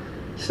time.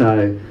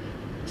 So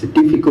it's a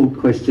difficult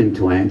question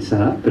to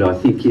answer, but I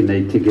think you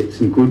need to get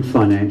some good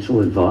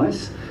financial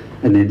advice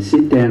and then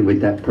sit down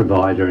with that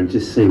provider and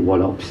just see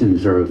what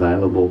options are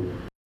available.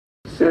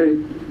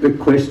 So the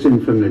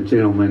question from the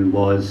gentleman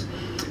was,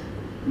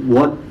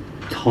 what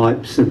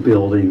types of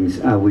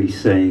buildings are we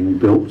seeing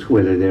built,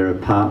 whether they're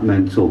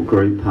apartments or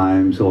group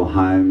homes or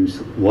homes?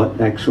 What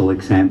actual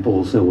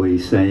examples are we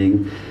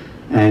seeing?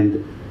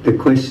 And the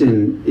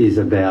question is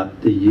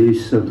about the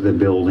use of the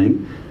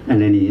building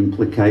and any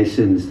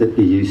implications that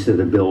the use of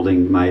the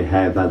building may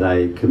have. Are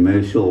they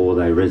commercial or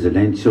are they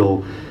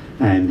residential?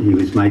 And he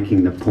was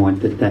making the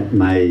point that that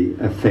may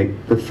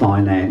affect the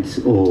finance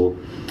or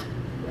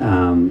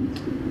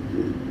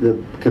the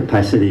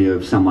capacity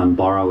of someone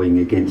borrowing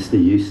against the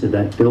use of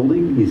that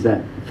building. Is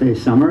that a fair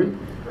summary?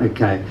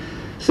 Okay.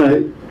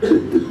 So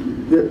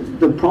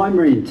the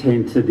primary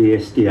intent of the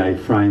SDA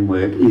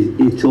framework is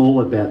it's all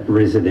about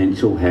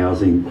residential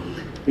housing.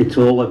 It's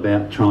all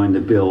about trying to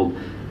build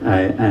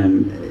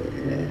an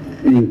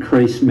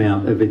increased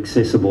amount of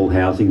accessible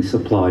housing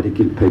supply to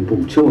give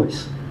people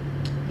choice.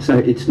 So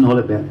it's not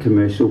about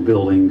commercial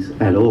buildings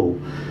at all.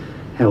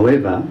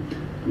 However,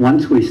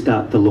 once we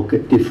start to look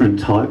at different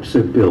types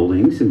of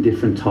buildings and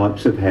different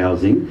types of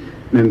housing,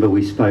 remember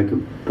we spoke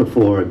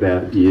before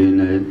about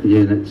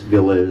units,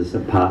 villas,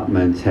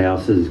 apartments,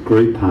 houses,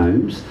 group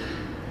homes.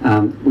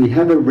 We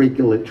have a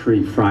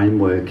regulatory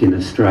framework in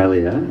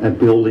Australia, a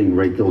building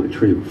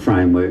regulatory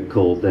framework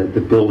called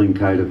the Building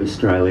Code of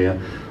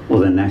Australia,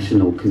 or the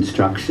National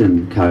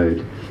Construction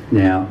Code.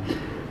 Now,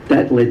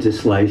 that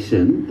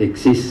legislation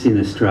exists in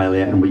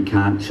Australia and we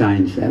can't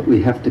change that.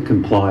 We have to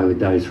comply with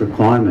those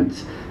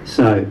requirements.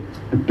 So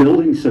a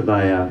building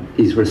surveyor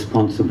is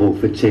responsible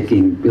for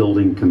checking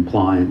building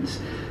compliance.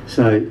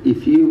 So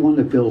if you want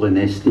to build an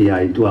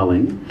SDA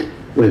dwelling,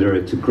 whether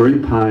it's a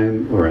group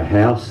home or a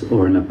house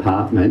or an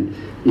apartment,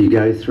 you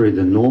go through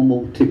the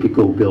normal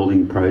typical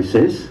building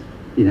process.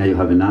 You know, you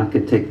have an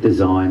architect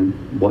design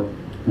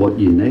what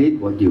you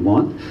need, what you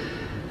want,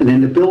 and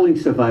then the building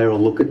surveyor will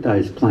look at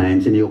those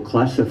plans and he'll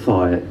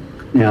classify it.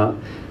 Now,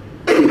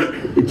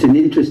 it's an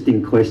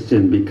interesting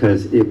question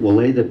because it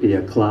will either be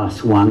a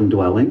Class 1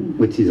 dwelling,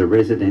 which is a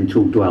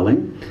residential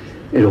dwelling,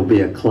 it'll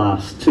be a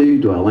Class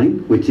 2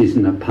 dwelling, which is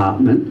an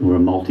apartment or a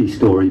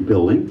multi-storey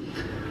building,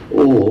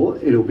 or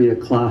it'll be a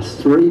Class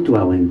 3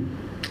 dwelling.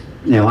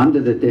 Now,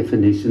 under the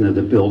definition of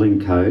the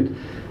building code,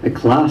 a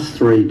Class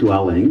 3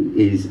 dwelling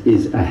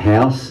is a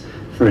house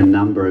for a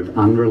number of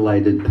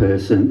unrelated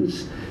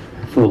persons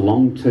for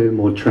long-term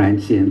or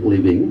transient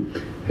living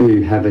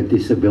who have a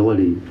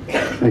disability.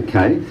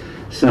 Okay,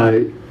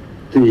 so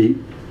the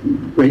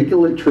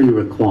regulatory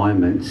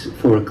requirements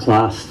for a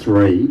Class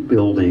 3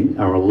 building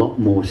are a lot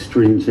more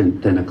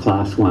stringent than a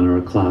Class 1 or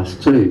a Class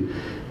 2,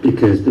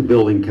 because the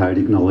building code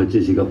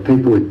acknowledges you've got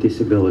people with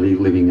disability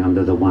living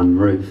under the one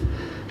roof.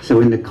 So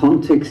in the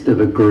context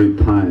of a group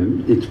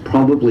home, it's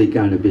probably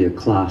going to be a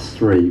Class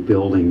 3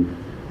 building,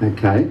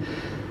 okay?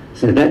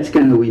 So that's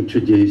going to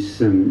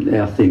introduce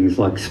our things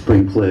like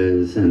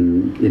sprinklers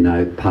and, you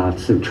know,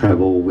 parts of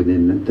travel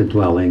within the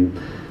dwelling.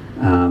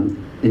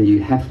 And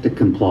you have to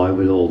comply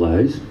with all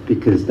those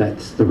because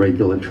that's the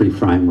regulatory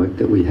framework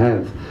that we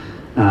have.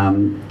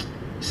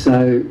 So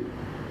I'm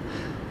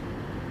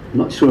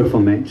not sure if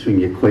I'm answering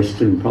your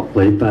question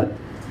properly, but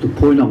the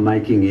point I'm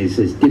making is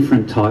there's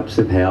different types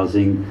of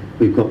housing.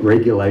 We've got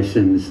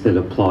regulations that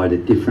apply to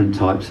different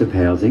types of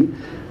housing.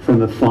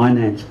 From a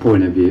finance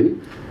point of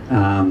view,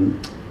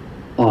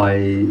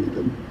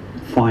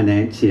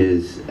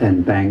 financiers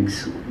and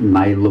banks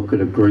may look at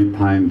a group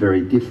home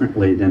very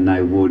differently than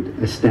they would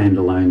a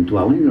standalone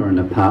dwelling or an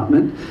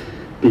apartment,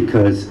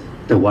 because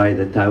the way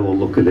that they will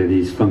look at it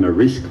is from a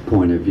risk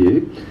point of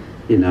view.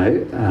 You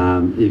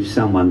know, if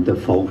someone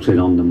defaulted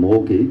on the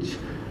mortgage,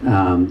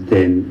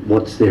 then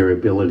what's their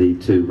ability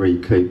to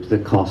recoup the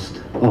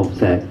cost of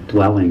that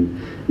dwelling?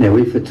 Now,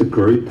 if it's a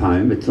group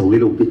home, it's a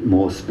little bit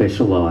more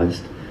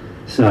specialised.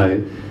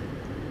 So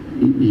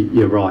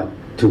you're right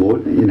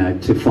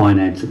to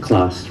finance a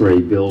Class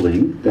 3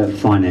 building, that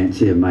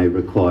financier may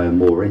require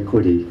more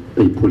equity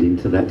be put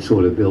into that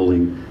sort of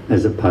building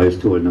as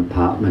opposed to an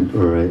apartment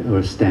or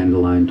a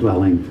standalone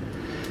dwelling.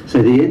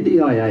 So the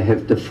NDIA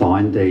have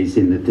defined these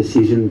in the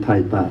decision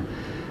paper,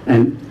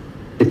 and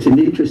it's an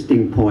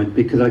interesting point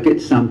because I get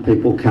some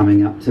people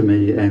coming up to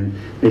me and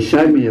they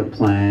show me a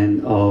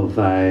plan of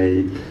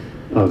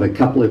a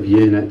couple of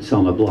units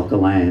on a block of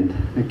land,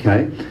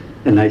 okay?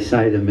 And they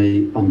say to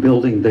me, I'm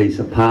building these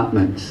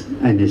apartments.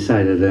 And you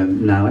say to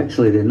them, no,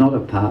 actually they're not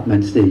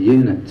apartments, they're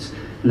units.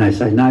 And they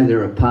say, no,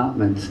 they're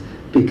apartments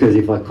because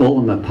if I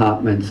call them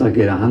apartments, I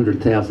get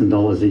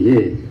 $100,000 a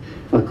year.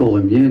 If I call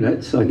them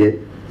units, I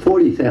get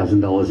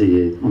 $40,000 a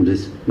year. I'm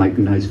just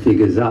making those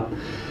figures up.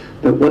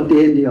 But what the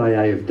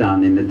NDIA have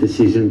done in the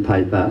decision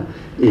paper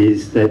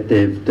is that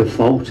they've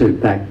defaulted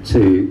back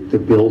to the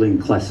building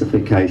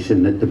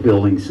classification that the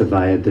building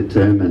surveyor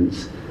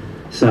determines.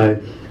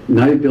 So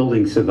no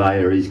building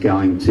surveyor is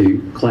going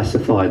to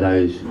classify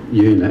those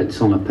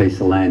units on a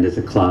piece of land as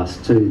a Class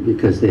 2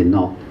 because they're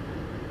not.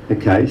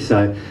 Okay,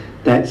 so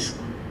that's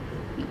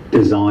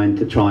designed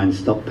to try and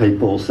stop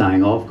people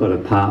saying, oh, I've got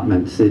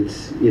apartments.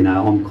 It's,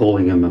 I'm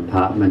calling them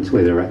apartments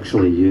where they're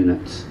actually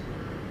units.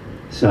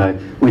 So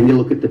when you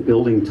look at the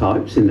building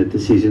types in the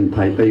decision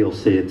paper, you'll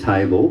see a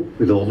table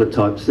with all the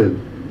types of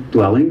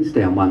dwellings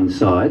down one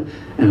side,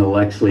 and it'll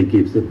actually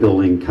give the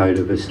Building Code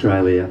of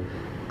Australia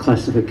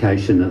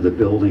classification of the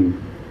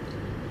building.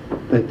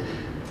 But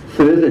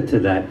further to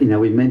that,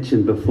 we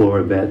mentioned before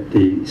about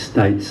the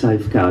state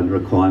safeguard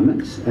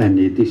requirements and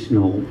the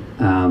additional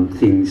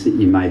things that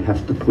you may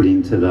have to put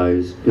into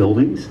those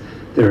buildings.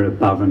 They're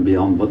above and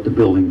beyond what the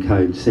building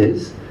code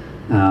says.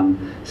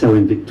 So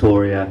in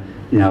Victoria,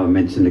 I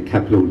mentioned the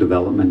capital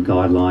development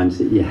guidelines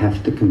that you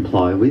have to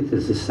comply with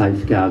as a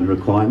safeguard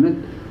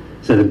requirement.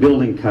 So the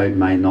building code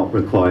may not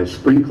require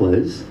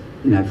sprinklers,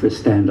 for a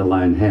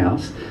standalone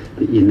house,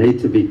 but you need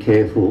to be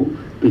careful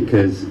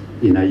because,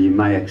 you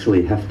may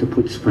actually have to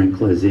put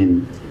sprinklers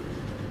in.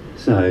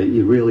 So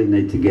you really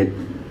need to get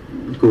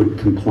good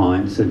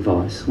compliance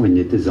advice when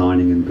you're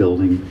designing and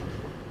building.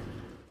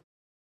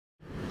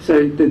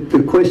 So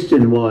the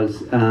question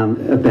was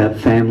about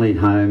family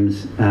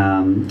homes,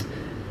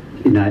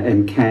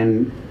 and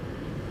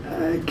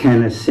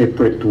can a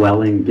separate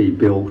dwelling be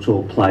built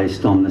or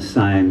placed on the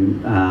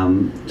same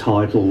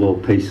title or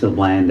piece of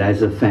land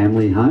as a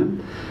family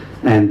home?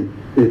 And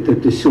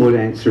the short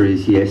answer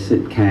is yes,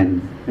 it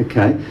can.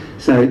 Okay,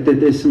 so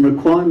there's some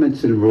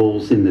requirements and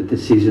rules in the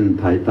decision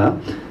paper.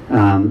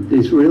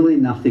 There's really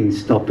nothing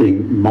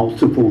stopping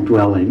multiple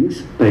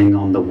dwellings being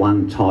on the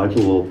one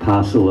title or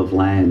parcel of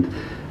land,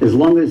 as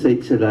long as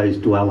each of those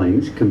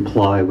dwellings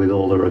comply with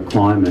all the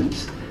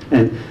requirements.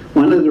 And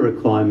one of the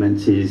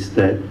requirements is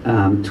that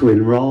to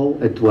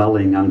enrol a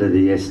dwelling under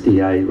the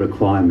SDA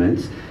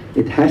requirements,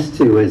 it has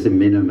to, as a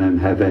minimum,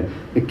 have a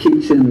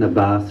kitchen, a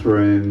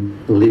bathroom,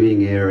 a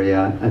living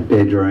area, a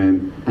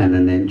bedroom, and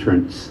an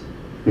entrance.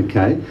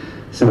 Okay?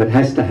 So it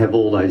has to have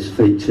all those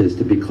features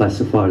to be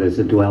classified as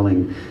a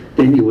dwelling.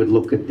 Then you would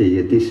look at the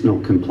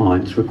additional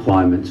compliance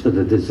requirements for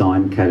the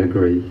design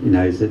category.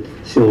 Is it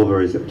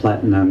silver, is it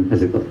platinum,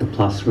 has it got the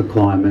plus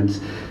requirements?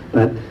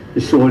 But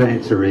the short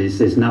answer is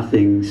there's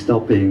nothing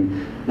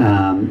stopping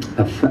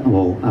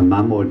a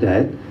mum or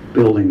dad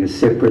building a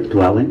separate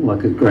dwelling,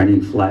 like a granny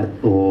flat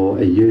or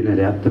a unit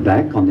out the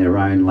back on their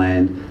own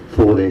land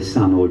for their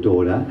son or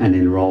daughter and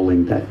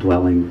enrolling that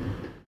dwelling.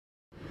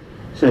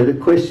 So the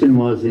question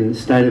was, in the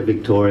state of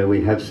Victoria,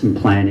 we have some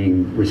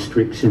planning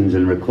restrictions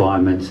and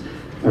requirements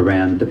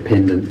around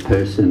dependent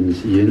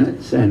persons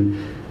units, and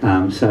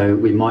so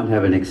we might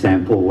have an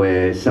example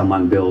where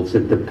someone builds a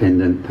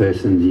dependent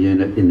person's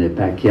unit in their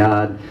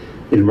backyard,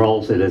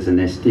 enrolls it as an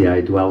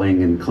SDA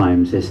dwelling and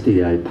claims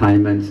SDA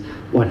payments.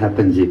 What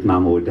happens if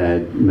mum or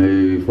dad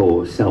move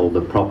or sell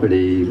the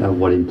property?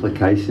 What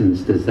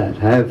implications does that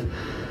have?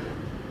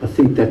 I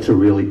think that's a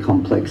really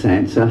complex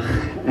answer,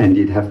 and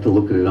you'd have to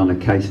look at it on a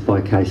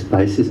case-by-case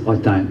basis. I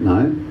don't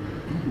know.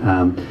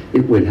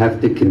 It would have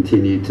to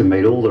continue to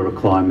meet all the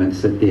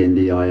requirements that the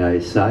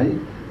NDIA say,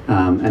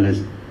 and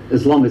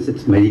as long as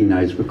it's meeting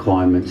those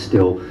requirements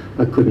still,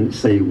 I couldn't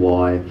see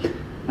why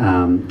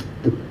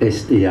the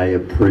SDA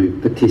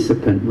approved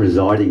participant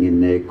residing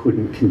in there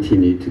couldn't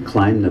continue to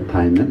claim the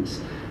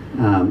payments.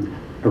 A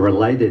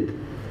related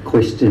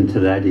question to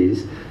that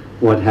is,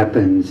 what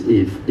happens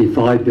if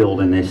I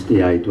build an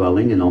SDA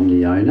dwelling and I'm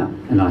the owner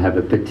and I have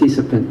a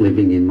participant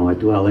living in my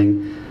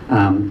dwelling?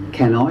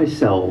 Can I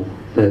sell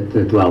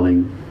the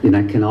dwelling?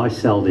 Can I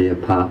sell the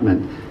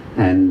apartment?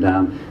 And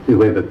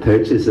whoever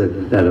purchases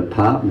that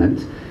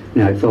apartment,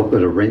 if I've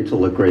got a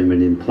rental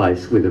agreement in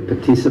place with a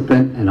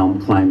participant and I'm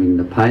claiming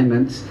the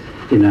payments,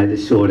 the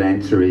short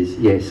answer is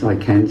yes, I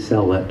can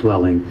sell that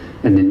dwelling.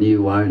 And the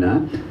new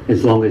owner,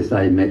 as long as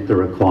they met the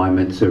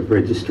requirements of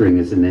registering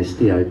as an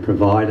SDA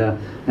provider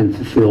and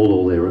fulfilled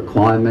all their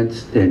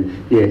requirements,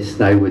 then yes,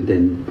 they would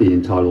then be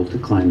entitled to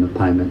claim the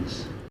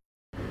payments.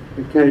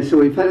 Okay, so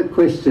we've had a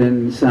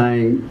question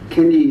saying,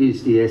 can you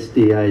use the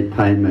SDA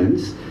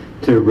payments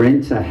to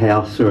rent a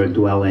house or a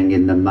dwelling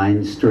in the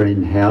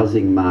mainstream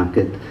housing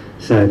market.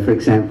 So, for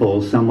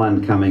example,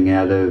 someone coming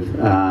out of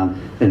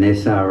an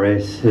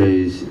SRS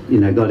who's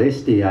got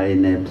SDA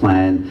in their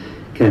plan,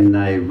 can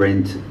they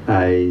rent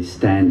a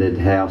standard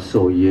house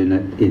or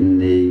unit in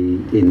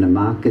the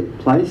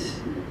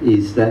marketplace?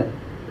 Is that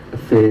a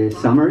fair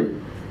summary?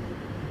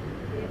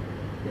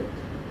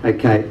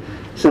 Okay,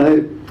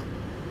 so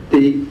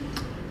to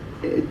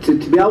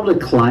be able to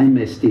claim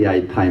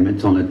SDA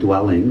payments on a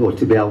dwelling, or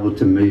to be able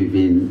to move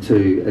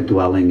into a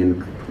dwelling,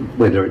 and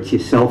whether it's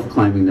yourself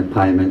claiming the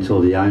payments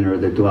or the owner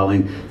of the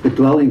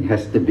dwelling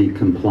has to be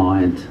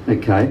compliant,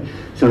 okay?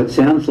 So it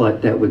sounds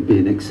like that would be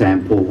an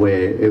example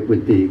where it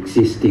would be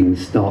existing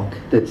stock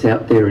that's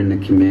out there in the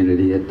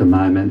community at the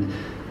moment.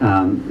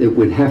 It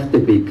would have to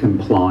be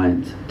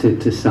compliant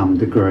to some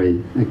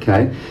degree,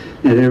 okay?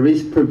 Now there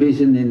is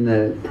provision in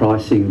the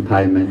pricing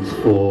payments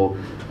for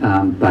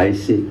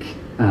basic,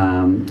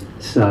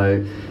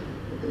 so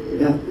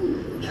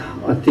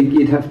I think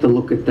you'd have to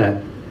look at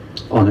that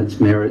on its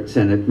merits,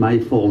 and it may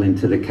fall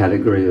into the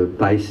category of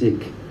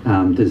basic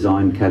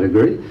design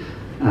category,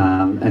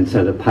 and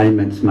so the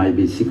payments may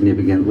be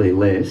significantly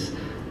less,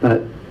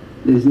 but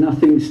there's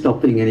nothing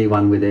stopping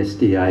anyone with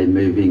SDA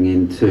moving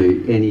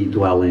into any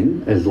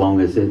dwelling as long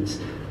as it's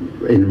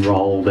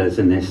enrolled as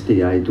an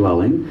SDA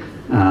dwelling.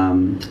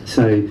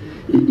 So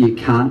you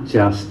can't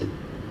just,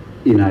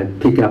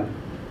 pick up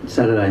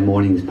Saturday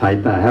morning's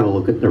paper, have a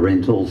look at the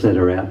rentals that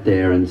are out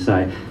there and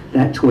say,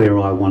 that's where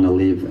I want to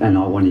live and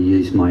I want to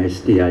use my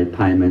SDA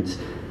payments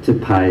to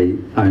pay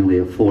only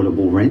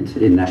affordable rent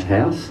in that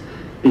house,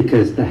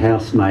 because the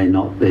house may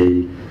not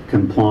be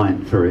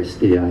compliant for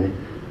SDA,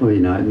 or it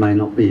may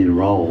not be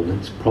enrolled.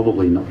 It's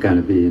probably not going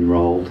to be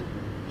enrolled.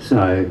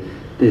 So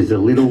there's a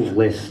little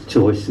less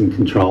choice and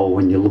control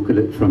when you look at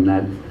it from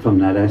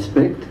that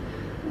aspect.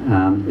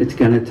 It's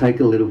going to take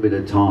a little bit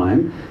of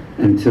time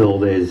until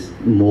there's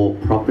more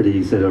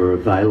properties that are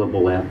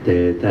available out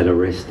there that are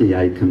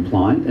SDA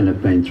compliant and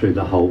have been through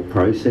the whole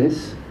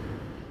process.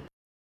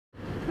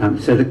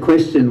 So the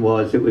question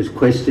was, it was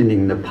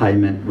questioning the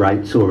payment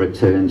rates or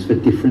returns for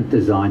different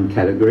design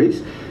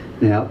categories.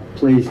 Now,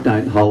 please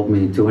don't hold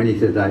me to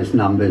any of those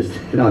numbers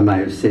that I may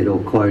have said or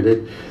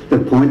quoted. The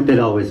point that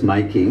I was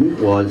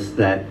making was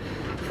that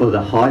for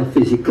the high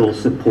physical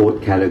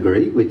support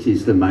category, which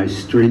is the most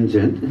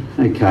stringent,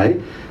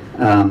 okay,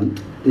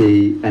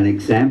 an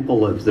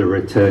example of the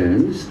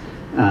returns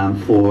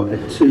for a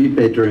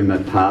 2-bedroom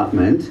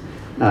apartment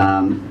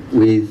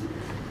with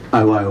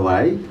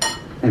OOA,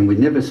 and we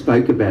never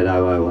spoke about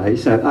OOA.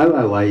 So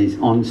OOA is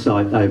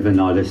on-site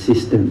overnight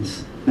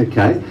assistance,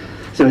 okay?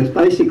 So it's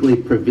basically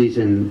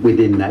provision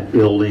within that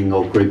building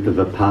or group of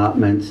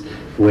apartments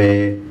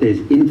where there's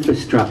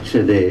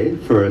infrastructure there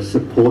for a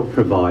support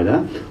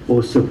provider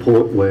or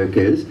support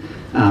workers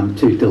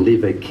to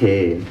deliver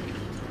care,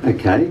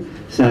 okay?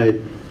 So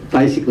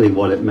basically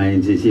what it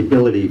means is the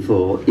ability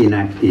for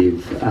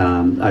inactive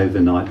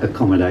overnight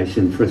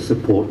accommodation for a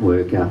support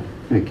worker,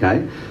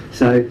 okay?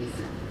 So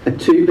a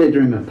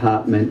 2-bedroom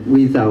apartment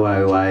with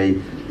OOA,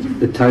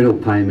 the total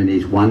payment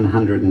is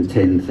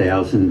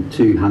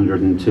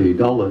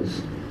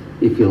 $110,202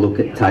 if you look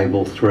at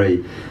table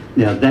 3.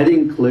 Now that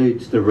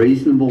includes the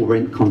reasonable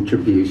rent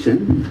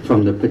contribution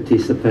from the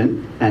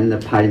participant and the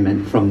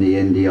payment from the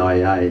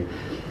NDIA.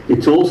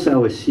 It's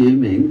also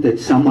assuming that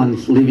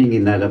someone's living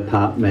in that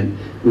apartment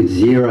with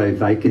 0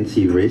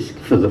 vacancy risk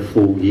for the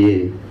full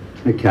year,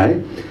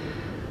 okay?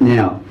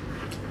 Now,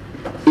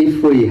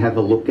 if we have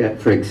a look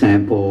at, for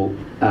example,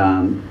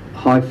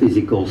 high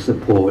physical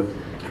support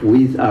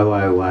with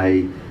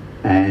OOA,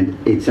 and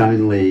it's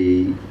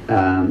only,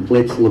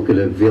 let's look at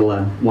a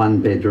villa,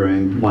 1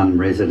 bedroom, 1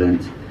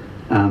 resident,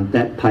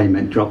 that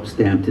payment drops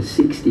down to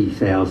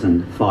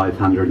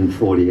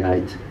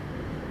 $60,548.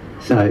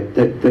 So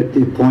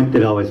the point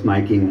that I was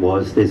making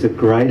was there's a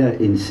greater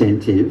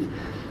incentive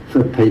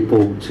for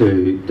people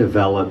to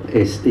develop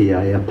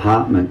SDA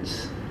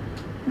apartments,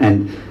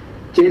 and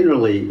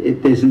generally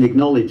there's an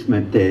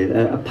acknowledgement there,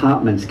 an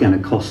apartment's going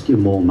to cost you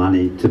more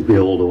money to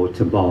build or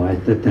to buy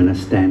than a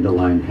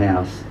standalone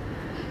house.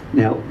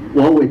 Now,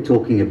 while we're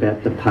talking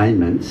about the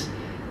payments,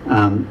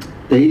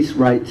 these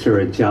rates are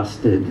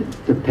adjusted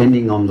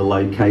depending on the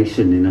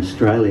location in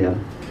Australia,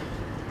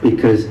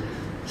 because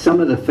some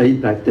of the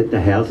feedback that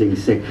the housing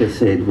sector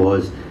said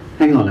was,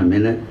 hang on a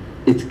minute,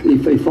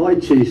 if I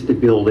choose to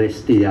build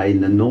SDA in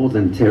the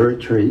Northern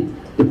Territory,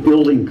 the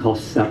building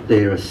costs up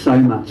there are so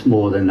much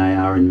more than they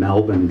are in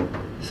Melbourne.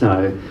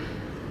 So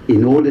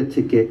in order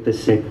to get the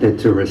sector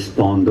to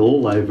respond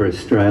all over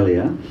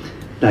Australia,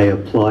 they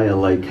apply a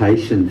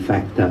location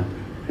factor,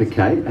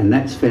 okay? And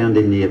that's found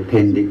in the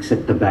appendix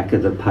at the back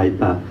of the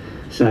paper.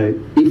 So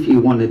if you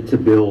wanted to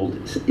build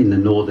in the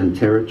Northern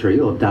Territory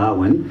or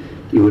Darwin,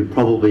 you would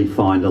probably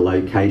find a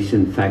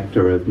location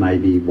factor of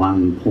maybe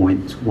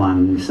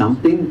 1.1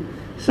 something,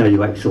 so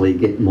you actually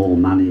get more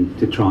money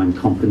to try and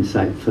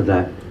compensate for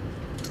that.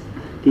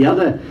 The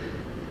other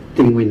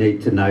thing we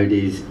need to note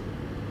is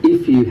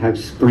if you have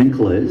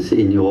sprinklers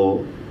in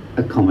your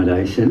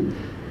accommodation,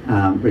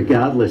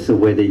 regardless of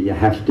whether you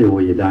have to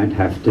or you don't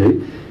have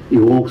to,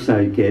 you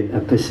also get a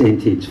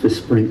percentage for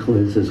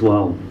sprinklers as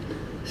well.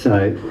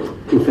 So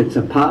if it's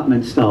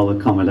apartment style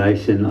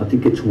accommodation, I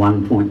think it's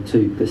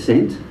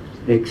 1.2%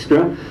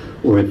 extra,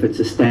 or if it's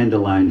a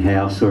standalone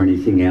house or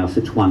anything else,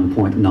 it's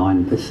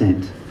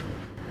 1.9%.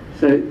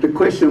 So the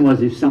question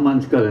was, if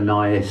someone's got an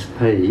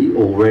ISP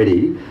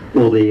already,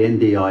 will the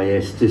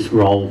NDIS just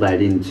roll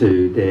that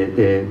into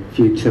their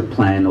future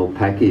plan or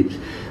package?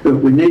 But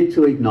we need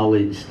to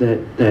acknowledge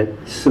that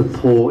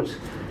support,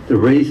 the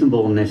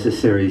reasonable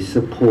necessary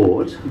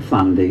support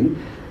funding,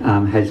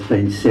 has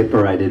been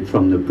separated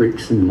from the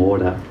bricks and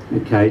mortar.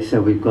 Okay,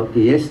 so we've got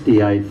the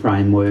SDA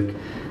framework,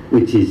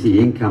 which is the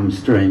income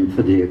stream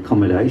for the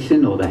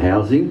accommodation or the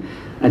housing,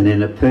 and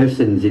then a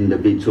person's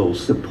individual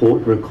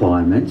support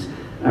requirements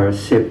are a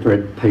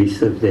separate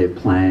piece of their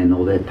plan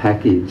or their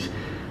package.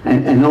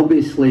 And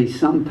obviously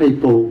some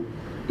people,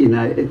 you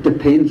know, it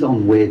depends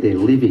on where they're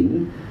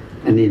living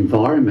and the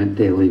environment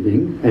they're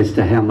living as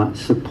to how much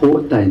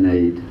support they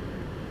need.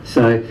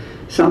 So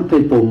some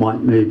people might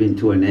move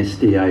into an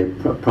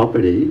SDA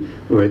property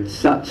where it's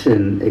such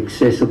an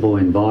accessible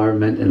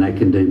environment and they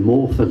can do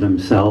more for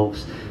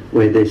themselves,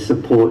 where their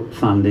support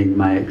funding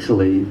may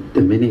actually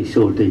diminish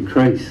or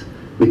decrease,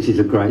 which is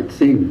a great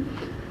thing.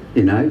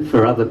 You know,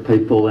 for other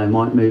people, they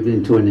might move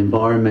into an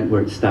environment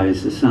where it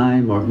stays the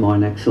same, or it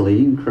might actually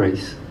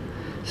increase.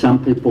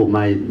 Some people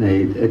may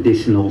need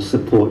additional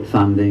support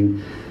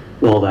funding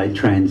while they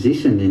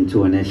transition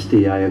into an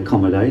SDA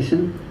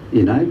accommodation,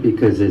 you know,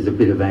 because there's a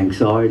bit of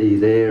anxiety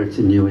there, it's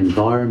a new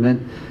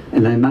environment,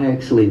 and they may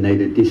actually need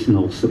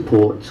additional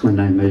supports when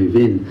they move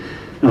in.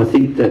 And I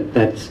think that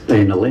that's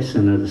been a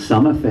lesson of the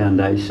Summer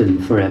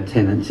Foundation for our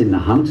tenants in the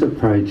Hunter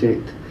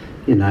project.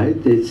 You know,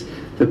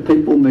 for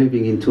people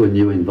moving into a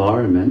new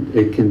environment,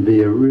 it can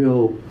be a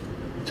real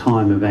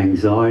time of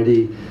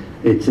anxiety,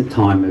 it's a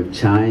time of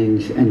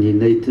change, and you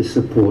need to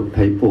support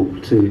people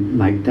to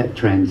make that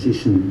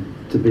transition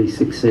to be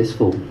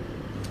successful.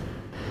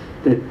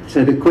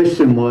 So the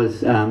question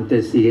was,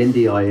 does the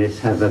NDIS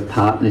have a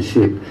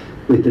partnership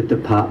with the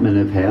Department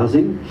of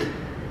Housing?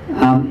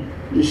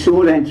 The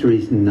short answer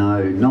is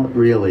no, not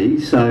really.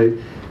 So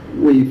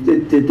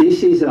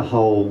this is a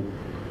whole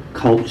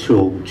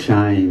cultural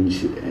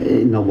change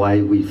in the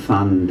way we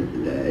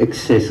fund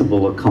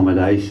accessible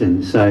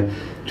accommodation. So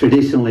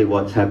traditionally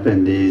what's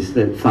happened is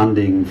that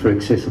funding for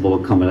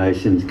accessible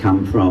accommodations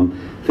come from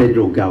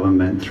federal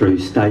government through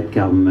state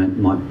government,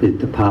 might be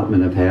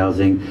Department of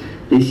Housing.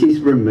 This is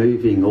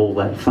removing all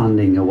that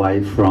funding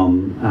away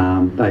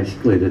from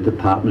basically the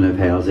Department of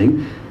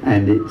Housing,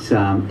 and it's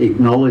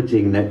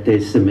acknowledging that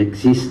there's some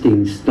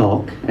existing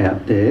stock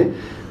out there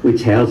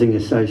which housing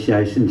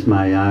associations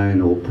may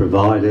own, or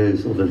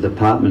providers, or the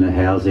Department of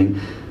Housing.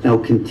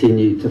 They'll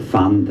continue to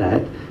fund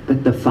that,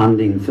 but the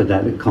funding for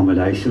that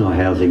accommodation or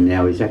housing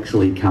now is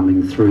actually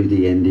coming through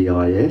the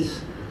NDIS.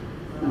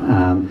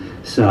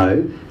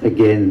 So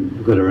again,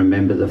 we've got to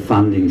remember the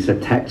funding's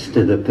attached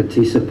to the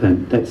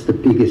participant. That's the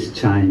biggest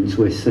change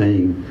we're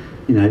seeing.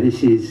 You know,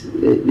 this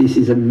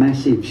is a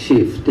massive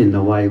shift in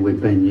the way we've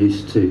been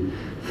used to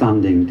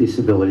funding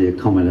disability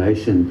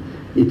accommodation.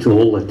 It's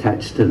all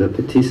attached to the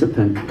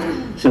participant.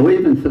 So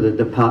even for the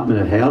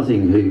Department of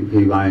Housing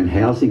who own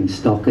housing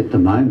stock at the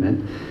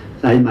moment,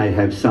 they may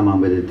have someone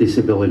with a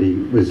disability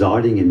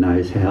residing in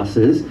those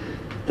houses.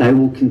 They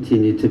will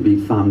continue to be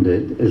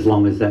funded as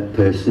long as that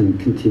person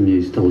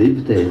continues to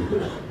live there,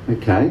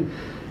 okay?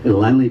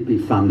 It'll only be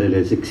funded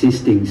as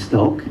existing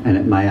stock, and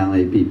it may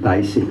only be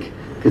basic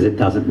because it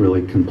doesn't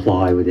really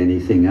comply with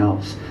anything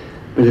else.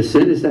 But as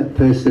soon as that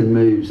person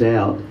moves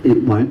out,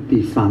 it won't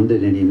be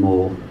funded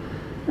anymore.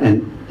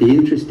 And the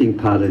interesting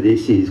part of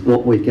this is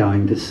what we're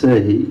going to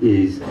see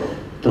is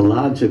the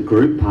larger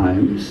group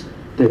homes,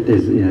 that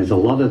there's a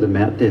lot of them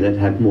out there that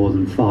have more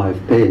than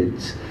 5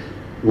 beds.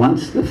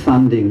 Once the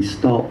funding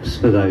stops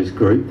for those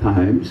group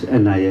homes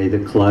and they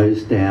either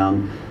close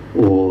down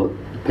or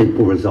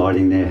people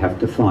residing there have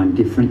to find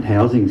different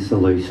housing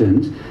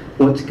solutions,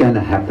 what's going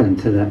to happen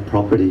to that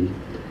property?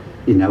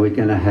 You know, we're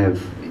going to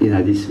have, you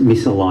know, this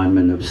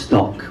misalignment of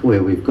stock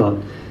where we've got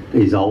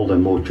these older,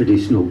 more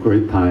traditional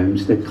group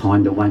homes that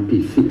kind of won't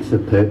be fit for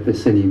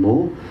purpose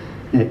anymore.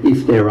 Now,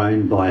 if they're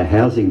owned by a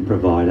housing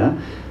provider,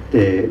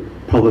 they're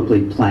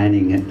probably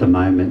planning at the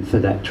moment for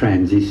that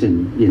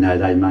transition. You know,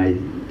 they may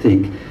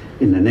think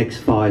in the next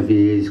 5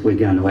 years we're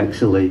going to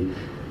actually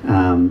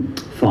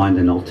find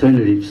an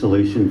alternative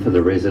solution for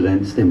the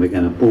residents, then we're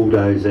going to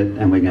bulldoze it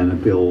and we're going to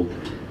build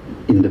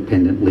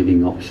independent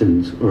living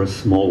options or a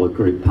smaller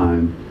group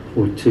home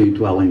or 2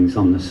 dwellings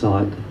on the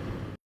site.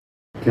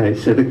 Okay,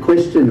 so the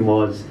question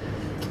was,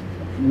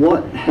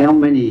 how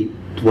many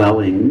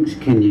dwellings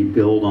can you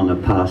build on a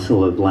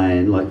parcel of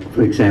land? Like,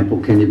 for example,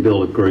 can you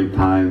build a group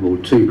home or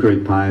 2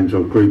 group homes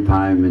or a group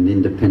home and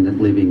independent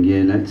living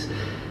units?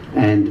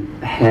 And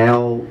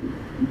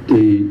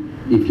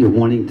if you're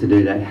wanting to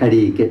do that, how do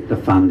you get the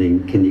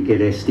funding? Can you get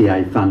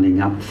SDA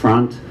funding up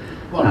front?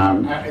 Well,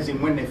 as in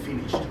when they're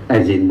finished?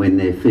 As in when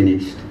they're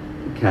finished,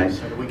 okay.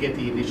 So do we get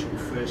the initial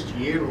first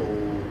year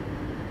or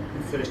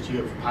first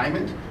year of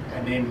payment,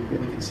 and then we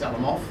can sell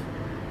them off.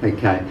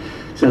 Okay,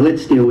 so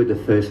let's deal with the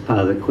first part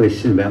of the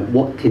question about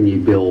what can you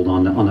build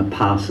on a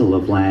parcel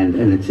of land,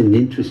 and it's an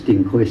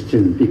interesting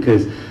question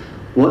because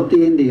what the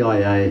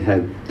NDIA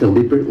have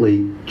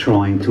deliberately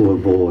trying to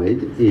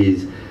avoid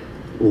is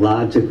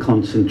larger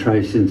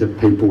concentrations of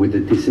people with a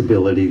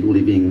disability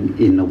living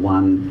in the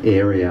one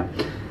area.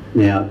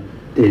 Now,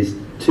 there's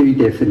two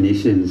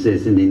definitions.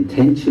 There's an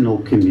intentional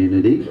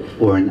community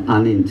or an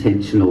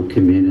unintentional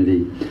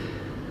community.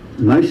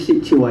 Most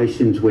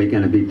situations we're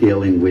going to be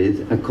dealing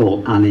with are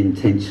called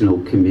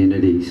unintentional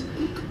communities.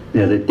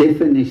 Now, the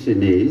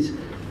definition is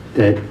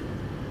that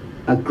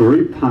a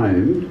group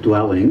home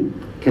dwelling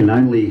can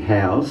only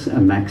house a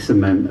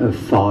maximum of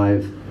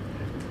 5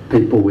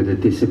 people with a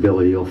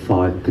disability or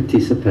 5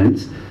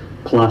 participants,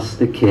 plus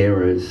the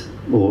carers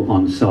or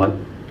on-site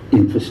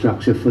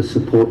infrastructure for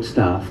support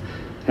staff.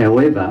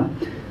 However,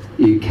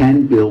 you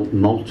can build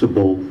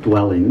multiple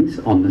dwellings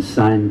on the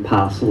same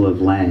parcel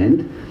of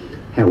land.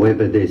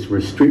 However, there's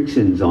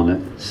restrictions on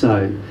it.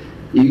 So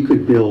you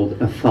could build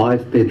a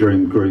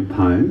 5-bedroom group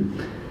home,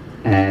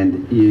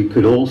 and you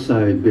could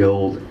also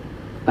build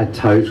a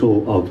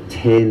total of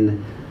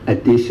 10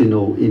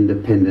 additional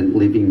independent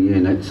living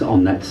units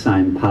on that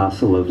same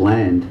parcel of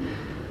land.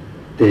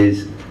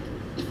 It's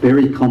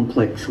very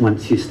complex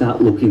once you start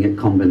looking at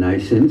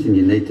combinations, and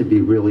you need to be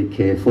really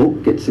careful,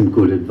 get some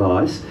good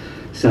advice.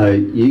 So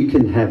you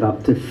can have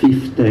up to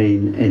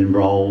 15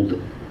 enrolled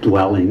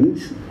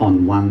dwellings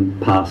on one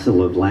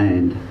parcel of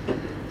land.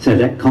 So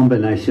that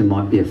combination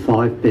might be a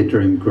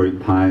 5-bedroom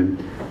group home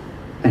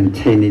and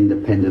 10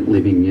 independent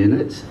living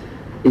units.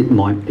 It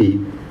might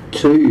be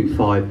 2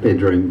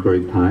 5-bedroom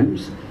group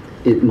homes.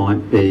 It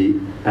might be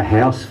a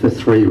house for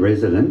 3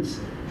 residents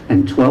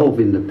and 12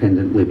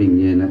 independent living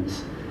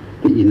units.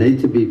 But you need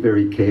to be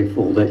very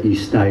careful that you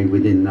stay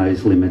within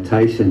those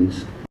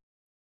limitations.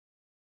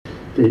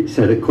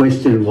 So the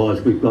question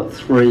was, we've got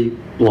 3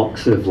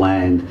 blocks of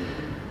land,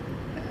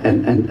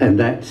 and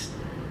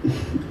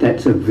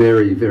that's a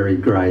very, very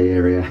grey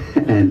area.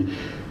 And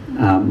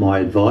my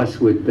advice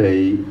would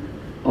be,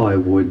 I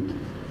would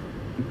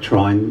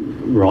try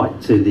and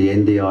write to the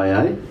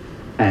NDIA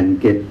and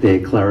get their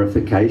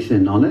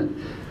clarification on it.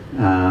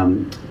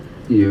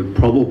 You're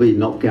probably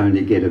not going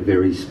to get a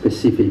very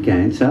specific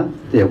answer.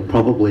 They'll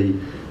probably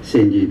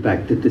send you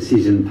back the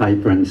decision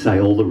paper and say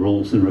all the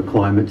rules and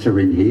requirements are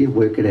in here,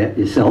 work it out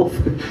yourself.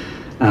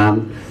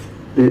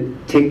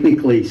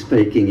 Technically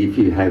speaking, if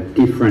you have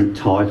different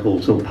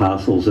titles or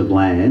parcels of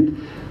land,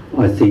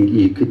 I think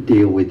you could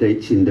deal with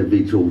each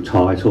individual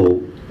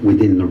title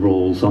within the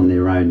rules on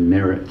their own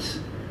merits.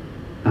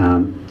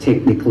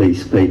 Technically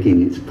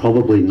speaking, it's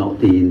probably not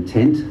the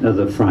intent of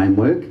the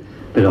framework,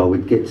 but I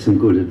would get some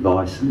good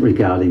advice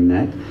regarding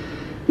that.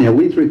 Now,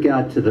 with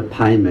regard to the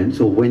payments,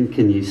 or when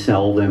can you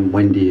sell them,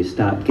 when do you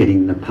start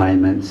getting the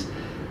payments,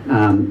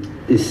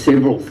 there's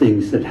several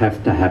things that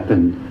have to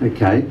happen,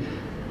 okay?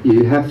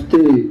 You have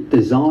to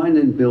design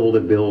and build a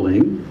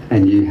building,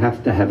 and you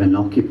have to have an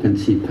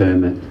occupancy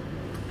permit.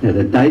 Now,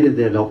 the date of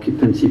that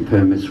occupancy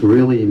permit is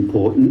really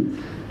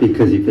important,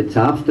 because if it's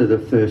after the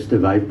 1st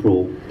of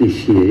April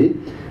this year,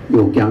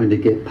 you're going to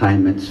get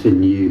payments for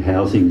new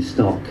housing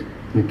stock,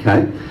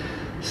 okay?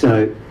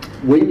 So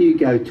when you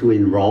go to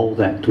enrol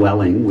that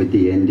dwelling with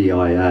the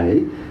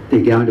NDIA,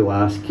 they're going to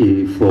ask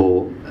you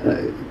for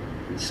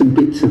some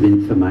bits of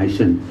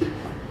information.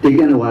 They're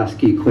going to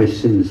ask you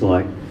questions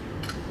like,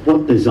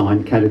 what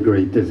design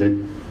category does it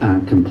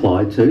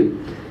comply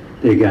to?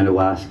 They're going to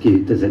ask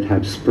you, does it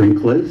have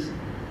sprinklers?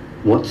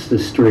 What's the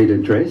street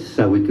address,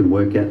 so we can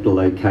work out the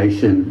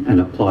location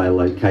and apply a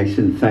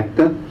location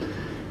factor.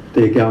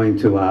 They're going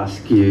to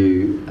ask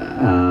you,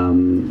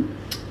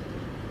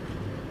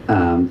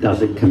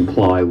 does it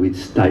comply with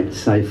state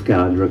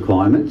safeguard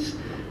requirements?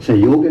 So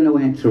you're going to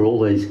answer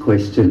all these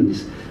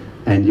questions,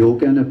 and you're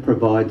going to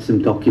provide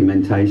some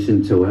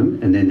documentation to them,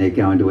 and then they're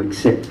going to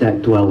accept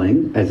that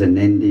dwelling as an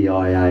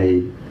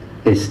NDIA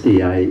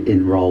SDA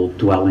enrolled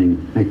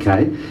dwelling,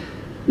 okay?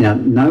 Now,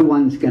 no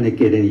one's going to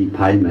get any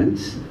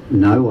payments,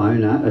 no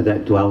owner of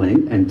that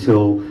dwelling,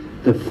 until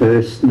the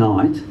first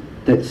night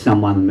that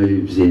someone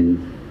moves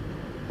in,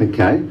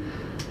 okay?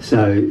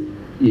 So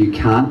you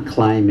can't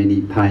claim any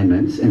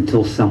payments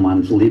until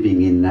someone's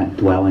living in that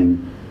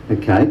dwelling,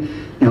 okay?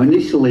 Now,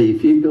 initially,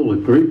 if you build a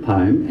group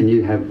home and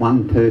you have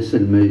one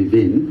person move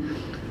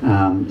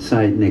in,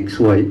 say next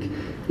week,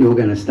 you're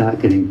going to start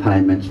getting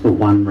payments for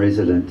one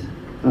resident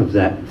of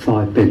that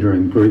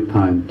 5-bedroom group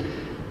home.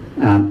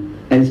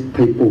 As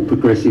people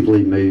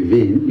progressively move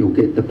in, you'll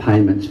get the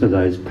payments for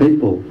those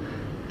people.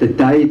 The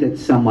day that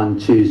someone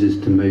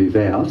chooses to move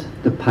out,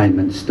 the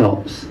payment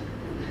stops.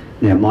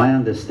 Now, my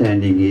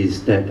understanding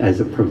is that as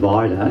a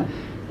provider,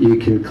 you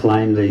can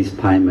claim these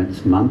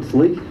payments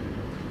monthly,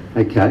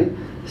 okay?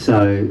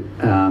 So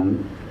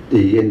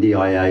the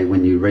NDIA,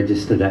 when you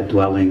register that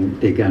dwelling,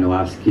 they're going to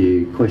ask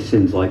you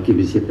questions like, give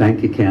us your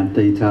bank account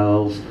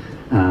details,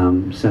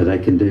 so they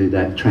can do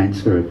that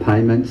transfer of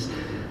payments.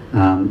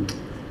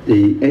 The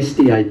the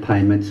SDA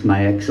payments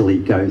may actually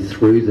go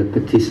through the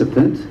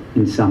participant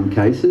in some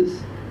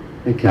cases,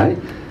 okay,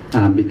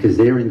 because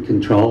they're in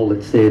control,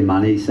 it's their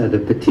money, so the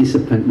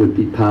participant would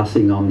be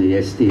passing on the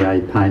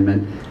SDA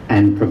payment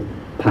and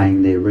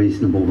paying their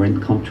reasonable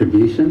rent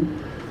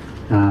contribution.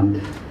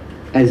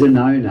 As an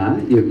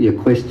owner, your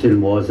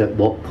question was at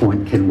what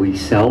point can we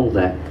sell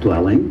that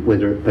dwelling,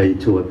 whether it be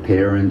to a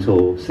parent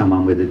or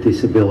someone with a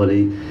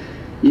disability.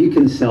 You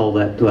can sell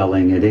that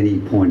dwelling at any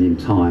point in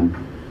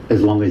time,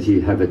 as long as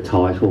you have a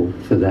title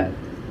for that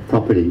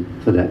property,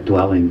 for that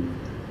dwelling,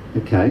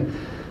 okay?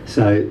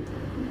 So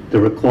the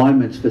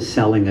requirements for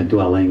selling a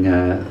dwelling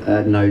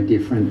are no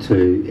different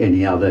to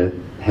any other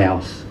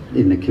house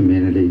in the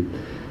community.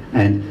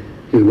 And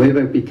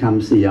whoever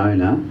becomes the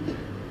owner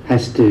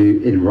has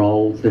to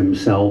enrol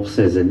themselves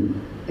as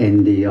an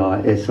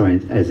NDIS or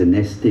as an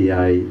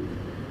SDA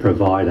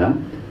provider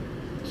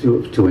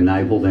to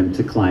enable them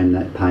to claim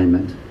that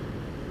payment.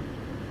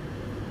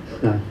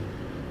 So,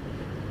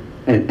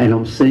 and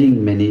I'm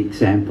seeing many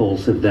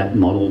examples of that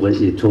model that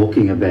you're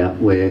talking about,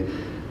 where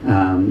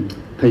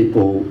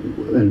people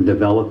and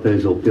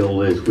developers or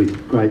builders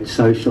with great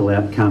social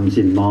outcomes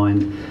in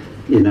mind,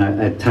 you know,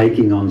 are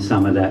taking on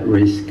some of that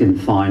risk and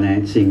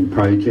financing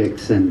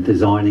projects and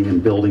designing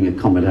and building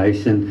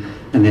accommodation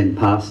and then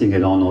passing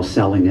it on or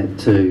selling it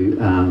to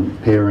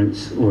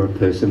parents or a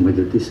person with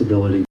a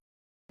disability.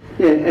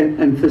 Yeah,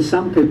 and for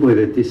some people with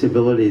a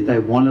disability, they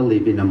want to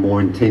live in a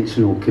more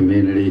intentional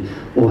community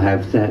or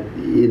have that,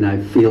 you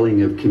know,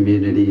 feeling of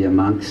community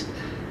amongst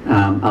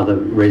other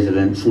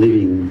residents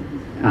living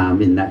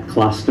in that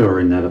cluster or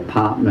in that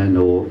apartment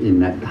or in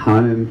that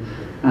home.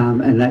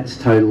 And that's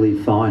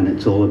totally fine.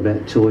 It's all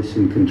about choice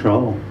and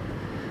control.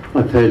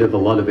 I've heard of a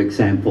lot of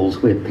examples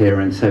where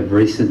parents have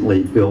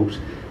recently built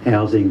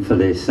housing for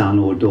their son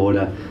or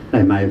daughter.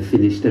 They may have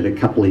finished it a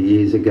couple of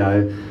years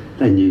ago.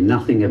 They knew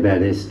nothing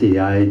about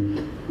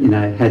SDA. You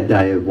know, had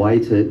they have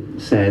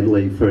waited,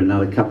 sadly, for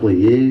another couple of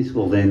years,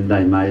 well, then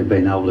they may have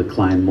been able to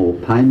claim more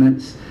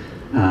payments.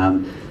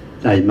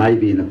 They may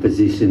be in a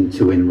position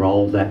to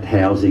enrol that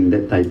housing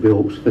that they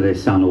built for their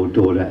son or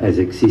daughter as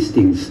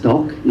existing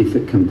stock if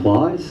it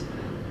complies.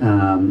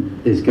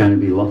 There's going to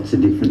be lots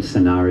of different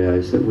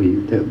scenarios that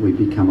we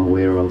become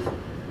aware of.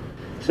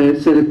 So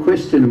the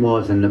question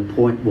was, and the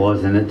point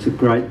was, and it's a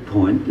great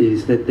point,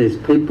 is that there's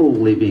people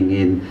living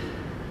in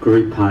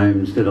group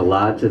homes that are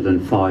larger than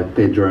 5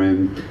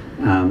 bedroom.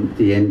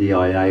 The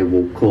NDIA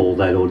will call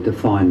that or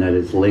define that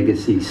as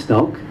legacy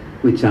stock,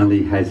 which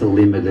only has a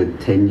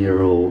limited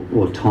tenure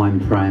or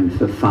time frame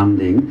for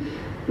funding.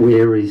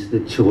 Where is the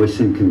choice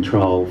and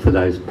control for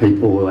those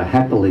people who are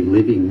happily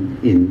living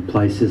in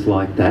places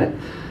like that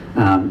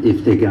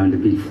if they're going to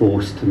be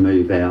forced to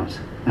move out,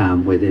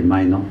 where there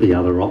may not be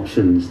other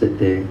options that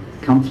they're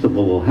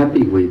comfortable or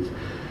happy with?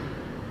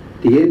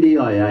 The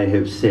NDIA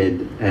have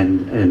said,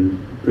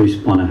 and Bruce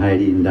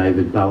Bonahady and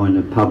David Bowen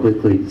have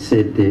publicly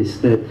said this,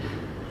 that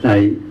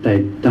they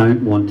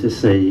don't want to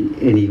see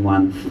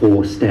anyone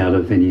forced out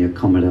of any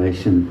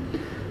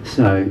accommodation.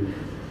 So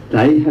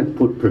they have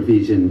put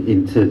provision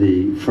into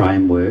the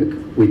framework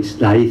which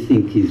they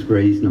think is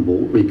reasonable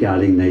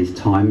regarding these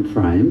time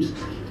frames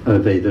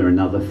of either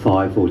another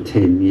 5 or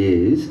 10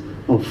 years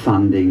of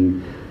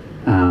funding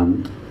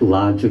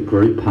larger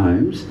group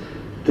homes,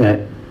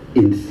 that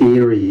in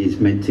theory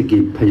is meant to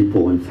give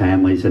people and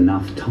families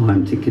enough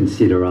time to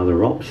consider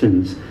other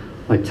options.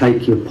 I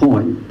take your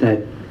point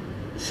that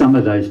some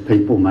of those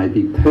people may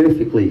be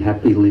perfectly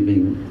happy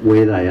living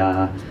where they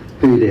are,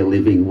 who they're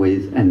living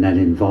with, and that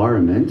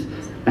environment,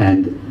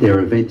 and they're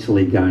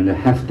eventually going to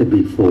have to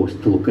be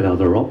forced to look at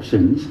other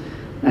options,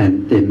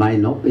 and there may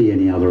not be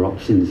any other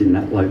options in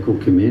that local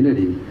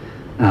community.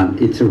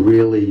 It's a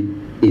really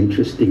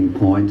interesting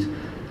point.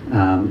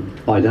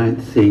 I don't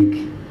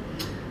think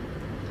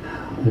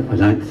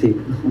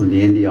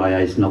the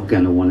NDIA is not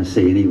going to want to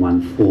see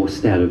anyone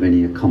forced out of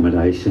any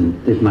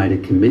accommodation. They've made a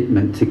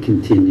commitment to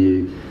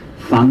continue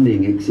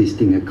funding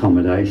existing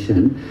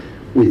accommodation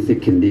with the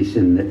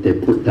condition that they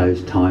put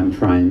those time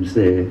frames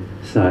there.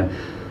 So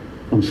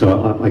I'm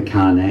sorry, I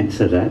can't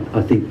answer that.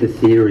 I think the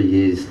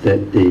theory is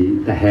that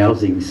the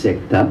housing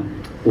sector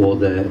or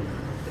the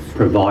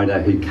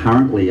provider who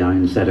currently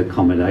owns that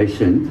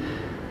accommodation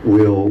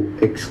will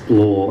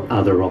explore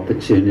other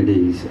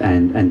opportunities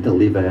and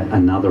deliver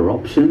another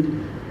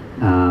option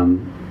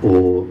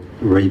or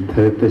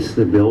repurpose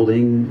the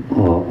building,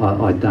 or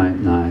I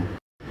don't know.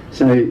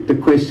 So the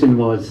question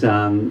was,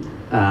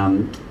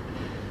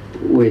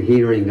 we're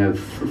hearing of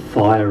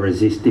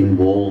fire-resisting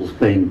walls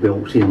being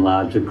built in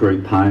larger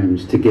group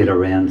homes to get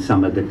around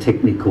some of the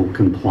technical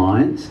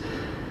compliance,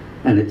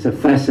 and it's a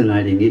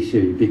fascinating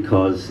issue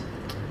because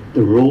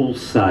the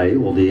rules say,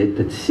 or the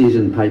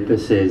decision paper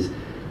says,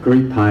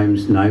 group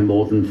homes no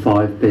more than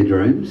 5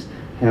 bedrooms.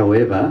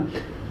 However,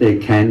 there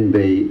can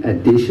be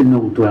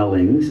additional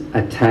dwellings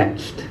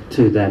attached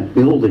to that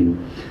building.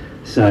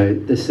 So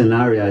the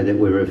scenario that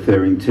we're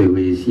referring to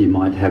is you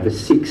might have a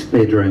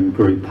 6-bedroom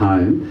group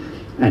home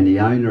and the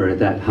owner of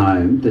that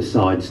home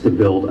decides to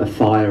build a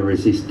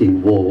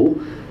fire-resisting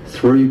wall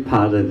through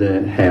part of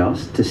the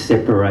house to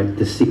separate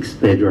the 6th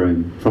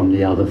bedroom from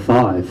the other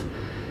 5.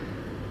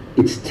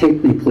 It's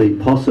technically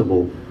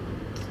possible,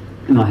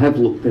 and I have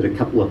looked at a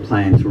couple of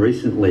plans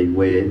recently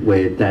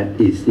where that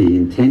is the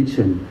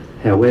intention.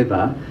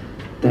 However,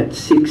 that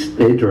 6th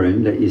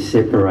bedroom that you're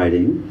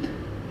separating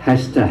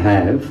has to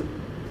have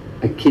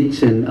a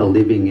kitchen, a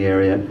living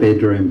area,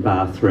 bedroom,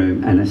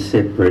 bathroom and a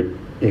separate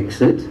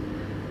exit.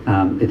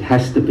 It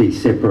has to be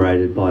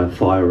separated by a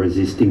fire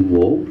resisting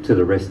wall to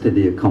the rest of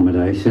the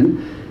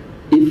accommodation.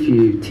 If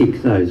you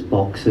tick those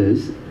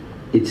boxes,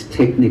 it's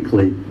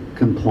technically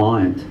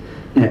compliant.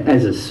 Now,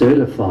 as a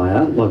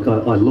certifier, like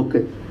I look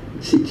at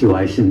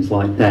situations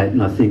like that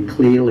and I think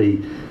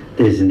clearly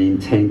there's an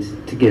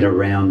intent to get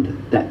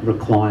around that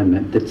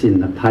requirement that's in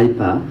the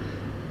paper.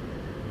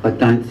 I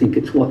don't think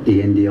it's what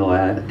the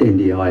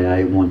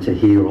NDIA want to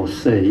hear or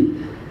see.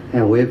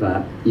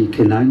 However, you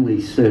can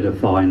only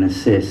certify and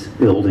assess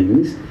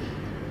buildings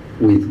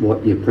with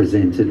what you're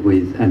presented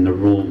with and the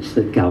rules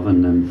that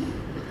govern them.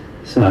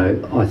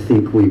 So I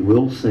think we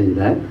will see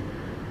that.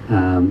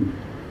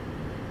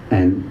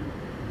 And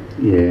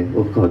yeah,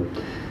 look, I'm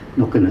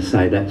not going to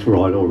say that's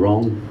right or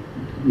wrong.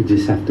 You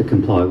just have to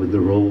comply with the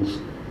rules.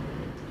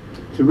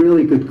 It's a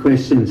really good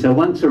question. So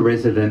once a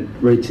resident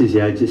reaches the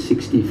age of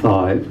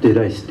 65, do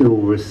they still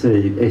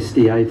receive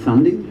SDA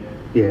funding?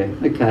 Yeah,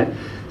 okay.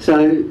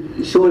 So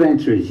short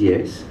answer is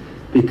yes,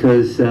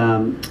 because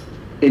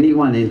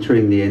anyone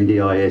entering the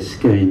NDIS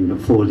scheme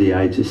before the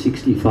age of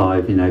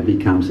 65,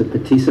 becomes a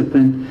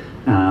participant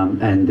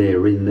and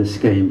they're in the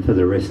scheme for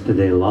the rest of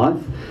their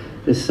life.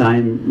 The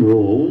same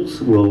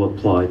rules will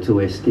apply to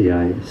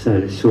SDA.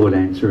 So the short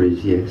answer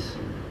is yes.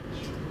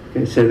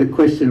 Okay, so the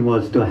question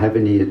was, do I have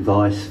any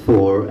advice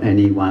for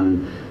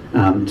anyone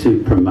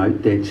to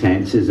promote their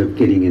chances of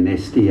getting an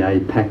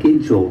SDA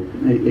package or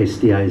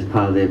SDA as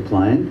part of their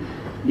plan?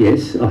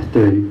 Yes, I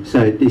do.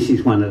 So this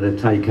is one of the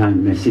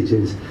take-home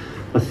messages.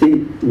 I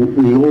think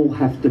we all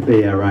have to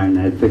be our own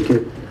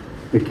advocate,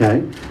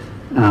 okay?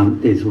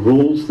 There's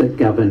rules that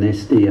govern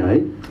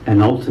SDA,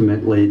 and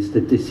ultimately it's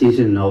the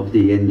decision of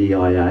the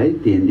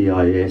NDIA, the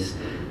NDIS,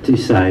 to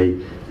say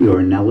you're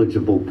an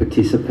eligible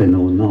participant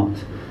or not.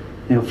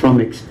 Now, from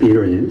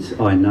experience,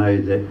 I know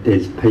that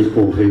there's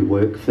people who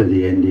work for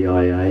the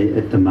NDIA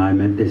at the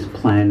moment. There's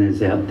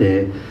planners out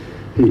there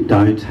who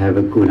don't have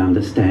a good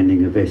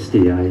understanding of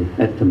SDA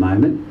at the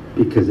moment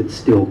because it's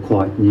still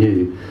quite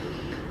new.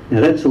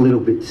 Now, that's a little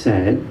bit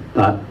sad,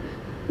 but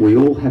we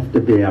all have to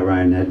be our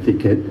own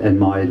advocate, and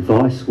my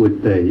advice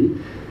would be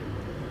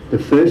the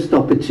first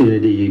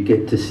opportunity you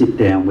get to sit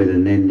down with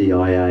an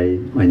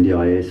NDIA or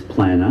NDIS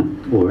planner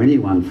or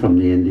anyone from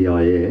the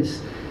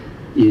NDIS,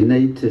 you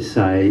need to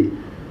say,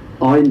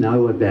 I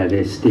know about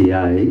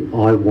SDA,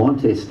 I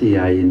want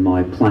SDA in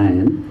my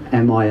plan,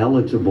 am I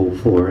eligible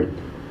for it?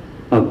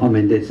 I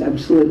mean, there's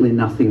absolutely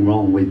nothing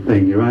wrong with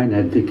being your own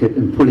advocate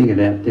and putting it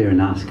out there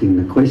and asking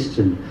the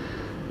question.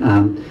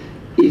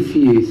 If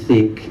you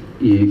think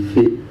you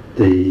fit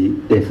the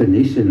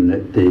definition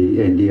that the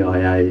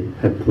NDIA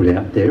have put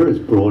out there, as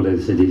broad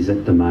as it is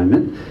at the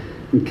moment,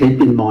 and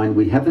keep in mind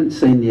we haven't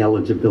seen the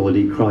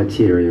eligibility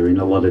criteria in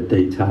a lot of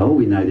detail.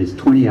 We know there's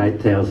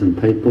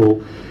 28,000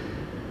 people,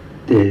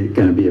 they're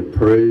going to be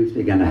approved,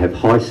 they're going to have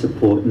high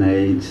support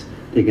needs,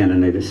 they're going to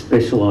need a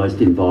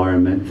specialised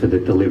environment for the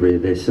delivery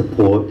of their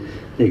support,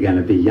 they're going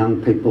to be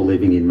young people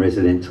living in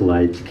residential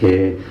aged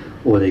care,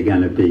 or they're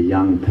going to be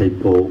young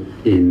people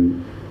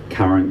in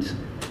current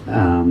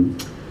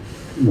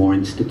more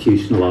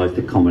institutionalised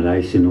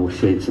accommodation or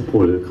shared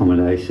supported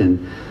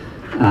accommodation.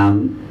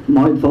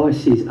 My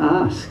advice is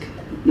ask.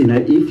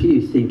 If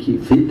you think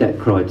you fit that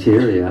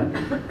criteria,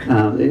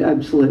 there's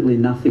absolutely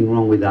nothing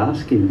wrong with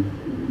asking.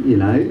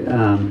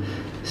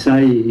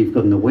 Say you've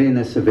got an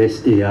awareness of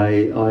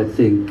SDA, I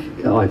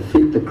think I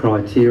fit the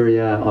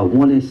criteria, I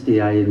want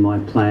SDA in my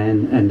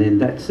plan, and then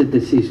that's a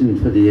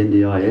decision for the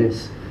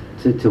NDIS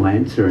to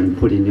answer and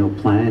put in your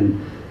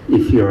plan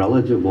if you're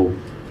eligible.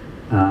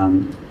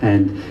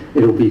 And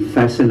it'll be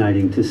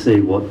fascinating to see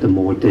what the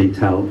more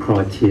detailed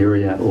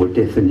criteria or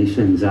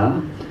definitions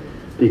are,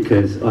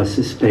 because I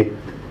suspect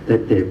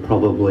that they're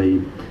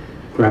probably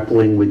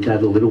grappling with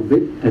that a little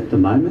bit at the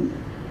moment.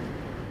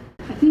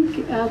 I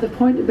think the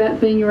point about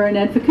being your own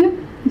advocate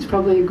is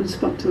probably a good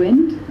spot to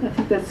end. I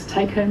think that's the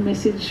take-home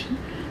message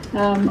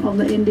on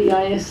the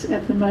NDIS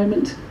at the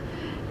moment.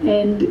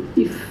 And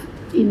if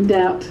in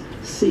doubt,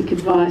 seek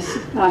advice,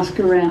 ask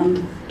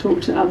around,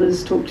 talk to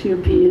others, talk to your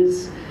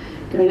peers,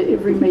 go to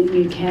every meeting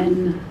you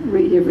can,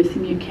 read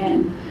everything you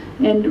can,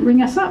 and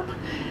ring us up.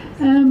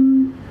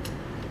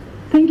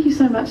 Thank you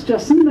so much,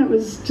 Justin. That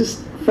was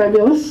just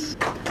fabulous.